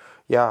 Consistent.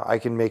 I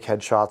can make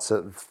headshots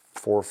at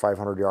 400 or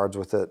 500 yards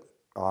with it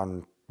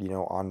on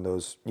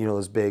those,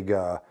 those big,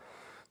 I'm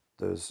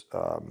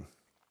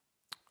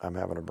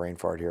having a brain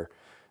fart here.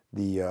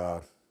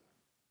 The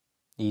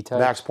E-type?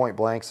 max point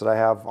blanks that I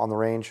have on the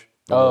range.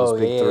 Oh, those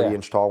big yeah,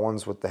 30-inch tall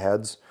ones with the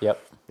heads. Yep.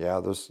 Yeah,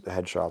 those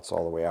headshots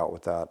all the way out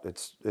with that.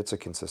 It's a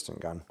consistent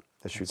gun.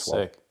 It shoots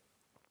well. Sick.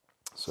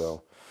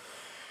 So,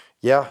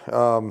 yeah,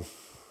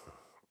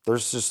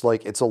 there's just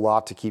like, it's a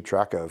lot to keep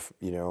track of,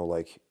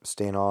 like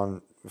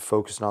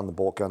focusing on the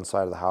bolt gun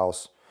side of the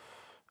house.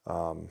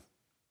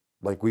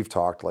 Like we've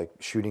talked, like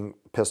shooting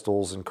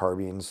pistols and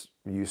carbines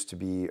used to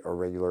be a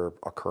regular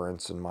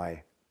occurrence in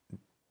my,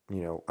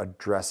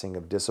 addressing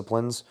of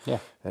disciplines. Yeah.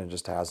 And it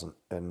just hasn't.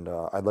 And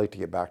I'd like to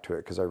get back to it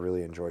because I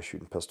really enjoy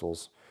shooting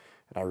pistols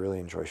and I really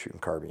enjoy shooting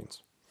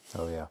carbines.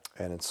 Oh, yeah.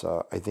 And it's,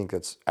 I think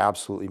it's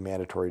absolutely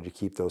mandatory to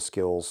keep those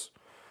skills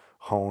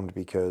honed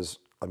because,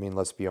 I mean,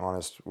 let's be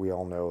honest, we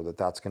all know that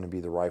that's going to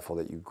be the rifle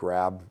that you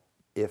grab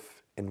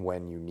if and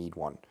when you need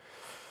one.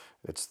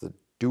 It's the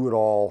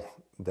do-it-all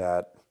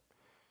that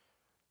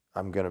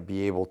I'm going to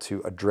be able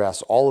to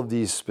address all of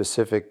these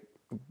specific,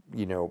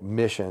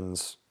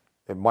 missions.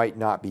 It might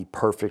not be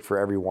perfect for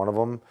every one of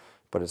them,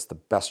 but it's the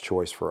best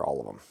choice for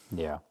all of them.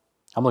 Yeah.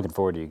 I'm looking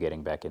forward to you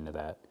getting back into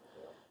that.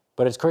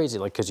 But it's crazy,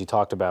 like, because you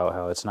talked about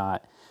how it's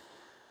like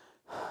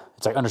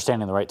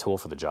understanding the right tool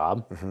for the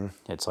job. Mm-hmm.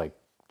 It's like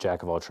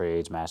jack of all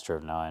trades, master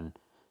of none.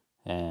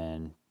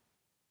 And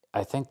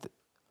I think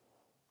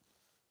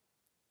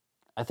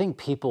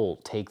people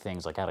take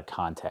things like out of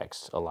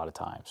context a lot of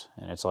times.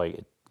 And it's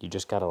like, you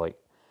just got to like,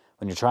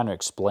 when you're trying to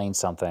explain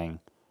something,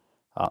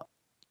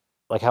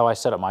 like how I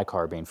set up my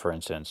carbine, for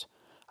instance,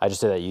 I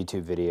just did that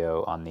YouTube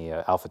video on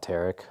the Alpha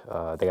Teric.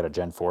 They got a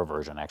Gen 4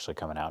 version actually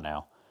coming out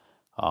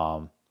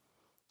now.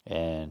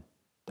 And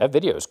that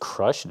video is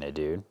crushing it,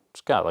 dude.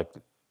 It's got like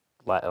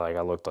I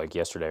looked like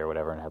yesterday or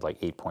whatever and had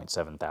like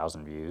 8.7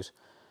 thousand views.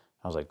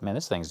 I was like, man,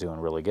 this thing's doing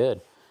really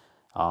good.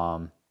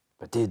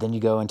 But dude, then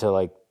you go into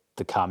like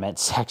the comment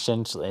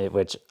section,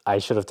 which I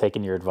should have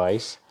taken your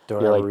advice.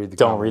 Don't ever read the comments.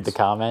 Don't read the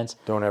comments.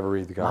 Don't ever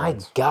read the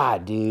comments. My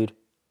God, dude.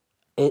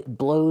 It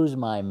blows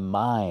my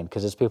mind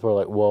because it's people are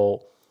like,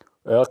 well,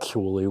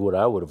 actually, what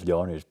I would have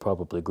done is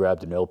probably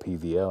grabbed an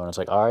LPVO. And it's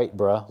like, all right,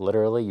 bruh,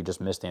 literally, you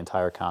just missed the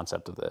entire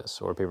concept of this.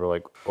 Or people are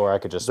like, or I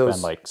could just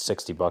spend like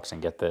 $60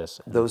 and get this.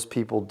 And those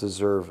people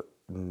deserve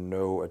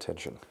no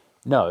attention.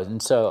 no,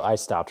 and so I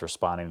stopped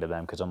responding to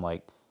them because I'm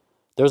like,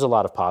 there's a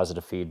lot of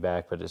positive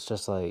feedback, but it's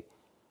just like,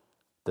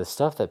 the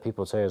stuff that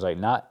people say is like,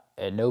 not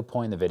at no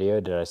point in the video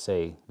did I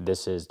say,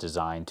 this is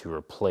designed to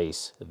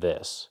replace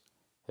this.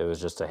 It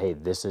was just hey,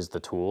 this is the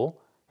tool,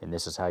 and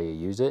this is how you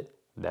use it.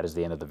 That is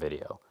the end of the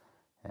video.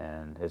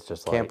 And it's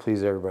just like... Can't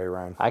please everybody,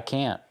 Ryan. I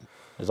can't.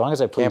 As long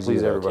as I please Can't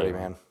please you, everybody, Caylen.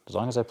 man. As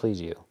long as I please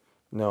you.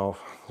 No,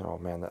 oh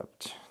man,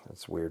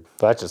 that's weird.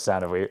 That just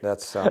sounded weird.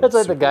 That sounded That's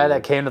like the super guy that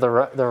weird. came to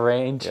the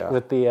range Yeah.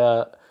 with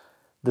the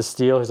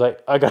steel. He's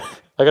like, I got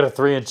a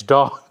 3-inch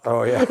dog.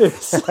 Oh yeah, I got a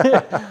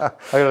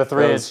that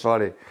 3-inch. was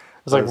funny.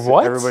 was like,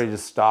 what? Everybody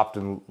just stopped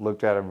and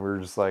looked at him. We were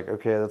just like,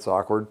 okay, that's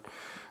awkward.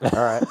 All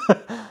right,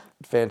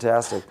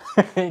 fantastic.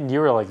 And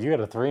you were like, you got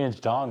a 3-inch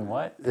dong?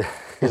 What?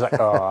 He's like,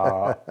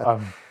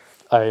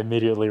 I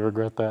immediately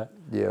regret that.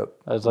 Yep.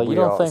 I was like, you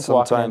don't think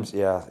walking in- sometimes,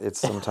 yeah,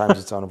 sometimes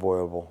it's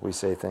unavoidable. We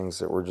say things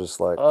that we're just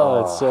like,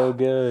 Oh, it's so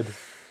good.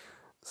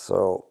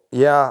 So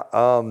yeah,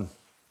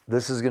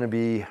 tomorrow's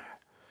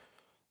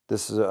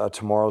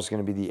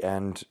gonna be the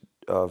end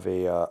of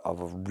a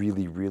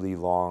really really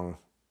long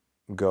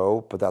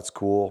go, but that's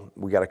cool.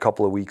 We got a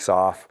couple of weeks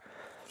off.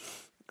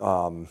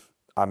 I'm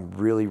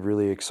really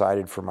really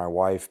excited for my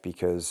wife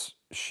because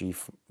she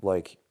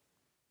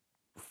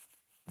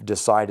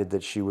decided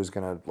that she was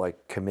gonna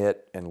like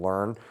commit and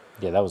learn.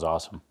 Yeah, that was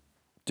awesome.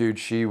 Dude,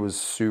 she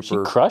was She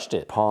super crushed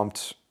it.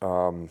 pumped.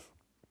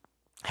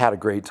 Had a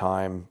great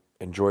time,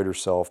 enjoyed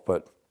herself.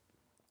 But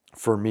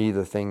for me,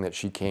 the thing that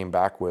she came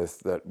back with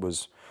that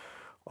was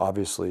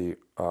obviously,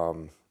 I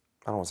don't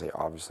want to say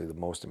obviously the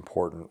most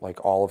important,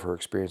 like all of her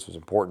experience was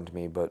important to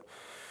me, but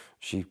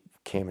she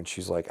came and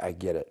she's like, I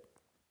get it.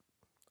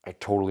 I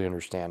totally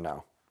understand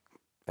now.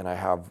 And I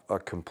have a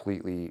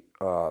completely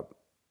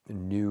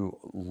new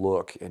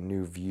look and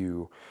new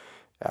view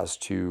as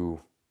to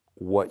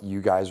what you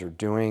guys are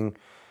doing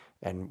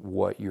and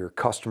what your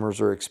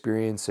customers are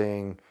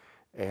experiencing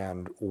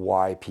and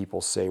why people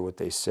say what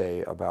they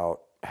say about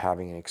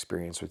having an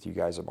experience with you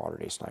guys at Modern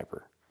Day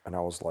Sniper. And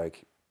I was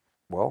like,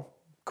 well,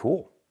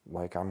 cool.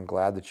 Like, I'm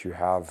glad that you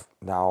have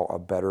now a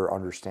better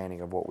understanding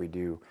of what we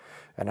do.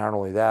 And not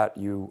only that,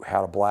 you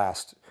had a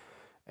blast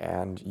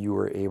and you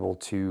were able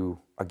to,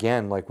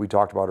 again, like we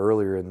talked about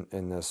earlier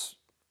in this,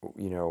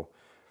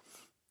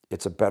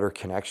 it's a better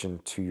connection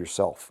to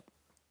yourself.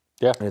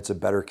 Yeah. And it's a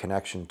better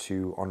connection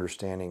to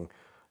understanding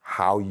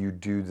how you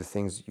do the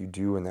things that you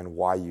do and then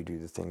why you do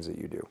the things that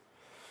you do.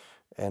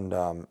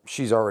 And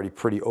she's already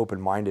pretty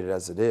open-minded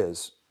as it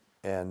is.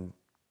 And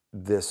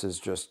this is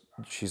just,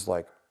 she's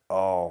like,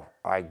 oh,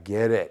 I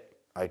get it.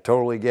 I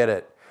totally get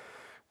it.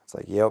 It's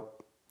like, yep.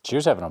 She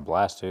was having a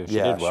blast too. She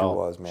Yeah, did well. she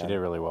was, man. She did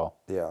really well.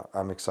 Yeah,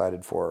 I'm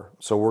excited for her.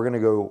 So I'm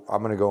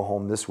going to go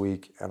home this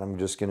week and I'm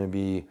going to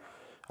be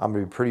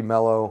pretty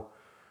mellow.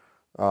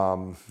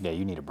 Yeah,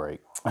 you need a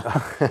break.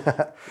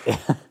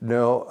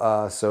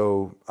 No,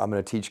 so I'm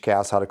going to teach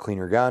Cass how to clean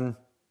her gun.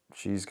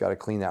 She's got to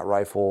clean that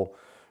rifle.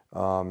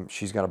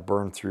 She's got to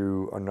burn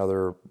through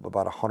another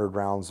about 100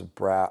 rounds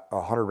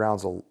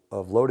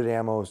of loaded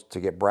ammo to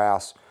get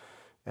brass,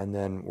 and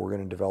then we're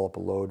going to develop a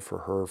load for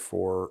her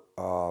for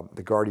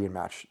the Guardian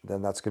match.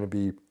 Then that's going to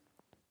be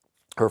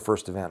her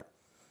first event,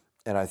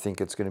 and I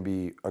think it's going to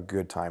be a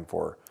good time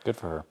for her. Good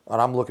for her.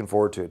 And I'm looking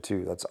forward to it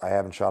too. I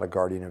haven't shot a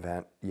Guardian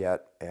event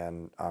yet,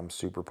 and I'm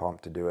super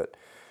pumped to do it.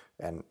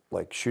 And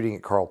like shooting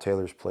at Carl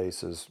Taylor's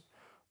place is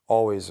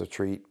always a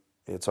treat.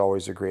 It's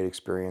always a great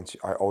experience.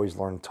 I always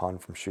learn a ton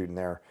from shooting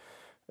there,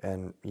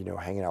 and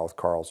hanging out with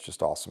Carl's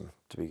just awesome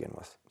to begin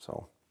with.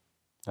 So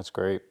That's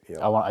great.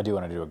 Yeah. I do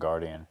want to do a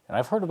Guardian, and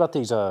I've heard about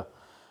these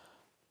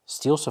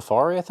Steel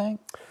Safari, I think.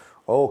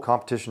 Oh,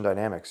 competition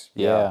dynamics.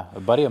 Yeah, a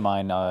buddy of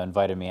mine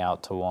invited me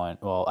out to one.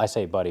 Well, I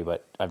say buddy,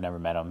 but I've never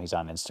met him. He's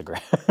on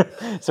Instagram,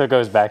 so it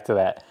goes back to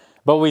that.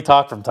 But we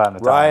talk from time to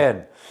time.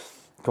 Ryan,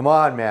 come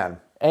on, man.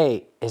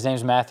 Hey, his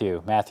name's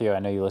Matthew. Matthew, I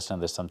know you listen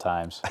to this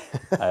sometimes.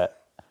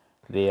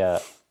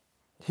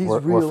 He's we're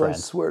real, I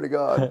friends. swear to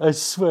God. I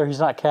swear he's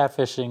not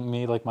catfishing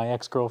me like my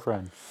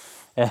ex-girlfriend.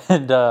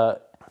 And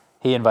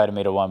he invited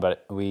me to one,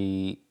 but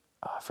I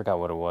forgot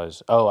what it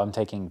was. Oh, I'm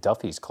taking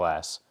Duffy's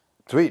class.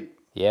 Sweet.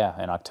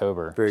 Yeah, in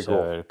October. Very so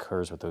cool. It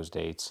occurs with those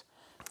dates.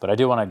 But I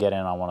do want to get in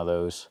on one of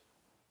those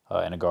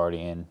in a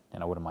Guardian,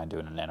 and I wouldn't mind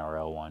doing an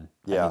NRL one.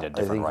 Yeah, need a I different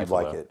think you'd rifle,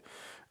 like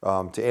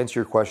though. it. To answer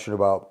your question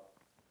about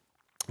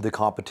the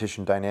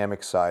competition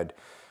dynamic side,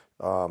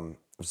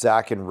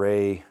 Zach and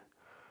Ray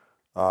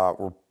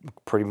were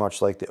pretty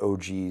much like the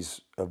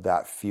OGs of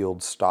that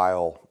field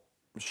style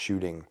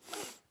shooting,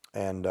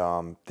 and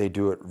they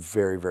do it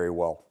very, very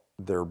well.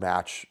 Their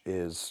match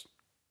is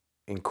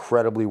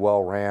incredibly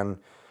well ran.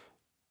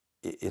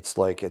 It's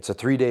a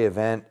 3-day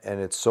event, and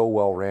it's so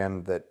well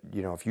ran that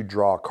if you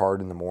draw a card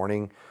in the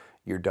morning,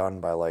 you're done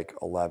by like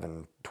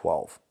 11,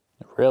 12.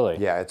 Really?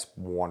 Yeah, it's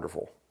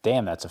wonderful.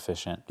 Damn, that's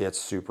efficient. It's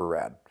super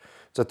rad.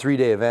 It's a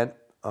 3-day event,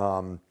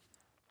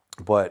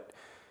 but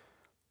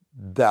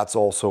that's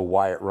also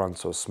why it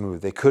runs so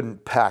smooth. They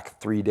couldn't pack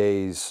 3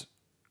 days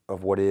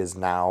of what is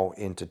now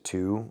into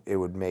 2. It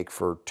would make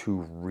for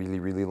 2 really,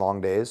 really long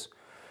days.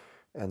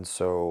 And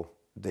so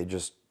they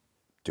just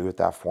do it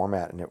that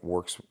format, and it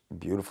works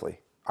beautifully.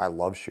 I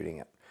love shooting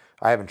it.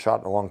 I haven't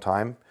shot in a long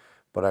time,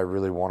 but I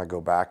really want to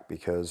go back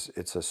because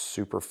it's a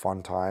super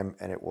fun time,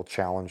 and it will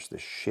challenge the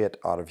shit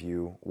out of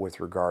you with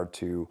regard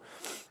to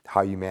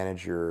how you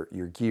manage your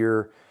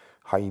gear,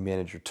 how you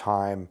manage your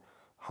time,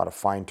 how to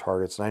find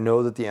targets. And I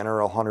know that the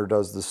NRL Hunter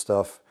does this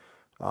stuff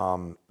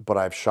But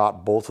I've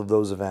shot both of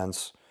those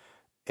events,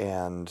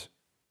 and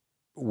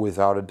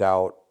without a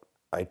doubt,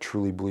 I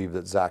truly believe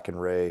that Zach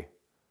and Ray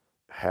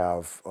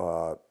have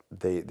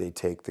they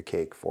take the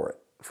cake for it.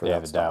 For They that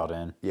have it style.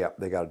 dialed in. Yeah,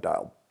 they got it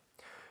dialed.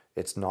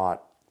 It's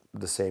not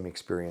the same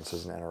experience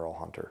as an NRL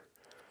hunter.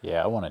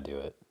 Yeah, I want to do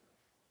it.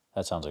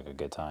 That sounds like a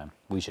good time.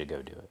 We should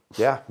go do it.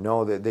 Yeah,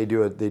 no, they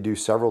do it. They do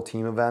several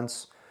team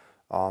events,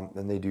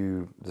 and they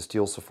do the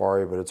Steel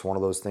Safari. But it's one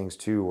of those things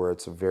too where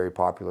it's a very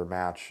popular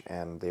match,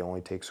 and they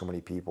only take so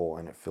many people,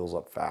 and it fills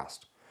up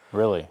fast.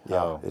 Really?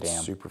 Yeah, Oh, it's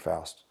damn. super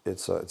fast.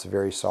 It's a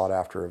very sought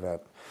after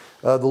event.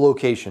 The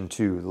location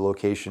too. The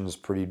location is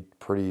pretty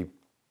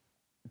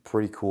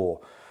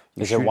cool.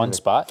 You Is shoot there in one a-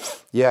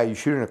 spot? Yeah, you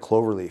shoot in a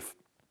cloverleaf.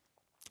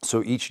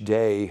 So each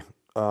day,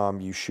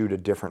 you shoot a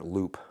different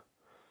loop,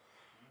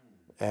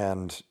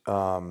 and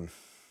I'm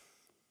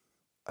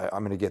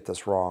going to get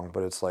this wrong,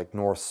 but it's like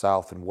north,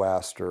 south, and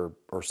west, or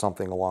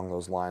something along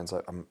those lines.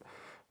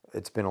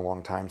 It's been a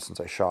long time since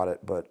I shot it,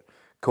 but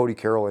Cody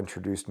Carroll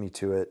introduced me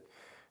to it,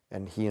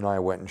 and he and I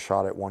went and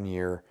shot it one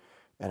year,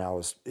 and I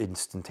was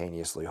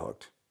instantaneously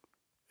hooked.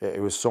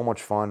 It was so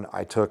much fun.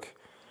 I took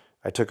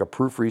a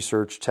Proof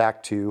Research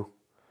TAC 2.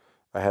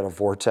 I had a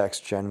Vortex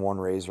Gen 1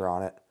 Razor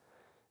on it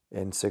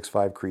in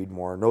 6.5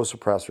 Creedmoor. No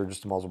suppressor,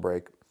 just a muzzle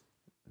brake.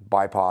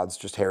 Bipods,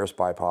 just Harris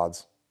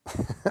bipods.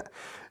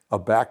 A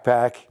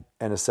backpack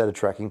and a set of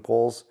trekking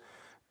poles,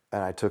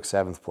 and I took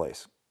 7th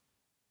place.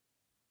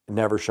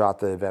 Never shot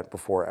the event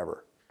before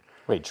ever.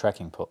 Wait,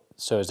 trekking pole.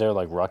 So is there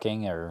like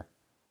rucking or?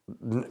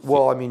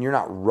 Well, I mean, you're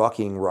not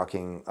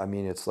rucking. I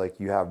mean, it's like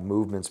you have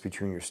movements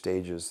between your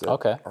stages that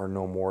Okay. are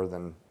no more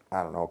than,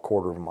 I don't know, a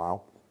quarter of a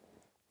mile.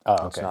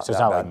 Oh, okay. not So it's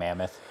that not bad. like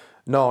Mammoth.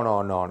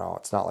 No.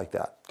 It's not like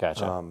that.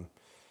 Gotcha.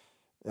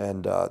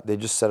 And they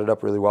just set it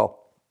up really well.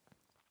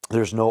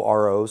 There's no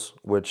ROs,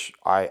 which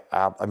I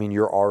mean,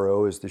 your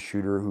RO is the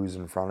shooter who's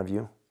in front of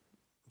you.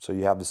 So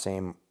you have the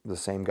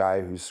same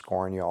guy who's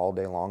scoring you all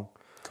day long.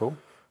 Cool.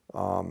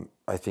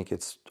 I think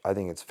it's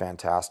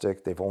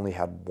fantastic. They've only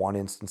had one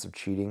instance of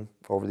cheating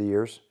over the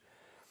years,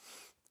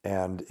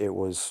 and it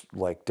was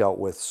like dealt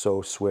with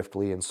so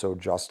swiftly and so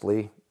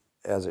justly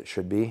as it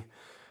should be,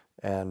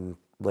 and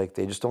like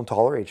they just don't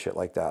tolerate shit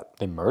like that.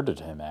 They murdered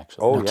him,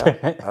 actually. Oh No,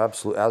 yeah,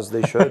 absolutely, as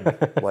they should.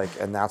 Like,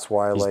 and that's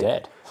why He's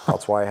dead.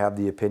 that's why I have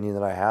the opinion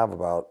that I have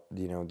about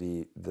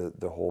the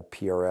whole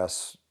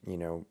PRS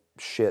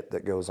shit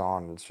that goes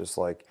on. It's just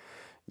like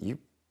you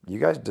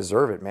guys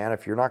deserve it, man.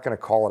 If you're not going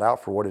to call it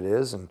out for what it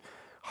is and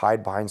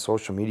hide behind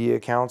social media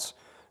accounts,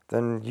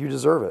 then you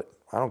deserve it.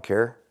 I don't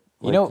care.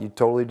 Like, you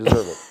totally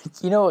deserve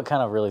it. You know what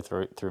kind of really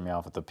threw me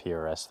off with the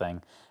PRS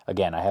thing?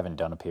 Again, I haven't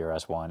done a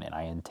PRS one, and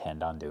I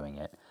intend on doing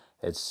it.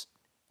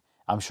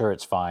 I'm sure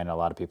it's fine. A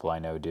lot of people I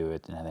know do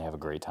it, and they have a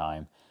great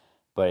time.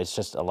 But it's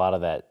just a lot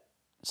of that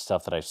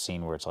stuff that I've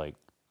seen where it's like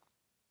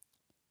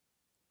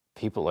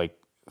people, like,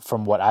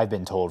 from what I've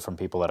been told from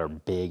people that are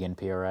big in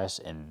PRS,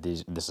 and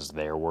this is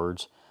their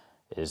words,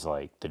 is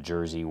like the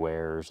jersey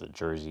wearers, the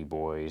jersey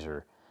boys,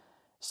 or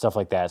stuff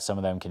like that. Some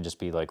of them can just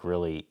be like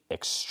really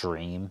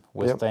extreme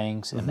with Yep.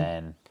 things, and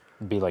then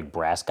be like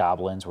brass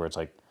goblins, where it's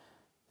like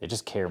they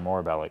just care more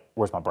about like,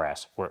 where's my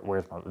brass,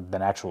 where's my,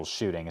 than actual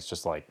shooting. It's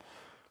just like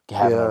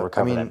having Yeah, to I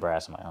recover mean, that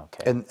brass. I'm like,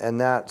 okay, And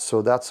that's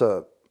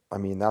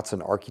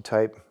an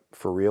archetype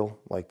for real.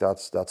 Like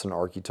that's an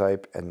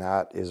archetype, and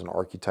that is an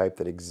archetype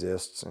that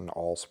exists in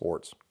all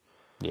sports.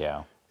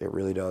 yeah, It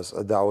really does.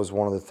 That was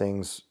one of the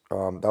things.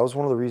 That was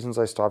one of the reasons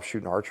I stopped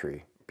shooting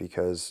archery,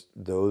 because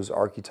those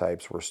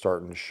archetypes were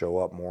starting to show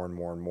up more and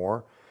more and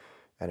more,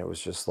 and it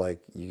was just like,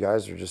 you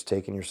guys are just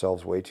taking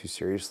yourselves way too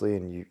seriously,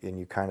 and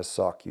you kind of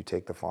suck. You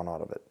take the fun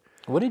out of it.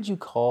 what did you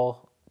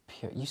call?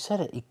 You said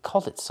it. You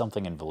called it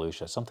something in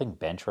Volusia, something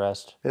bench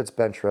rest, It's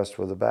bench rest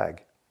with a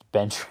bag.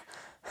 bench.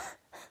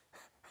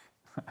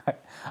 I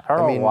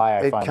don't know why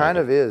I it find kind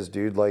of is,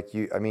 dude. Like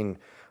I mean,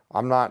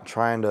 I'm not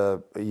trying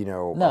to,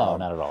 No,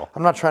 not at all.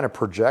 I'm not trying to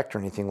project or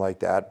anything like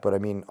that, but I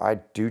mean, I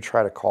do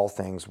try to call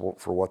things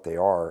for what they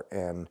are.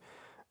 And,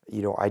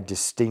 I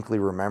distinctly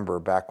remember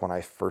back when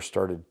I first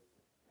started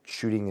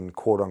shooting in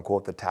quote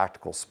unquote the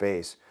tactical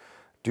space,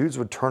 dudes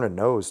would turn a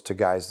nose to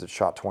guys that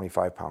shot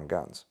 25-pound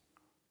guns.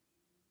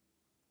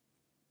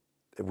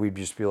 We'd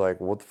just be like,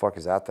 what the fuck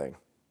is that thing?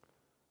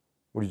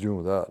 What are you doing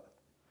with that?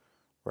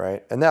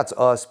 Right? And that's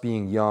us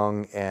being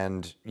young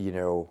and,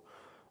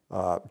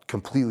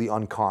 completely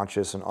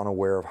unconscious and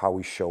unaware of how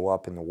we show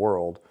up in the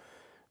world.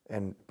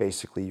 And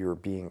basically you're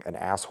being an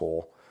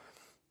asshole.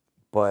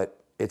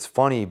 But it's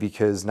funny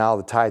because now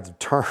the tides have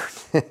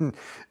turned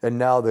and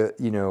now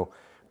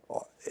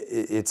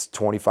it's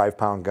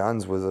 25-pound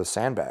guns with a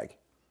sandbag.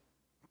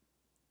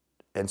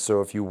 And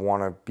so if you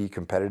want to be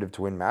competitive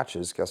to win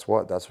matches, guess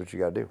what? That's what you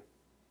got to do.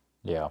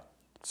 Yeah.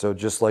 So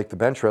just like the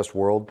bench rest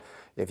world,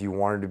 if you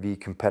wanted to be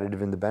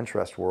competitive in the bench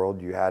rest world,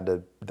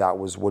 that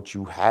was what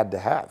you had to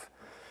have.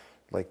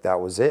 Like, that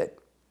was it.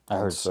 I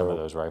heard And some of so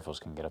those rifles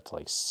can get up to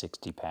like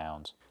 60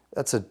 pounds.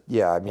 that's that's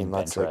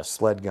bench like rest.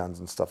 sled guns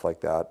and stuff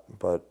like that.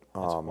 But,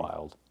 That's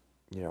wild.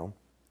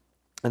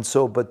 And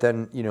so, but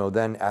then,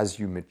 then as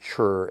you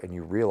mature and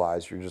you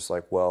realize, you're just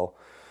like, well,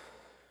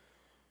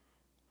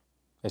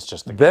 It's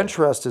just the bench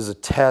rest is a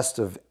test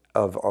of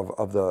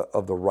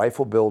the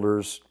rifle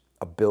builder's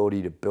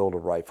ability to build a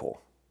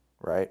rifle,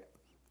 right?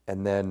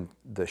 And then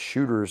the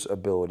shooter's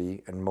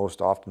ability, and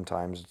most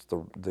oftentimes it's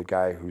the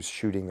guy who's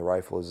shooting the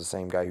rifle is the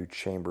same guy who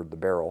chambered the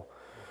barrel.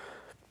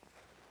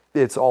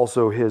 It's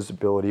also his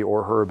ability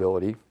or her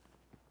ability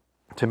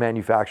to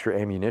manufacture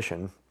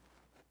ammunition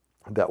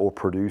that will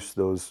produce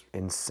those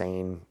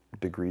insane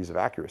degrees of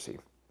accuracy.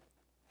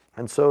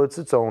 And so it's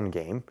its own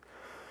game.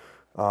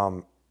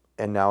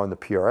 And now in the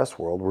PRS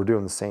world, we're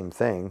doing the same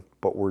thing,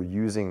 but we're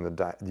using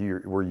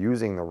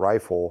the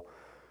rifle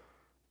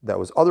that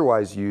was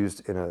otherwise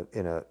used in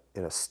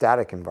a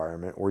static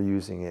environment. We're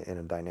using it in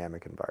a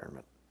dynamic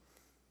environment.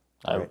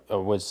 I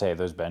would say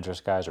those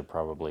benchers guys are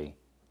probably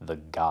the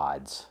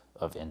gods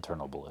of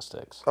internal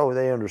ballistics. Oh,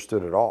 they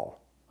understood it all.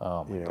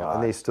 Oh my God.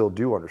 And they still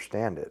do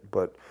understand it.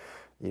 But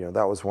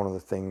that was one of the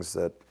things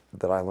that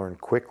I learned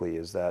quickly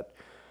is that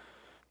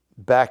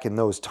back in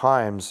those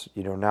times,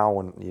 now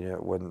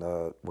when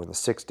the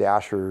six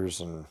dashers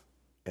and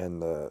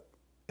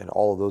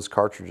all of those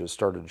cartridges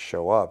started to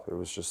show up, it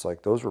was just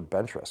like those were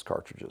bench rest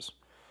cartridges.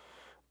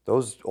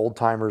 Those old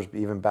timers,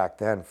 even back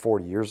then,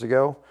 40 years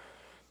ago,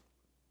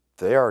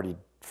 they already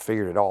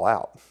figured it all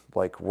out.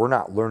 Like, we're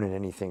not learning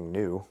anything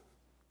new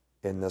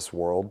in this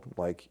world.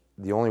 Like,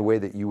 the only way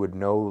that you would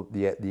know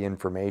the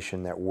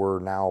information that we're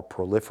now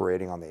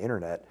proliferating on the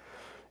internet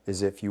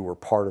is if you were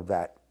part of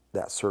that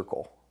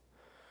circle,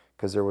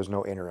 because there was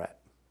no internet,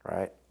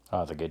 right?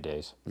 Oh, the good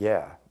days.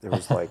 Yeah, it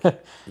was like,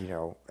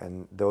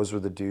 and those were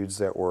the dudes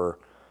that were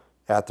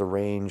at the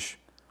range,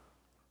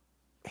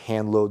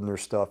 hand loading their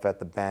stuff at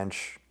the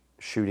bench,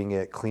 shooting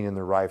it, cleaning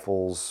their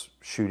rifles,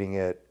 shooting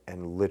it,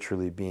 and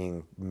literally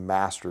being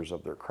masters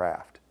of their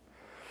craft.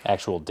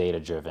 Actual data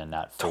driven,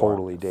 not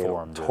Totally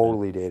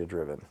data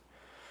driven,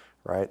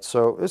 right?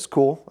 So it's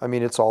cool. I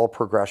mean, it's all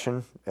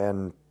progression,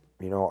 and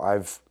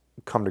I've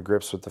come to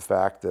grips with the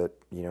fact that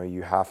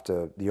you have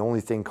to. The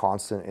only thing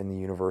constant in the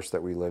universe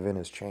that we live in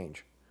is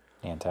change.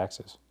 And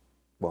taxes.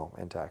 Well,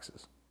 and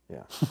taxes,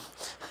 yeah,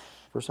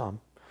 for some.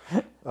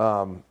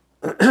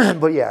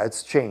 But yeah,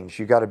 it's change.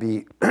 You got to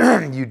be.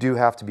 You do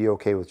have to be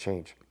okay with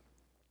change,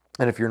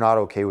 and if you're not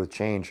okay with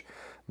change,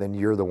 then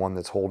you're the one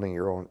that's holding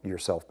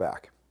yourself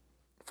back,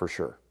 for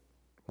sure,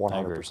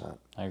 100%.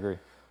 I agree.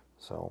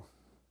 So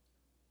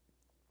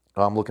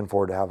I'm looking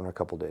forward to having a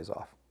couple days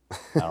off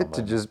to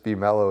you. just be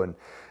mellow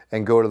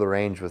and go to the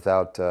range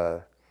without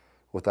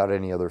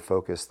any other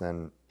focus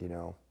than,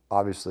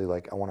 obviously,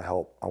 like I want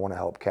to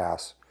help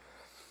Cass.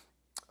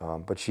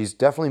 But she's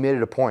definitely made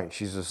it a point.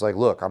 She's just like,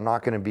 look, I'm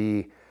not going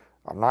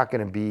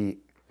to be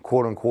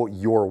quote unquote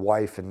your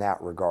wife in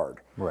that regard.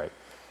 Right.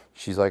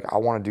 She's like, I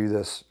want to do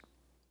this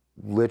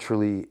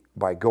literally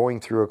by going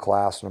through a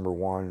class, number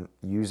one,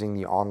 using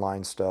the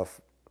online stuff,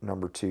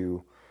 number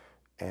two,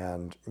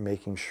 and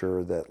making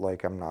sure that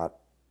I'm not,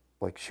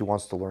 she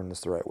wants to learn this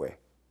the right way.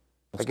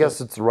 I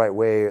guess it's the right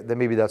way. Then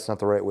maybe that's not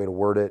the right way to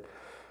word it,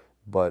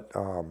 but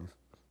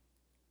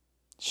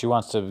she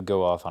wants to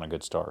go off on a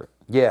good start.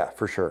 Yeah,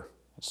 for sure.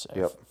 It's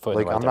Yep. foot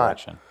in the right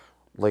direction.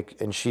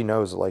 And she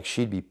knows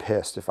she'd be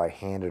pissed if I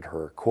handed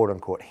her, quote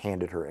unquote,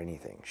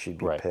 anything. She'd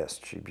be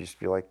pissed. She'd just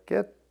be like,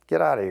 get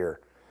out of here.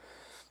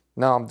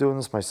 No, I'm doing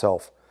this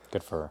myself.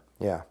 Good for her.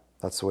 Yeah,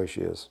 that's the way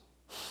she is.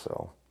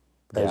 So,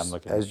 Yeah,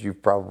 as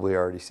you've probably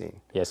already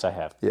seen. Yes, I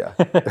have. Yeah.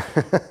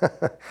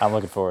 I'm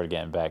looking forward to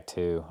getting back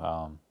too.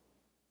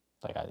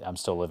 I'm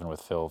still living with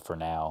Phil for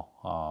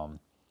now.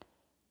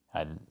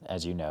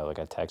 As you know, I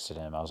texted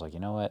him. I was like, you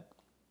know what?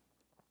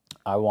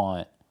 I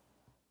want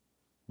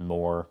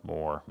more.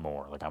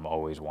 I'm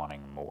always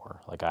wanting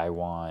more. I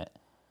want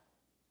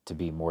to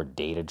be more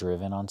data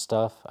driven on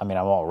stuff. I mean,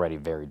 I'm already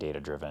very data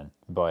driven,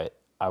 but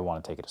I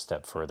want to take it a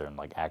step further and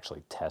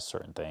actually test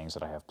certain things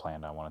that I have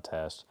planned I want to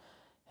test.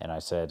 And I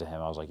said to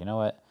him, I was like, you know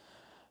what?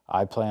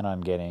 I plan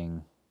on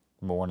getting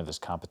more into this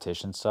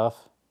competition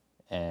stuff,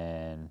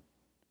 and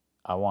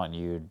I want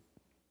you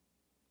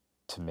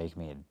to make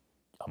me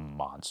a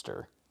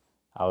monster.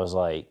 I was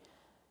like,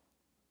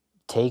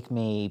 take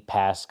me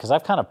past, because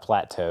I've kind of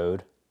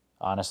plateaued,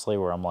 honestly,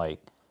 where I'm kind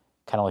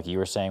of like you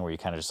were saying, where you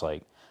kind of just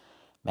man,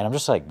 I'm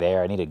just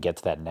there. I need to get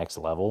to that next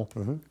level.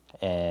 Mm-hmm.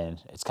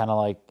 And it's kind of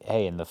like,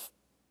 hey, in the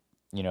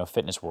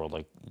fitness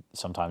world,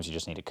 sometimes you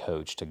just need a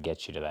coach to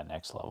get you to that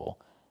next level.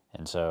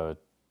 And so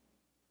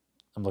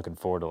I'm looking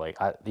forward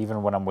to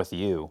even when I'm with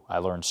you, I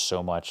learned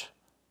so much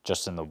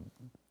just in the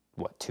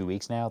 2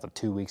 weeks now? The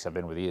 2 weeks I've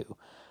been with you.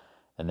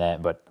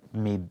 But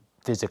me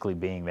physically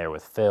being there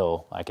with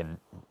Phil,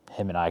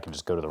 him and I can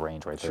just go to the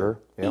range right there. Sure.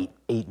 Yep.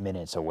 8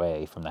 minutes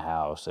away from the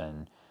house.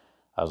 And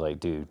I was like,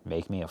 dude,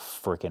 make me a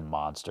freaking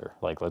monster.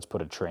 Let's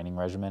put a training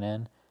regimen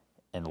in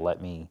and let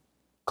me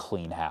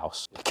clean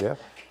house. Yeah.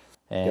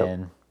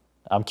 And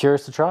I'm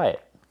curious to try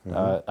it.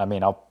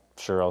 Mm-hmm.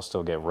 I'll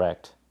still get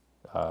wrecked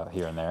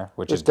here and there,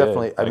 which is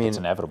definitely good. It's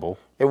inevitable.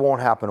 It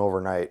won't happen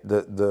overnight.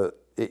 And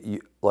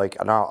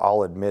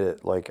I'll admit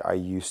it.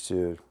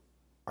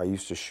 I I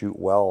used to shoot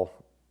well,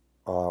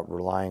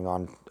 relying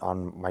on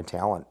my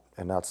talent,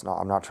 and that's not.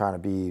 I'm not trying to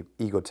be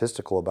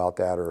egotistical about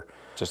that or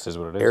Just is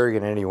what it is.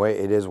 arrogant in any way.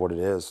 It is what it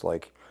is.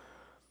 Like,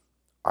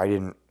 I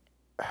didn't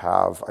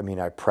have. I mean,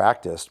 I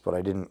practiced, but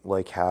I didn't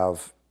like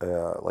have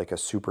like a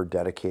super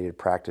dedicated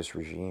practice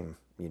regime.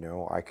 You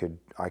know, I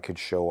could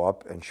show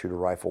up and shoot a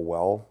rifle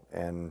well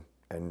and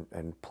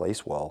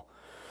place well.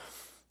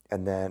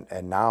 And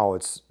now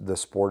the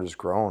sport has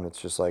grown. It's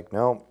just like,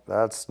 no,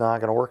 that's not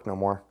going to work no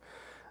more.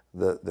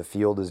 The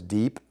field is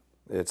deep,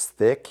 it's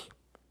thick,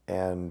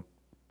 and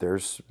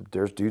there's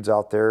dudes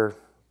out there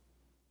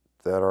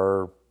that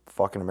are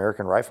fucking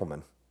American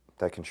riflemen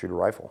that can shoot a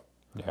rifle.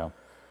 Yeah.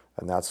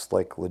 And that's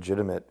like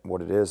legitimate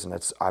what it is. And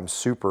I'm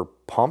super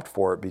pumped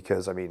for it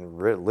because, I mean,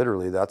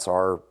 literally that's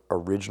our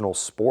original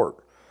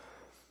sport.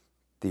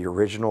 The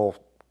original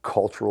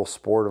cultural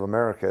sport of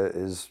America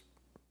is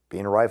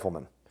being a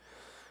rifleman.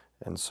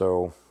 And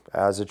so,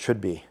 as it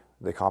should be,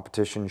 the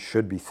competition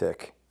should be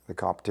thick. The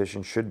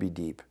competition should be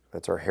deep.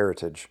 That's our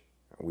heritage.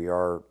 We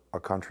are a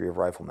country of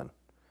riflemen.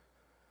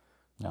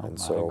 No, And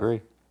I so,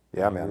 agree.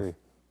 Yeah, I man. agree.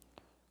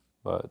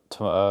 But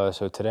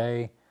so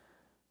today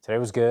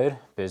was good,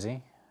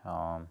 busy.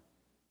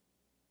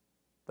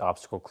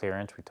 Obstacle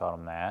clearance, we taught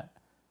them that.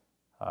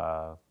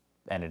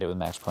 Ended it with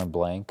max point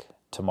blank.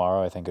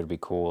 Tomorrow, I think it'd be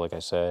cool. Like I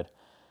said,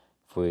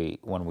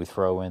 when we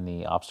throw in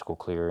the obstacle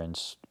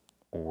clearance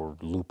or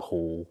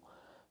loophole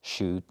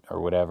shoot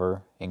or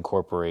whatever,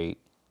 incorporate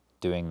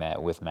doing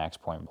that with max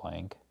point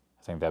blank.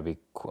 I think that'd be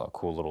a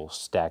cool little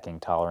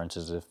stacking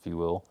tolerances, if you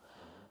will,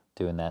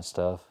 doing that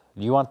stuff.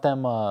 Do you want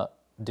them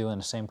doing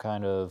the same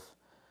kind of,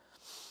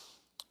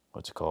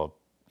 what's it called,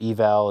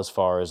 eval as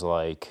far as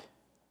like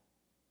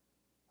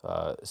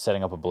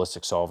setting up a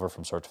ballistic solver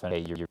from start to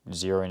finish? Hey, you're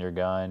zeroing your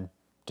gun,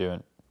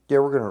 doing. Yeah,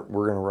 we're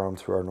gonna run them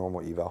through our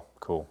normal eval.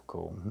 Cool.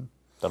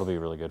 That'll be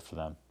really good for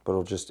them. But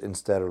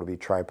it'll be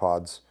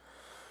tripods.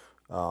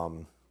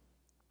 It'll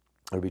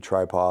be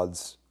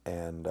tripods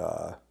and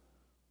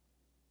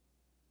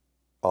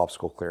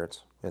obstacle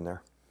clearance in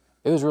there.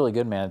 It was really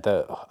good, man.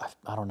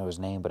 I don't know his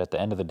name, but at the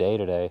end of the day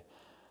today,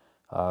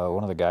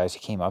 one of the guys, he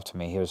came up to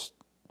me. He was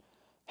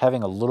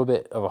having a little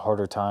bit of a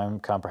harder time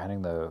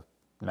comprehending the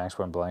max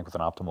point blank with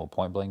an optimal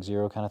point blank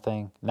zero kind of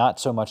thing. Not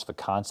so much the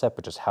concept,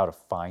 but just how to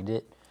find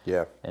it.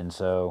 Yeah. And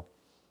so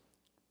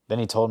then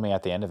he told me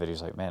at the end of it,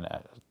 he's like, man,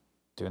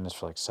 doing this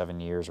for like 7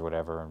 years or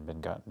whatever, and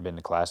been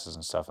to classes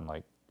and stuff, and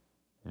like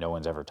no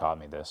one's ever taught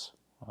me this.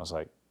 I was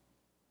like,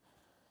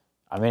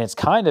 I mean, it's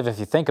kind of, if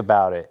you think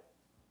about it,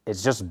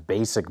 it's just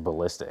basic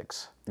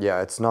ballistics.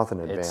 Yeah, it's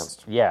nothing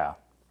advanced. Yeah.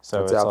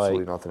 So it's absolutely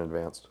like, nothing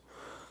advanced.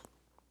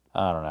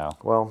 I don't know.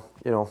 Well,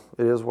 you know,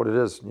 it is what it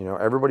is. You know,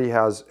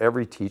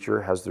 every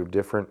teacher has their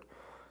different,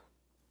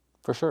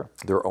 for sure,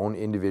 their own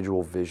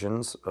individual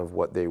visions of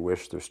what they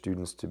wish their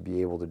students to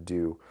be able to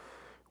do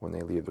when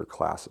they leave their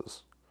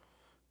classes.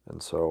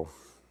 And so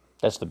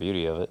that's the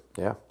beauty of it.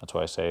 Yeah. That's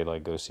why I say,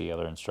 like, go see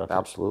other instructors.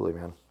 Absolutely,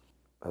 man.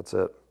 That's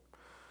it.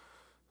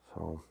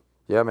 So,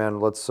 yeah, man,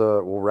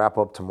 we'll wrap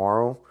up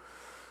tomorrow.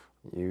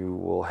 You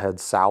will head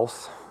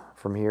south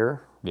from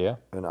here. Yeah.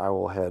 And I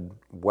will head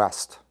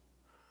west.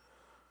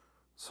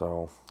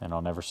 So. And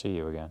I'll never see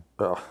you again.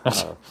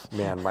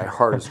 Man, my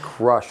heart is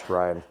crushed,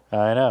 Ryan.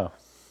 I know.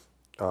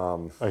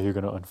 Are you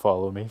going to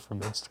unfollow me from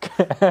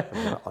Instagram?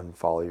 I'm going to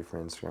unfollow you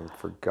from Instagram,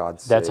 for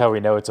God's sake. That's how we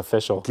know it's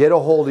official. Get a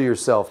hold of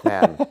yourself,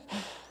 man.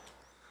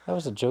 That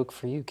was a joke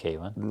for you,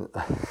 Caylen.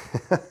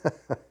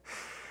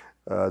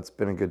 It's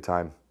been a good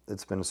time.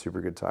 It's been a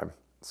super good time.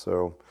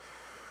 So,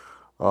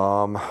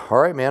 all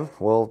right, man.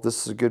 Well,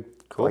 this is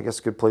I guess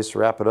a good place to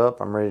wrap it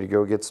up. I'm ready to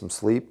go get some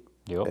sleep.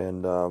 Yep.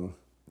 And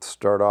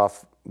start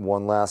off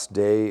one last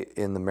day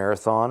in the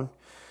marathon.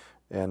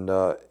 And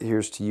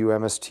here's to you,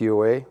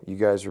 MSTOA. You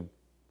guys are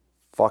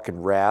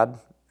fucking rad.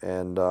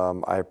 And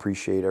I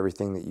appreciate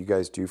everything that you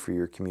guys do for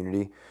your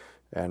community.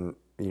 And,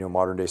 you know,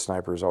 Modern Day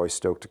Sniper is always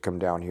stoked to come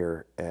down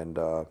here and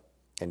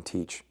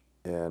teach.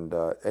 And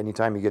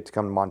anytime you get to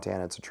come to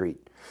Montana, it's a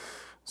treat.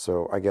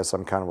 So I guess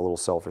I'm kind of a little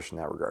selfish in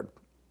that regard.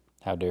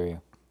 How dare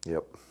you?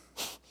 Yep.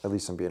 At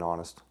least I'm being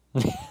honest.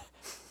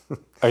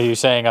 Are you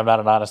saying I'm not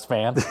an honest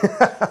man?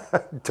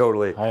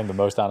 Totally. I am the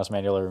most honest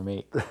man you'll ever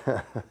meet.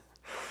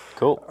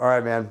 Cool. All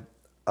right, man.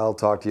 I'll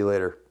talk to you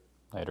later.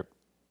 Later.